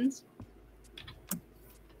what happens.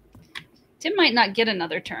 Tim might not get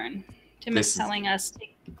another turn. Tim This is is- telling us.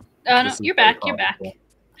 No, This is you're very back. You're back. possible.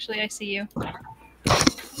 Actually, I see you.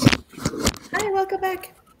 Hi, welcome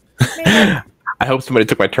back. I hope somebody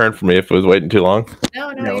took my turn for me if it was waiting too long.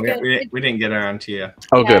 No, No, you're good. we didn't get around to you.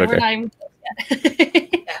 Oh, Yeah, good. we're Okay. not even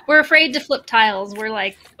close yet. We're afraid to flip tiles. We're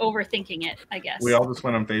like overthinking it, I guess. We all just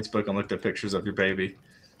went on Facebook and looked at pictures of your baby.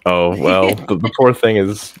 Oh, well, the poor thing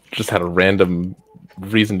is just had a random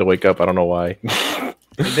reason to wake up. I don't know why.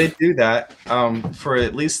 They do that for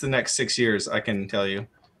at least the next 6 years, I can tell you.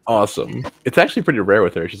 Awesome. It's actually pretty rare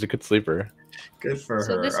with her. She's a good sleeper. Good for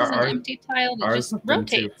So her. this is an empty tile that Ours just have been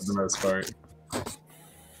too, rotates, for the most part.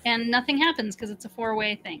 and nothing happens because it's a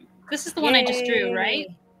 4-way thing. This is the one I just drew, Yay. right?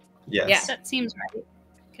 Yes. Yeah. That seems right.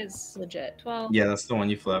 Because Legit. 12, Yeah, that's the one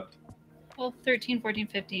you flipped. 12, 13, 14,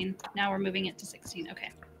 15. Now we're moving it to 16. Okay.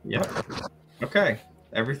 Yep. Okay.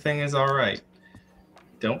 Everything is all right.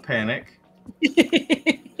 Don't panic.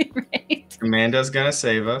 Right. Amanda's gonna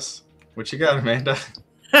save us. What you got, Amanda?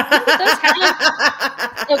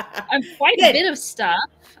 Quite a Good. bit of stuff.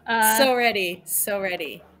 So ready. So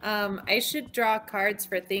ready. I should draw cards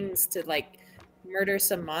for things to like murder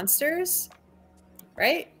some monsters.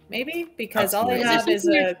 Right? Maybe? Because all I Absolutely. have is Is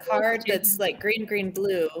there a something you're card supposed to that's like green, green,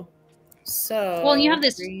 blue. So well, you have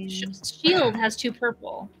this green. shield has 2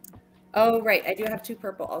 purple. Oh, right. I do have 2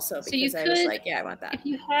 purple also So you because I was could- like, yeah, I want that. If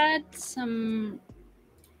you had some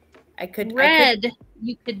I could red,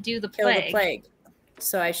 you could do the kill plague. the plague.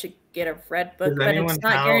 So I should get a red book, Does but anyone it's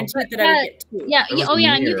not have- guaranteed that I would get 2. Yeah. There was Oh, a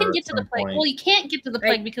yeah. And you mirror can get at to the some plague. point. Well, you can't get to the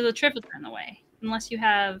plague Right. because the trip is in the way, unless you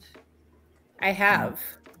have. I have.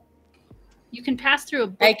 You can pass through a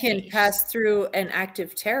book. I can pass through an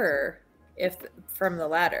active terror if from the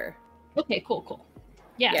ladder. Okay. Cool.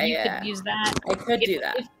 Yeah. Yeah, you yeah. could use that. I could do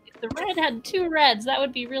that. If the red had 2 reds, that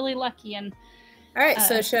would be really lucky. And All right,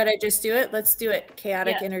 so should I just do it? Let's do it.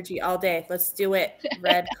 Chaotic Yeah. energy all day. Let's do it.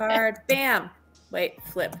 Red card. Bam. Wait,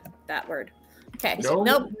 flip that word. Okay. No.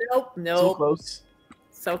 Nope. So close.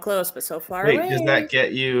 So close, but so far Wait, away. does that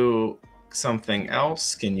get you something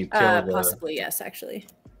else? Can you kill the Possibly, yes, actually.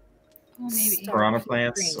 oh, maybe. Stop. piranha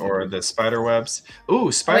plants Green. or the spider webs?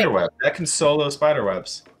 Ooh, spider Wait. web. That can solo spider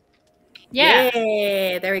webs. Yeah.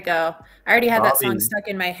 Yay, there we go. I already had that song Robbie. stuck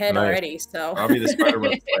in my head Nice. already. So I'll be the spider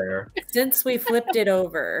web player. since we flipped it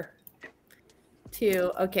over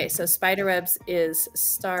to okay, so spiderwebs is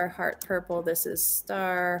star heart purple. This is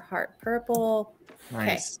star heart purple.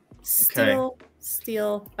 Nice. Steel.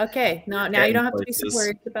 Okay, now you Getting don't have to be so places.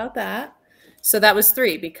 worried about that. So that was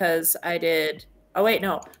 3 because I did. Oh wait,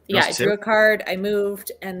 no. Yeah, I Those drew 2? a card. I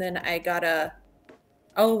moved, and then I got a.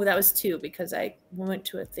 Oh, that was 2 because I went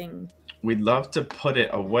to a thing. We'd love to put it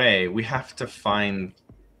away. We have to find.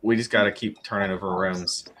 We just got to keep turning over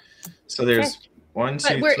rooms. So there's 1,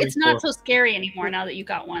 2, But 3, it's not 4. so scary anymore now that you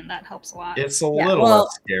got one. That helps a lot. It's a Yeah, little well-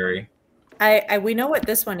 less scary. We know what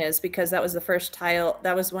this one is because that was the first tile.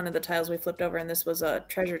 That was one of the tiles we flipped over, and this was a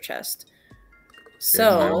treasure chest.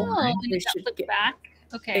 So oh, and we it got should flipped get back.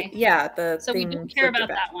 Okay. yeah. The So we thing don't care flipped it about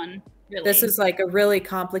back. that one. Really. This is like a really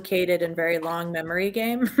complicated and very long memory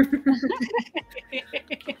game.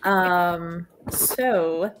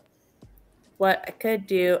 So what I could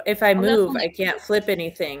do if I Oh, that's move, only- I can't flip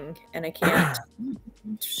anything, and I can't.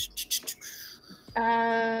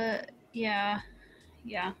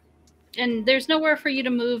 Yeah. And there's nowhere for you to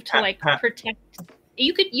move to like protect.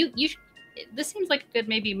 You could this seems like a good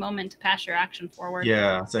maybe moment to pass your action forward.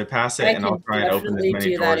 Yeah. So pass it, I and I'll can try and open as definitely many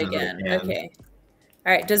do that doors as I again. can. Okay.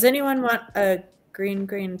 All right. Does anyone want a green,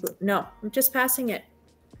 blue? No, I'm just passing it.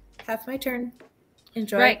 Have my turn.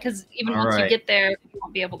 Enjoy. Right, because even All once you right. get there, you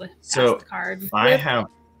won't be able to pass So, the card. I have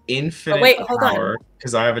infinite wait, hold on. power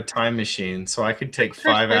because I have a time machine, so I could take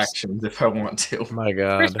 5 first. actions if I want to. Oh my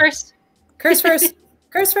god. First. Curse first.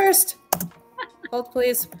 Curse first. Hold,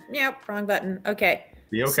 please. Yep. Wrong button. Okay.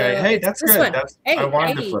 Be okay. So hey, it's that's this good. one. That's Hey, I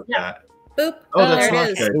wanted to hey, flip yeah. that. Boop. Oh, that's there not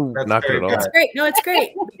it is. good. Ooh, That's not very good at all. It's great. No, it's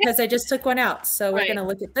great because I just took one out. So we're Right. gonna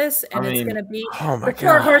look at this, and I it's mean, gonna be Oh my the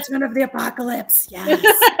 4 god. horsemen of the apocalypse. Yes.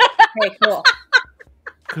 Okay, cool.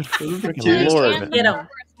 Good freaking Cheers. lord. Get 'em.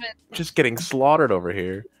 Just getting slaughtered over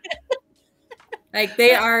here. Like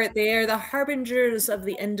they are the harbingers of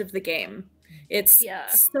the end of the game. It's Yeah.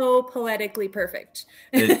 so poetically perfect.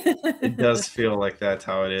 It does feel like that's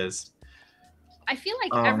how it is. I feel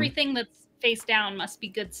like Um, everything that's face down must be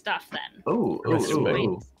good stuff then. Ooh, That's sweet.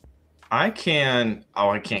 I can't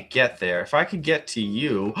get there. If I could get to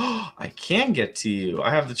you, I can get to you. I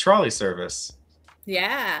have the trolley service.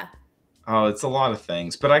 Yeah. Oh, it's a lot of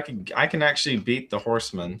things, but I can actually beat the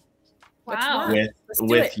horseman Which Wow. one? with Let's do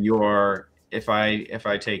with it. your if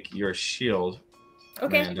I take your shield.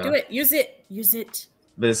 Okay, Amanda. do it. Use it. Use it.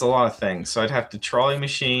 But it's a lot of things. So I'd have to trolley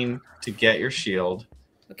machine to get your shield,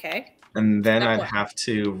 Okay. and then Oh, I'd boy. have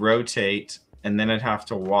to rotate, and then I'd have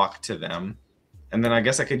to walk to them. And then I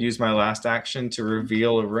guess I could use my last action to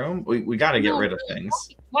reveal a room. We got to get No, rid of things.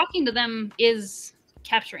 Walking to them is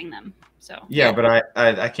capturing them. So Yeah, Yeah. but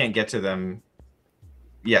I can't get to them.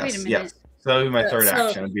 Yes, Wait a minute. yes. So that would be my third So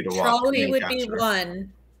action would be to walk. Trolley and would be capture.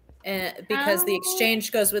 1, because the Oh.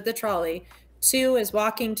 exchange goes with the trolley. 2 is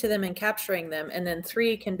walking to them and capturing them, and then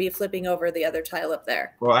 3 can be flipping over the other tile up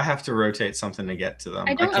there. Well, I have to rotate something to get to them.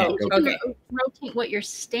 I don't can't think go. you can okay. rotate what you're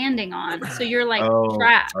standing on. So you're like Oh,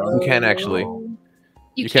 trapped. oh. You can actually.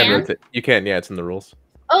 You can can? rotate. You can, yeah, it's in the rules.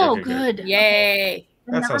 Oh, Okay, good. good. Yay!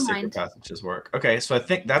 That's how Never secret mind. passages work. Okay, so I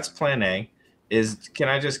think that's plan A. Can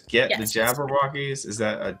I just get the Yes. Jabberwockies? Is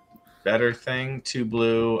that a better thing? 2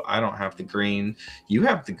 blue. I don't have the green. You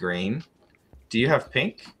have the green. Do you have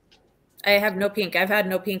pink? I have no pink. I've had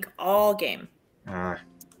no pink all game.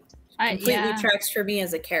 Completely Yeah. tracks for me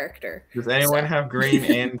as a character. Does anyone have green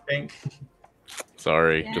and pink?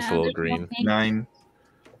 Sorry, Yeah, just a little there's no green. pink. 9.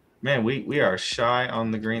 Man, we are shy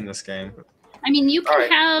on the green this game. I mean, you can All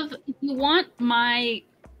right. have, if you want my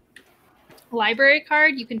library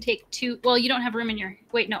card, you can take 2. Well, you don't have room in your,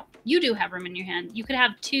 wait, no, you do have room in your hand. You could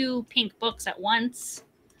have 2 pink books at once,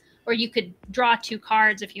 or you could draw 2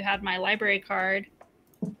 cards if you had my library card,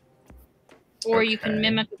 or you can Okay.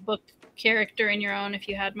 mimic a book character in your own if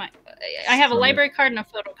you had my. I have a library card and a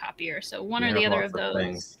photocopier, so one You or the have other lots of those.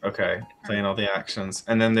 things. Okay, playing all the actions,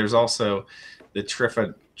 and then there's also the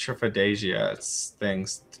Triffidagia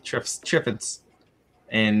things, Triffids,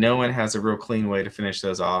 and no one has a real clean way to finish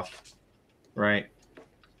those off, right?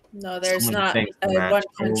 No, there's So many not things a to match. one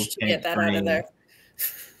punch Gold, to pink, get that out of green. there.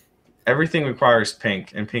 Everything requires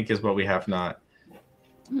pink, and pink is what we have not.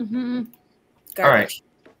 Mm-hmm. Garbage.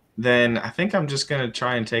 Then I think I'm just going to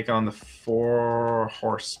try and take on the 4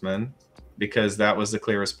 horsemen, because that was the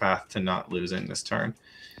clearest path to not losing this turn.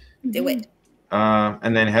 Do it.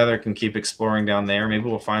 And then Heather can keep exploring down there. Maybe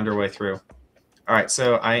we'll find our way through. All right,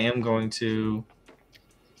 so I am going to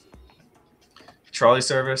trolley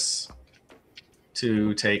service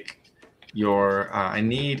to take your. I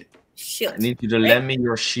need Shield. you to lend me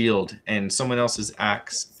your shield and someone else's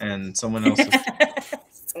axe and someone else's.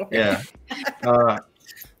 Yeah.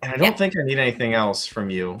 And I don't think I need anything else from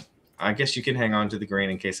you. I guess you can hang on to the green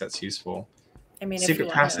in case that's useful. I mean, Secret if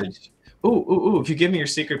you passage. Ooh! If you give me your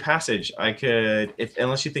secret passage, I could.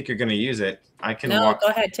 Unless you think you're going to use it, I can No, walk go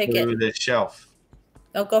ahead, take through it. the shelf.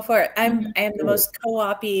 No, go for it. I am the most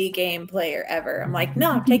co-op-y game player ever. I'm like,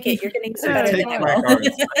 no, take it. You're getting some better Take than my I cards.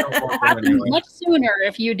 will. I don't want them Happen anyway. much sooner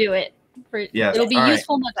if you do it. Yes, It'll be all right.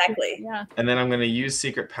 useful much Exactly. sooner. Yeah. And then I'm going to use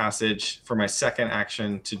secret passage for my second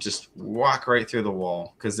action to just walk right through the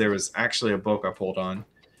wall, because there was actually a book I pulled on.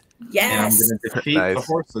 Yes. And I'm going to defeat Nice. the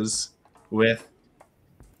horses with.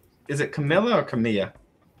 Is it Camilla or Camilla?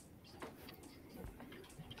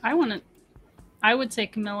 I would say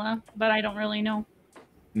Camilla, but I don't really know.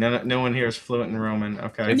 No one here is fluent in Roman.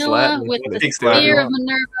 Okay. It's Camilla Latin. with the It's Latin. spear of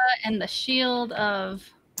Minerva and the shield of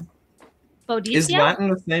Boadicea. Is Latin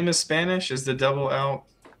the same as Spanish? Is the double L?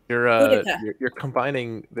 You're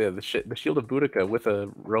combining the shield of Boudica with a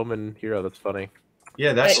Roman hero. That's funny.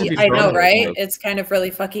 Yeah, that should be. I know, Roman. right? It's kind of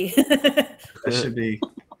really fucky. That should be.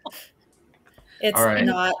 It's All right.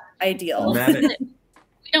 not ideal. Magic.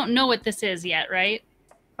 We don't know what this is yet, right?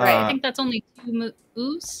 Right. I think that's only 2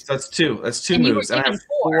 moves. So that's 2. That's 2 And you were moves. And I have given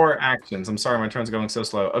 4 actions. I'm sorry, my turn's going so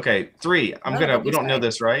slow. Okay, 3. don't We be don't know sorry.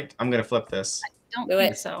 this, right? I'm gonna flip this. Don't Do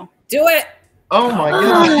think it. so. Do it. Oh my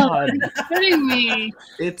Oh. god. You're kidding me.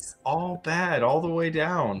 It's all bad all the way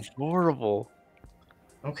down. Horrible.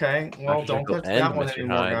 Okay, well, Dr. don't Jekyll touch and that one Mr.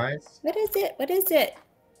 anymore, Hyde. guys. What is it? What is it?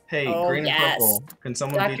 Hey, Oh, green yes. and purple. Can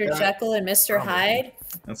someone beat Dr. that? Jekyll and Mr. Probably. Hyde.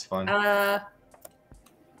 That's fun.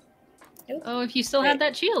 Oh, if you still had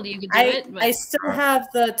that shield, you could do I it. But still have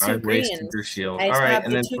the 2 I wasted greens. your shield. I All still right, have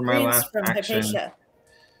and the then 2 for my greens last from action, Hypatia.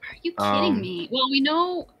 are you kidding me? Well, we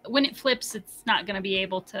know when it flips, it's not going to be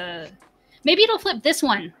able to. Maybe it'll flip this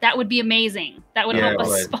one. That would be amazing. That would yeah, help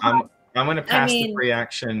us but spot. I'm going to pass the mean- free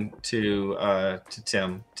action to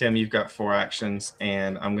Tim. Tim, you've got 4 actions,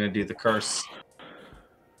 and I'm going to do the curse.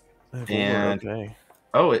 And- Okay.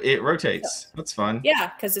 Oh, it rotates. That's fun.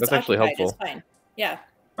 Yeah, because it's That's actually occupied. It's helpful. fine. Yeah,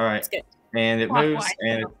 All right, it's good. and it Clockwise. moves,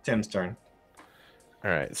 and it's Tim's turn.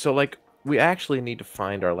 All right. So like we actually need to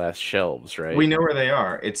find our last shelves, right? We know where they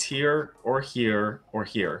are. It's here or here or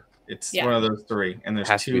here. It's Yeah. one of those 3, and It there's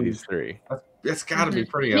has to be 2. these 3. It's got to be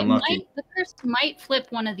pretty It unlucky. the curse might flip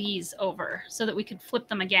one of these over so that we could flip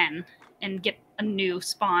them again and get a new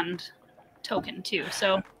spawned token too.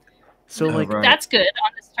 So So Oh, like right. that's good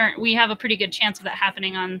on this turn. We have a pretty good chance of that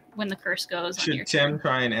happening on when the curse goes. on your Should Tim turn.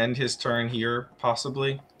 try and end his turn here,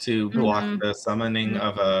 possibly, to block Mhm. the summoning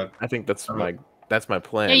of a... I think that's my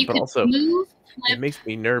plan. Yeah, you but could also move, it flip, makes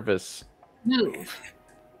me nervous. move,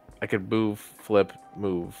 I could move, flip,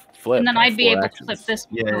 move, flip. and then all I'd be 4 able actions. to flip this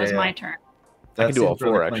Yeah, when it was yeah, my yeah. turn. I can do all seems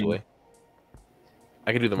really 4 clean. actually.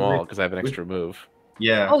 I can do them all because I have an extra move.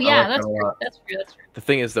 Yeah. Oh I yeah, like that's that a true. lot. That's true. That's true. The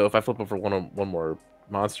thing is though, if I flip over one more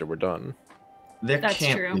monster, we're done. There That's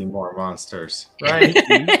can't true. be more monsters, right?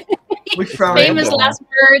 We found Famous them all. last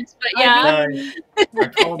words, but yeah. I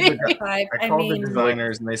called the, 5. I I called the mean,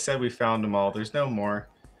 designers, and they said we found them all. There's no more.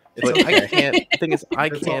 It's But okay. I can't. The thing is, I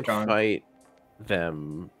It's all can't gone. fight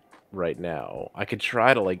them right now. I could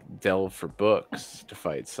try to like delve for books to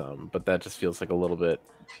fight some, but that just feels like a little bit.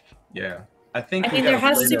 Yeah. I think I we mean, there gotta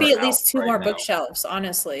has play to be our at least outs 2 right more now. bookshelves,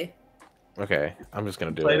 honestly. Okay, I'm just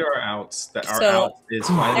gonna do Play it. to our outs. That our So- out is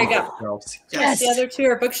finding There you go. bookshelves. Yes. The other 2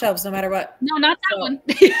 are bookshelves, no matter what. No, not that So- one.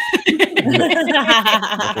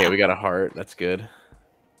 Okay, we got a heart. That's good.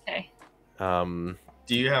 Okay.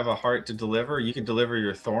 Do you have a heart to deliver? You can deliver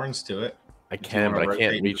your thorns to it. I If you can, wanna but I rotate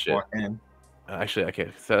can't and reach just it. walk in. Actually,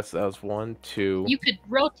 okay. So that was 1, 2. You could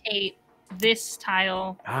rotate this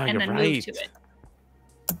tile Ah, and you're then move right. to it.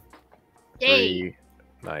 Yay! 3.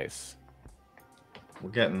 Nice. We're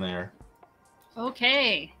getting there.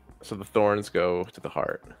 Okay. So the thorns go to the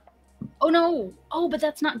heart. Oh no! Oh, but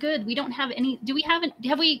that's not good. We don't have any. Do we have?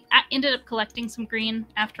 Have we ended up collecting some green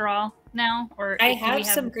after all now? Or I do we have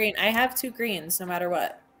some green. I have 2 greens, no matter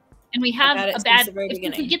what. And we have a bad. The very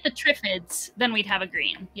if we get the Triffids, then we'd have a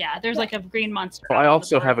green. Yeah, there's like a green monster. Well, I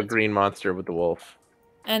also have a green monster with the wolf.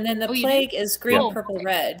 And then the plague is green, Yeah. purple,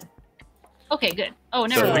 red. Okay, good. Oh,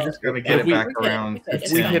 never So we mind. just gotta get it back around.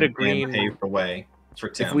 If we hit a green, and pave the way for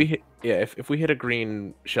Tim. If we hit, if we hit a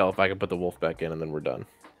green shelf, I can put the wolf back in, and then we're done.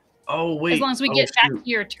 Oh wait! As long as we get back to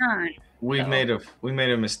your turn. We made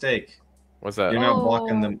a mistake. What's that? You're not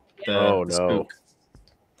blocking the oh no. spook.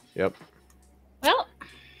 Yep.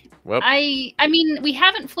 Well, I mean, we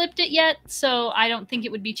haven't flipped it yet, so I don't think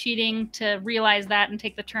it would be cheating to realize that and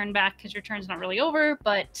take the turn back because your turn's not really over,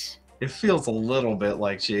 but... It feels a little bit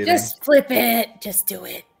like cheating. Just flip it. Just do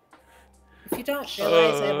it. If you don't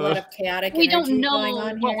realize I have a lot of chaotic we energy don't know going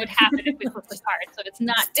on what here. would happen if we flip the card, so it's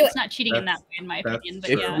not cheating in that way, in my opinion.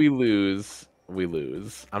 But if we lose, we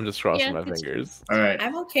lose. I'm just crossing my fingers. All right.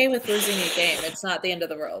 I'm okay with losing a game. It's not the end of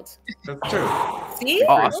the world. That's true. See?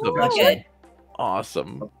 Awesome. Oh, good.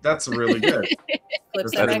 Awesome. That's really good.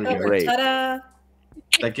 Flips That's it back over. great. Ta-da!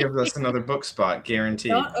 That gives us another book spot,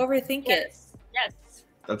 guaranteed. Don't overthink it. Yes.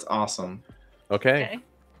 That's awesome. Okay.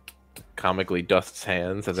 Comically dusts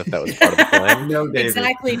hands as if that was part of the plan. No, David.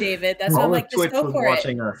 Exactly, David. That's why I'm like, just Twitch go was for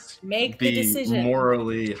watching it. us Make be the decision.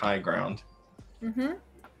 morally high ground. Mm-hmm.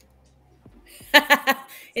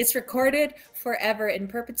 It's recorded forever in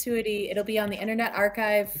perpetuity. It'll be on the Internet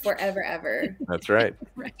Archive forever, ever. That's right.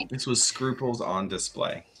 Right. This was scruples on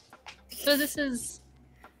display. So this is...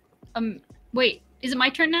 Wait, is it my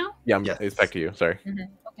turn now? Yeah, Yes. it's back to you. Sorry. Okay.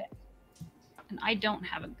 And I don't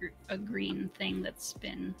have a green thing that's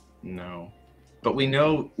been... No, but we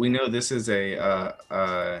know this is a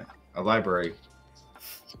library.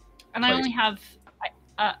 And I only have...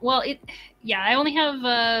 I only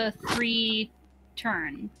have 3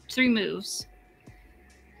 moves.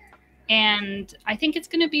 And I think it's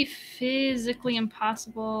going to be physically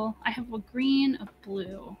impossible. I have a green, a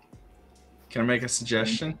blue. Can I make a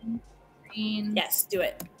suggestion? Green. Yes, do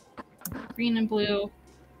it. Green and blue.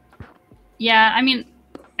 Yeah, I mean,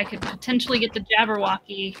 I could potentially get the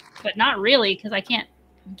Jabberwocky, but not really because I can't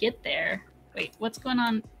get there. Wait, what's going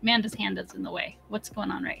on? Amanda's hand is in the way. What's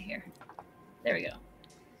going on right here? There we go.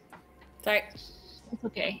 Sorry. It's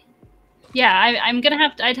okay. Yeah,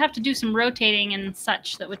 I'd have to do some rotating and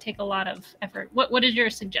such that would take a lot of effort. What is your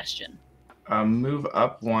suggestion? Move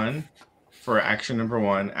up 1 for action number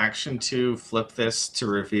 1. Action 2, flip this to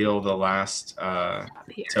reveal the last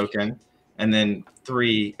token. And then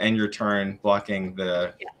 3, end your turn, blocking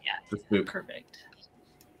the spook. Perfect.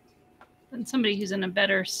 And somebody who's in a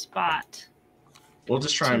better spot. We'll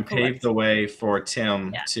just try and pave the way for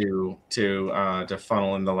Tim to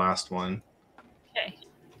funnel in the last one. Okay.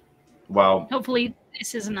 Well, hopefully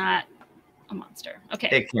this is not a monster. Okay.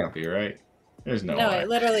 It can't be, right? There's no way. No, it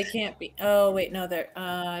literally can't be. Oh, wait, no, there.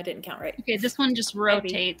 I didn't count right. Okay, this one just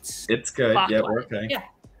rotates. It's good. Clockwise. Yeah, we're okay. Yeah.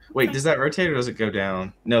 Wait, does that rotate or does it go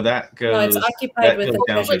down? No, that goes. No, it's occupied with the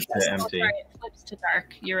down treasure to chest. empty. Sorry, it flips to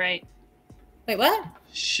dark. You're right. Wait, what?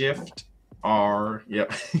 Shift R.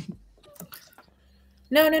 Yep.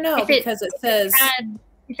 No, because it says.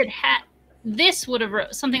 If it had, this would have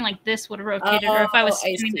something like this would have rotated, or if I was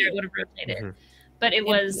standing there, it would have rotated. But it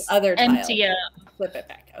was other empty. Tile. Flip it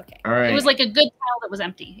back. Okay. All right. It was like a good tile that was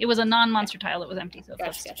empty. It was a non-monster tile that was empty, so it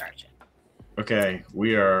flips to dark. Okay,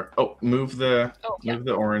 we are. Oh, move the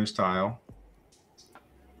orange tile.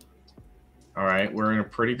 All right, we're in a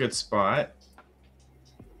pretty good spot.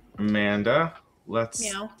 Amanda, let's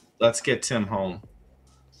get Tim home.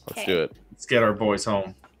 Let's do it. Let's get our boys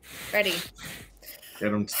home. Ready.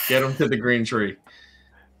 Get him to the green tree.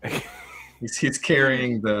 He's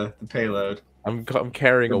carrying the payload. I'm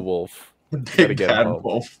carrying a wolf. The big bad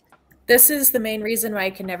wolf. This is the main reason why I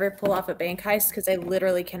can never pull off a bank heist, because I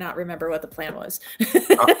literally cannot remember what the plan was.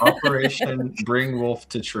 Operation Bring Wolf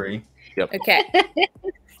to Tree. Yep. Okay.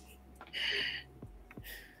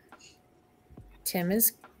 Tim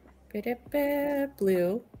is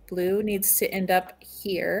blue. Blue needs to end up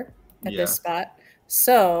here at this spot.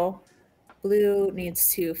 So blue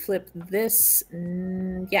needs to flip this.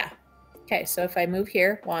 Yeah. Okay, so if I move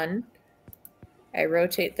here, 1, I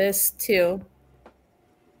rotate this 2,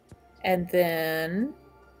 and then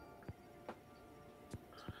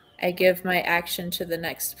I give my action to the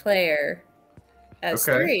next player as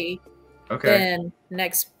 3. Okay. Then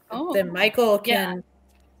then Michael can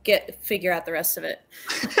figure out the rest of it.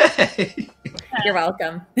 You're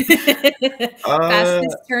welcome.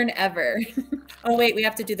 Fastest turn ever. Oh wait, we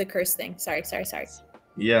have to do the curse thing. Sorry.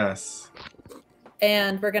 Yes.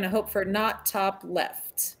 And we're going to hope for not top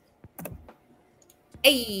left.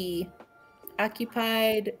 Hey,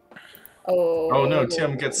 occupied. Oh. Oh no,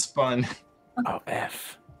 Tim gets spun. Oh,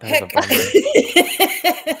 F. That is a Heck.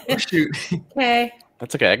 bummer. Oh, shoot. Okay.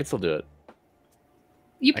 That's okay. I can still do it.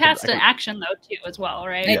 You I can- passed an action though too, as well,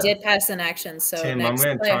 right? I Yeah. did pass an action. So Tim, I'm next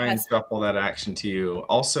going to player try and has- shuffle that action to you.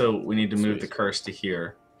 Also, we need to move the curse to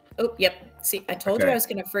here. Oh, yep. See, I told you Okay. I was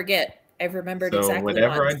going to forget. I remembered So exactly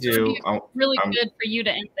whatever once. I do, Really I'm- good for you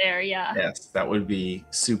to end there, yeah. yes, that would be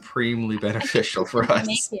supremely beneficial for Make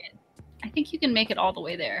us. it. I think you can make it all the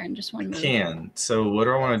way there in just one move. Can. So what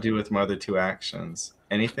do I want to do with my other two actions?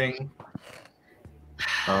 Anything?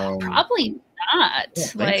 Probably not. I don't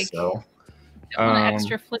think Like, so. don't want an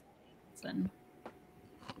extra flip. And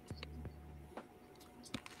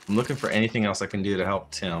I'm looking for anything else I can do to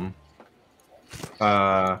help Tim.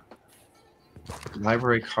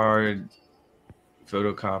 Library card,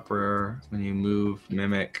 photocopier, when you move,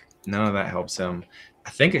 mimic, none of that helps him. I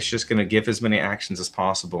think it's just going to give as many actions as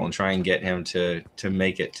possible and try and get him to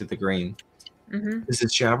make it to the green. This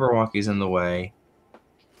is Jabberwocky's in the way.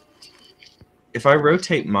 If I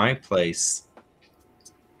rotate my place,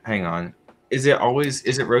 hang on. Is it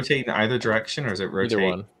rotate in either direction, or is it rotate? Either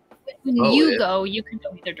one. when you go, you can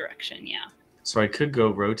go either direction, yeah. So I could go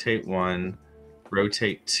rotate 1,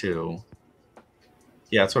 rotate 2.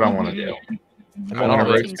 Yeah, that's what I want to do. I'm I wanna gonna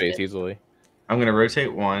rotate space easily. I'm going to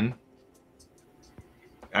rotate 1.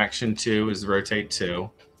 Action 2 is rotate 2.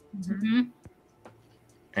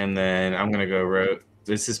 And then I'm going to go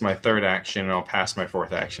this is my third action, and I'll pass my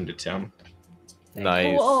fourth action to Tim.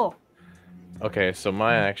 Nice. Cool. Okay, so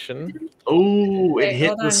my action. Oh, it Okay, hit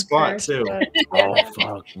hold the on spot first, too. but- Oh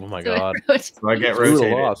fuck! Oh my god! So I get Brutal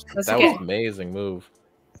rotated. loss. That's That okay. was an amazing move.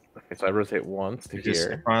 Okay, so I rotate once to It just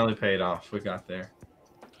here. finally paid off. We got there.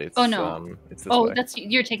 It's, Oh, no. It's this Oh, way. that's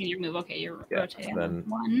you're taking your move. Okay, you're Yeah, rotating. then-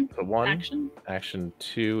 One So one action.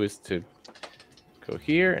 2 is to go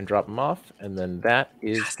here and drop them off, and then that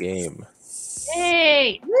is game.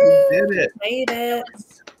 Hey, We did it. Made it.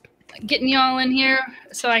 getting you all in here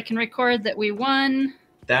so I can record that we won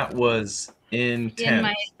That was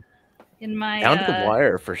intense. in my Down to the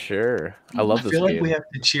wire for sure. I love I this feel like game. we have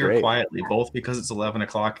to cheer Great. quietly, both because it's 11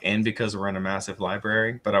 o'clock and because we're in a massive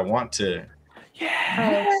library. But I want to.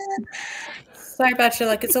 Yeah. Oh. Sorry about your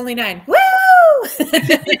luck. It's only 9. Woo!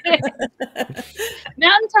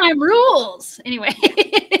 Mountain Time rules. Anyway.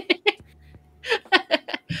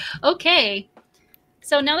 Okay.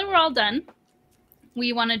 So now that we're all done,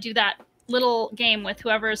 we want to do that little game with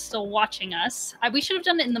whoever is still watching us. We should have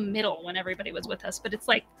done it in the middle when everybody was with us, but it's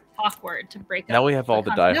like awkward to break up. Now we have all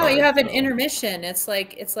the content. die No, you have an so- intermission. It's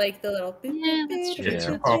like the little Yeah, that's true. Get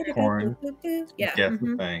your popcorn. Yeah. Get the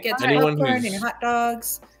mhm. thing. Get your Anyone popcorn and who's- your hot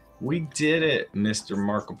dogs. We did it, Mr.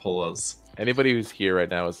 Markopolos. Anybody who's here right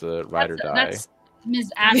now is a ride or die. That's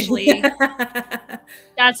Ms. Ashley.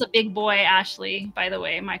 That's a big boy, Ashley, by the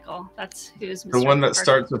way, Michael. That's who's Mr. The one that Parker.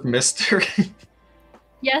 starts with Mr.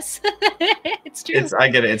 Yes, it's true. I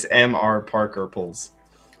get it. It's M.R. Parker pulls.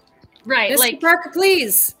 Right, Mr. like Parker,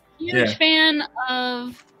 please. huge Yeah. fan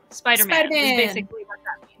of Spider-Man. Spider-Man. Is basically what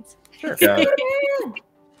that means. Sure. Got it.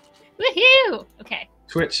 Woohoo! Okay.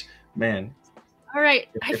 Twitch, man. All right.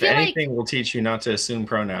 I If feel anything will teach you not to assume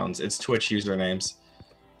pronouns, it's Twitch usernames.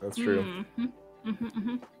 That's like. true.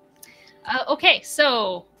 Okay,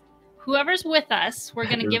 so whoever's with us, we're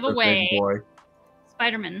gonna Here's give the big away boy.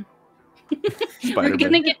 Spider-Man. We're Spider-Man.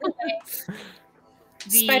 gonna give away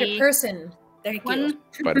the Spider person. Thank one. you.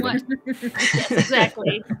 Spider-Man. Yes,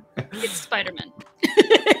 exactly. It's Spider-Man.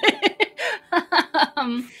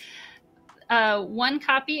 One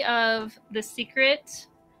copy of the secret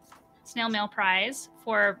snail mail prize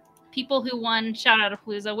for people who won Shout Out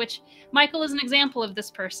Palooza, which Michael is an example of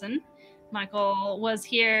this person. Michael was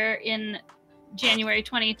here in January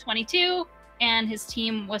 2022, and his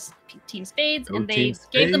team was Team Spades, Go and they Team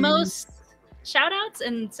gave the Spades. most shout outs,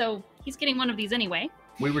 and so he's getting one of these anyway.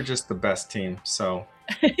 We were just the best team, so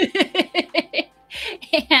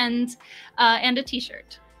and a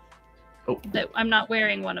T-shirt. Oh. That I'm not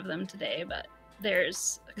wearing one of them today, but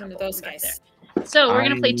there's a One couple of those them back guys. there. So we're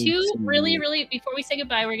gonna I play need two to- really before we say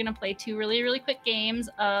goodbye. We're gonna play two really quick games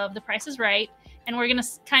of The Price is Right, and we're gonna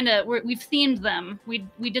we've themed them. We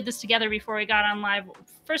did this together before we got on live.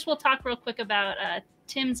 First, we'll talk real quick about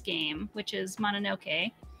Tim's game, which is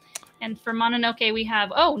Mononoke. And for Mononoke, we have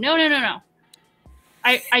no.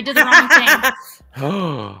 I did the wrong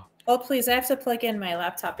thing. Oh, please. I have to plug in my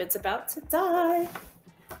laptop. It's about to die.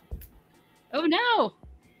 Oh no.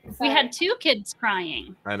 We had two kids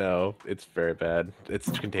crying. I know. It's very bad. It's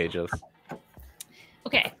contagious.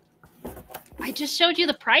 Okay. I just showed you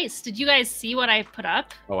the price. Did you guys see what I put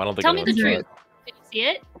up? Oh, I don't think Tell me the truth. Did you see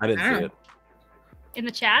it? I didn't see it. In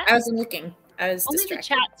the chat? I wasn't looking. I was only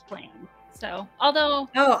distracted. The chat's playing. So, although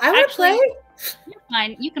I would play. You're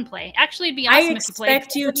fine. You can play. Actually, it'd be awesome if you played. I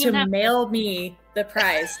expect you to mail me the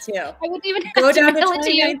prize too. I wouldn't even have go to down to mail it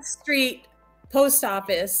to you. 29th Street post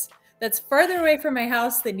office. That's farther away from my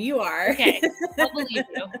house than you are. Okay, I'll believe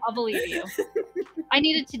you. I'll believe you. I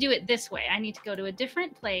needed to do it this way. I need to go to a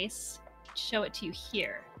different place, show it to you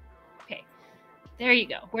here. Okay, there you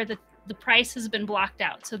go, where the price has been blocked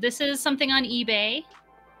out. So this is something on eBay.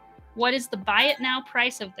 What is the buy it now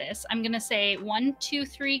price of this? I'm going to say 1, 2,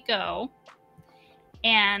 3, go.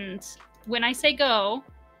 And when I say go,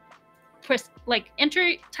 press,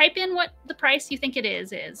 type in what the price you think it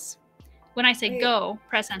is. When I say go,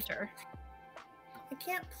 press enter. I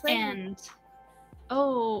can't play. And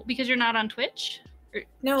because you're not on Twitch?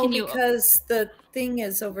 No, because the thing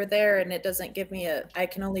is over there and it doesn't give me I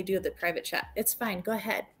can only do the private chat. It's fine. Go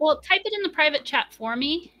ahead. Well, type it in the private chat for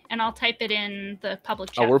me and I'll type it in the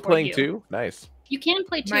public chat. Oh, we're playing you. Too? Nice. You can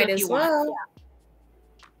play too Might if as you well. want.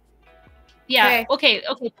 Yeah. Okay.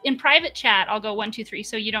 In private chat, I'll go 1, 2, 3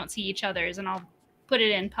 so you don't see each other's and I'll put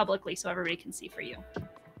it in publicly so everybody can see for you.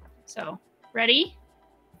 So, ready?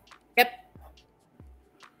 Yep.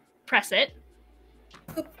 Press it.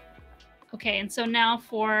 Okay, and so now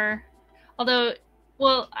I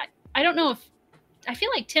don't know if, I feel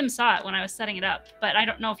like Tim saw it when I was setting it up, but I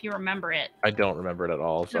don't know if you remember it. I don't remember it at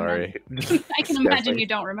all, sorry. I can imagine you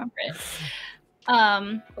don't remember it.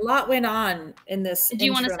 A lot went on in this. Do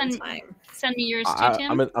you want to send me yours too,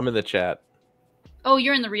 Tim? I'm in the chat. Oh,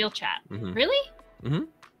 you're in the real chat. Mm-hmm. Really? Mm-hmm.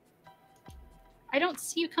 I don't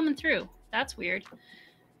see you coming through. That's weird.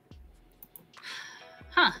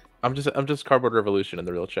 Huh. I'm just Cardboard Revolution in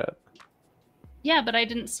the real chat. Yeah, but I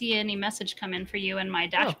didn't see any message come in for you in my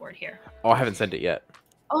dashboard here. Oh, I haven't sent it yet.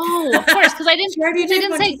 Oh, of course, because I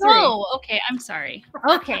didn't say go. Okay, I'm sorry.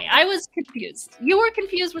 Okay, I was confused. You were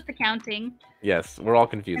confused with the counting. Yes, we're all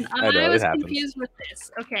confused. And I was confused with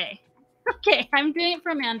this. Okay. Okay, I'm doing it for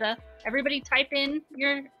Amanda. Everybody type in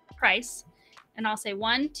your price, and I'll say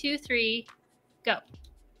 1, 2, 3, go.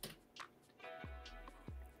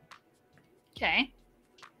 Okay.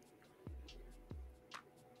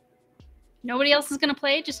 Nobody else is going to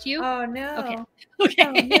play? Just you? Oh, no. Okay. Okay.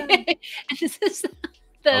 Oh, no. And this is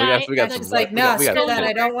the... no, screw that.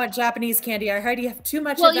 I don't want Japanese candy. I already have too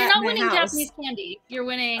much of that in my house. Well, you're not winning Japanese candy. You're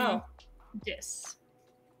winning this.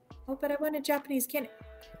 Oh, but I wanted Japanese candy.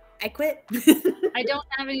 I quit. I don't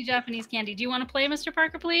have any Japanese candy. Do you want to play, Mr.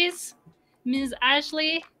 Parker, please? Ms.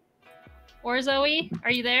 Ashley or Zoe,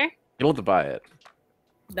 are you there? You don't have to buy it.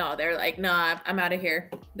 No, they're like, nah, I'm out of here.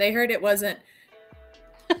 They heard it wasn't.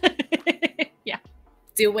 Yeah.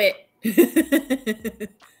 Do it.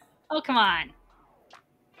 Oh, come on.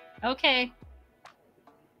 Okay.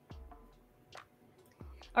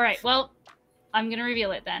 All right. Well, I'm going to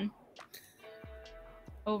reveal it then.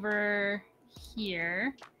 Over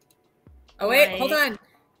here. Oh, wait. Hold on.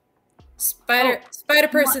 Spider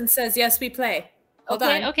person says, yes, we play. Hold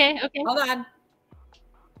on. Okay. Hold on.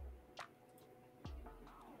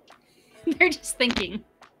 They're just thinking.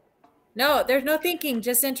 No, there's no thinking.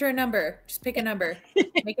 Just enter a number. Just pick a number.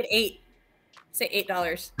 Make it 8. Say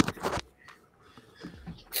 $8.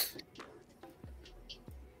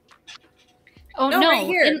 Oh, no. Right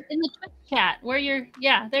here. In the Twitch chat where you're...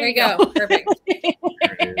 Yeah, there you go. Perfect.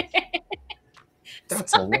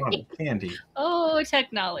 That's a lot of candy. Oh,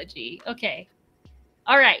 technology. Okay.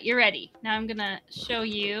 All right, you're ready. Now I'm going to show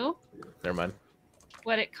you... Never mind.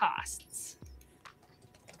 What it costs.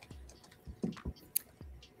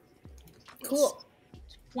 Cool.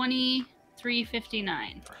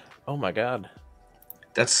 $23.59. Oh my god.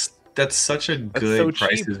 That's such a good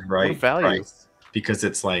Price is Right price because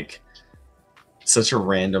it's like such a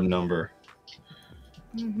random number.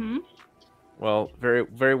 Mm-hmm. Well, very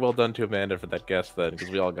very well done to Amanda for that guess then, because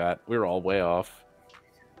we were all way off.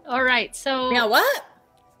 All right, so now what?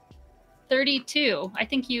 32. I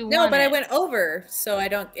think you No, won but it. I went over, so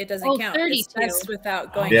it doesn't count. 32. It's best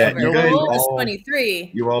without going Yeah, over. you guys It was all-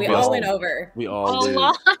 23. you all we lost. all went over. We all lose.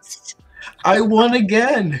 lost. I won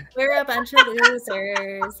again. We're a bunch of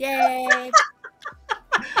losers. Yay.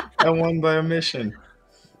 I won by omission.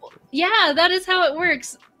 Yeah, that is how it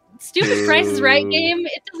works. Stupid Price is Right game.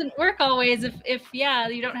 It doesn't work always if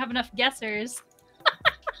you don't have enough guessers.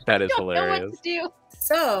 That is You don't know what hilarious. to do.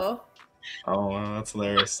 So, Oh, wow, that's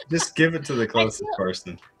hilarious. Just give it to the closest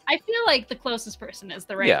person. I feel like the closest person is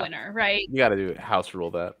the right Yeah. winner, right? You got to do house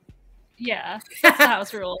rule that. Yeah, that's the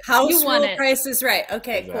house rule. house You won rule it. Price is Right.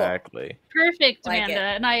 Okay, Exactly. Perfect, Like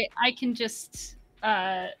Amanda. it. And I can just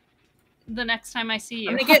the next time I see you.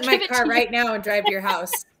 I'm gonna get in I'll my give it car to you. right now and drive to your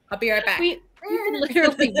house. I'll be right back. We can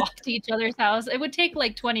literally walk to each other's house. It would take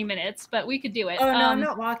like 20 minutes, but we could do it. Oh no, I'm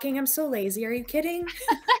not walking. I'm so lazy. Are you kidding?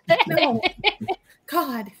 No.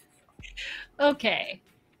 God. Okay.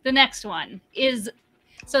 The next one is,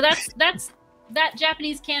 so that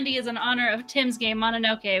Japanese candy is in honor of Tim's game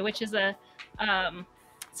Mononoke, which is a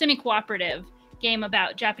semi-cooperative game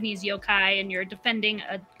about Japanese yokai, and you're defending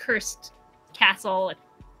a cursed castle,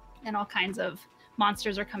 and all kinds of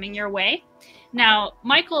monsters are coming your way. Now,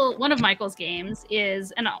 one of Michael's games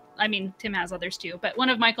is, and I mean, Tim has others too, but one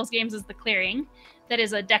of Michael's games is The Clearing, that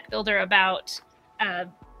is a deck builder about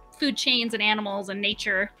food chains and animals and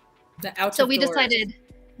nature. So we decided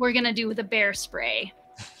we're going to do the bear spray.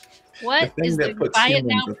 What the thing is that the puts buy it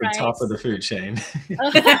humans now at price? the top of the food chain?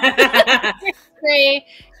 Spray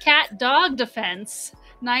cat dog defense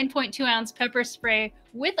 9.2 ounce pepper spray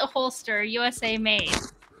with a holster, USA made.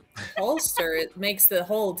 Holster, it makes the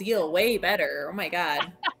whole deal way better. Oh my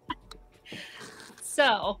God.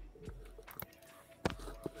 So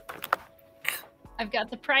I've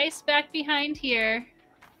got the price back behind here.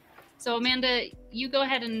 So Amanda, you go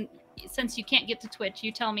ahead, and since you can't get to Twitch,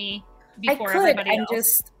 you tell me before everybody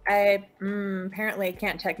else. Apparently I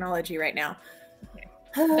can't technology right now. Okay.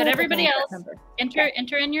 But everybody else,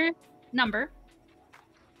 enter in your number.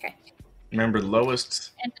 Okay. Remember,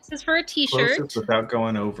 lowest. And this is for a T-shirt. Closest without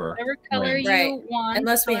going over. Whatever color you want.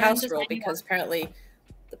 Unless we color house and rule, design you because apparently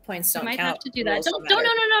the points don't might count. have to do that. Rules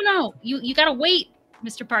don't No. You gotta wait,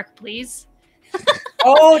 Mr. Park, please.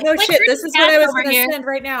 Oh no shit! Wait, This is what I was over going here. to send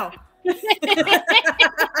right now.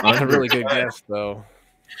 That's a really good guess, though.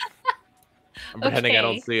 I'm pretending I Okay.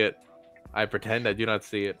 don't see it. I pretend I do not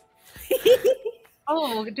see it.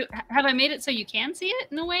 Oh, have I made it so you can see it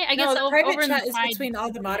in a way? I guess the over private in the chat is side. between all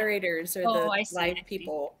the moderators or Oh, the I see, live I see.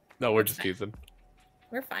 people. No, we're just teasing.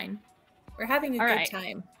 We're fine. We're having a All good right.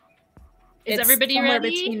 time. Is It's everybody somewhere ready?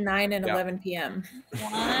 between 9 and Yeah. 11 p.m.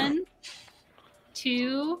 1,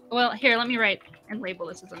 2. Well, here, let me write and label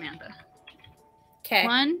this as Amanda. Okay.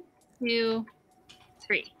 1, 2,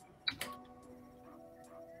 3.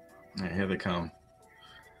 Yeah, here they come.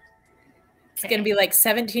 It's going to be like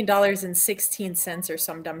 $17.16 or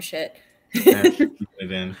some dumb shit. Yeah, keep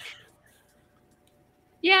it in.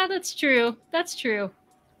 Yeah, that's true. That's true.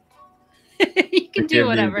 You can Give do the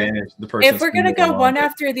whatever. advantage to the person If we're going to speaking go along. one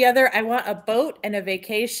after the other, I want a boat and a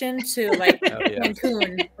vacation to like Oh, yeah.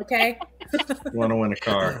 Cancun. Okay. You want to win a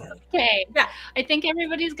car. Okay. Yeah. I think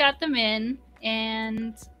everybody's got them in,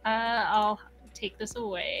 and I'll take this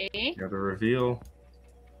away. Got the reveal.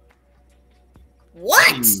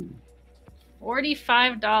 What? Ooh.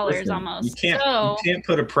 $45 Listen, almost. You can't. So, You can't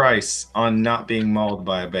put a price on not being mauled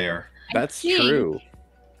by a bear. That's see. true.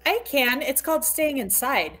 I can. It's called staying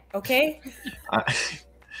inside. Okay.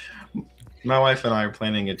 My wife and I are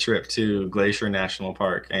planning a trip to Glacier National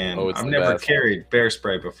Park, and Oh, it's I've the never best. carried bear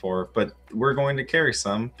spray before, but we're going to carry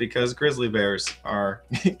some because grizzly bears are.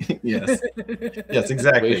 Yes, yes,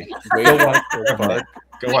 exactly. Wait, Go watch The Revenant.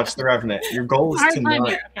 Go watch The Revenant. Your goal is hard to time not.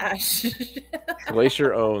 here. Gosh.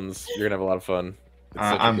 Glacier owns. You're gonna have a lot of fun. It's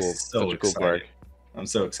such I'm a cool, so such a cool excited. park. I'm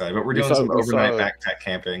so excited, but we're We doing saw- some we overnight saw- backpack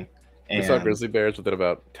camping. We And saw grizzly bears within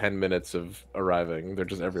about 10 minutes of arriving. They're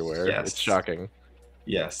just everywhere. Yes. It's shocking.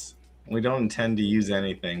 Yes, we don't intend to use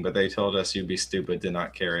anything, but they told us you'd be stupid to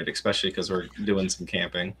not carry it, especially because we're doing some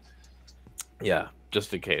camping. Yeah,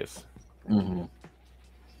 just in case. Mm-hmm.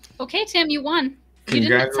 Okay, Tim, you won. You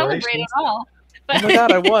didn't celebrate Congratulations. at all. Oh my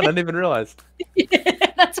god, I won! I didn't even realize.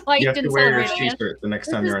 That's why You you have to didn't wear your celebrate. I guess. t-shirt the next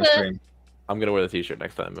This time is you're on the- stream. I'm gonna wear the t-shirt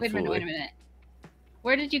next time. Wait a minute, absolutely. wait a minute.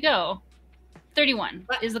 Where did you go? 31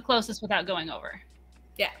 What? is the closest without going over.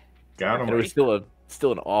 Got And it him. was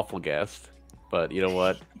still an awful guest, but you know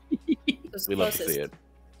what? It was We love to closest. see it.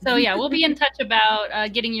 So yeah, we'll be in touch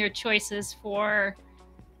about getting your choices for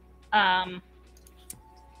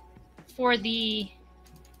the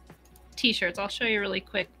t-shirts. I'll show you really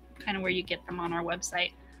quick kind of where you get them on our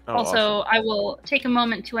website. Oh, Also, awesome. I will take a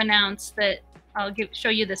moment to announce that I'll show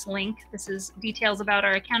you this link. This is details about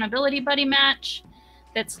our accountability buddy match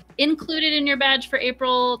that's included in your badge for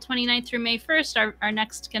April 29th through May 1st, our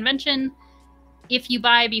next convention. If you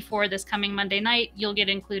buy before this coming Monday night, you'll get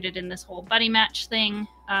included in this whole buddy match thing.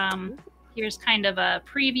 Here's kind of a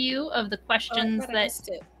preview of the Oh, I questions thought I that missed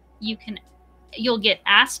it. you'll get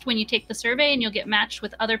asked when you take the survey, and you'll get matched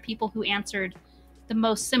with other people who answered the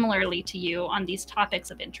most similarly to you on these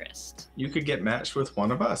topics of interest. You could get matched with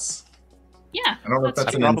one of us. Yeah. I don't know if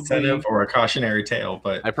that's an Probably- incentive or a cautionary tale,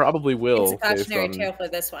 but I probably will. It's a based cautionary on- tale for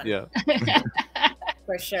this one. Yeah.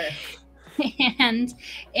 For sure.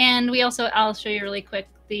 and we also, I'll show you really quick,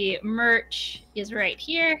 the merch is right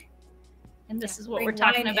here. And this is what Bring we're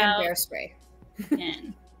talking wine about. and bear spray.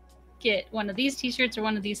 And get one of these t-shirts or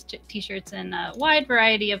one of these t-shirts in a wide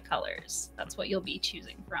variety of colors. That's what you'll be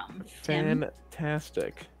choosing from, Tim.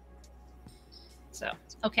 Fantastic. So,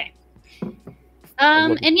 okay. love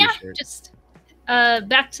the And yeah, t-shirt. just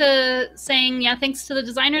back to saying, yeah, thanks to the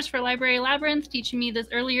designers for Library Labyrinth teaching me this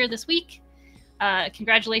earlier this week.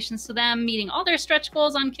 Congratulations to them meeting all their stretch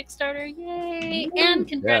goals on Kickstarter. Yay! And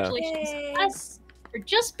congratulations to us for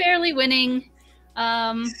just barely winning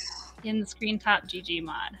in the screen top GG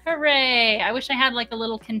mod. Hooray! I wish I had like a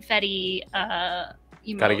little confetti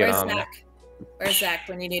emote. Gotta get Where's on. Zach? Where's Zach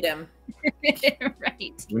when you need him?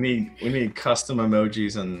 Right. We need custom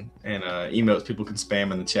emojis and emotes people can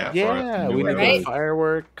spam in the chat for us. Yeah, we need Right?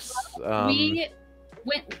 fireworks.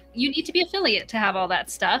 You need to be affiliate to have all that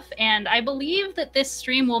stuff, and I believe that this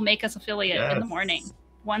stream will make us affiliate in the morning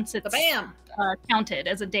once it's Bam! counted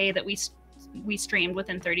as a day that we streamed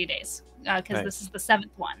within 30 days because this is the 7th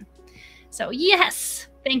one. So yes,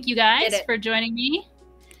 thank you guys for joining me,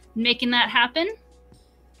 making that happen.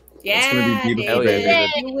 Yeah, gonna be beautiful,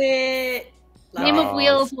 David. David. Do it. Name of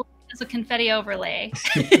Wheels will be as a confetti overlay.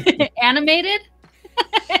 Animated?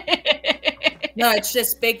 No, it's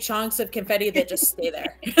just big chunks of confetti that just stay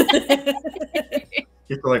there. You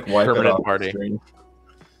have to like wipe it Permanent off party. the screen.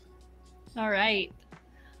 All right.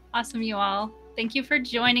 Awesome, you all. Thank you for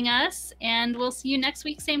joining us, and we'll see you next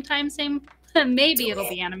week, same time, same. Maybe it'll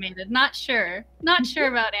be animated. Not sure. Not sure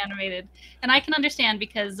about animated. And I can understand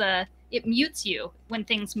because it mutes you when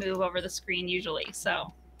things move over the screen usually.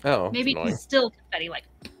 So maybe it's still confetti like.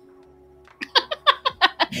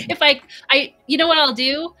 If I, you know what I'll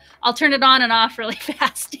do? I'll turn it on and off really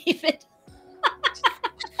fast, David.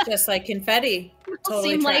 Just like confetti.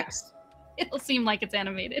 Totally tracks. It'll seem like it's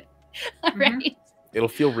animated. All right. It'll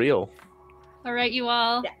feel real. All right, you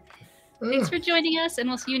all. Yeah. Thanks for joining us, and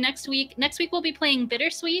we'll see you next week. Next week we'll be playing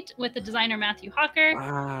Bittersweet with the designer Matthew Hawker.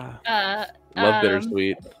 Love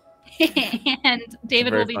Bittersweet. And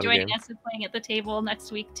David will be joining game. us and playing at the table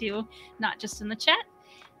next week too, not just in the chat.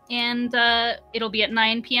 And it'll be at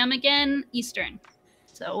 9 p.m. again Eastern.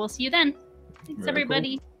 So we'll see you then. Thanks, Very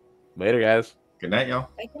everybody. Later, guys. Good night, y'all.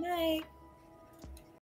 Bye, good night.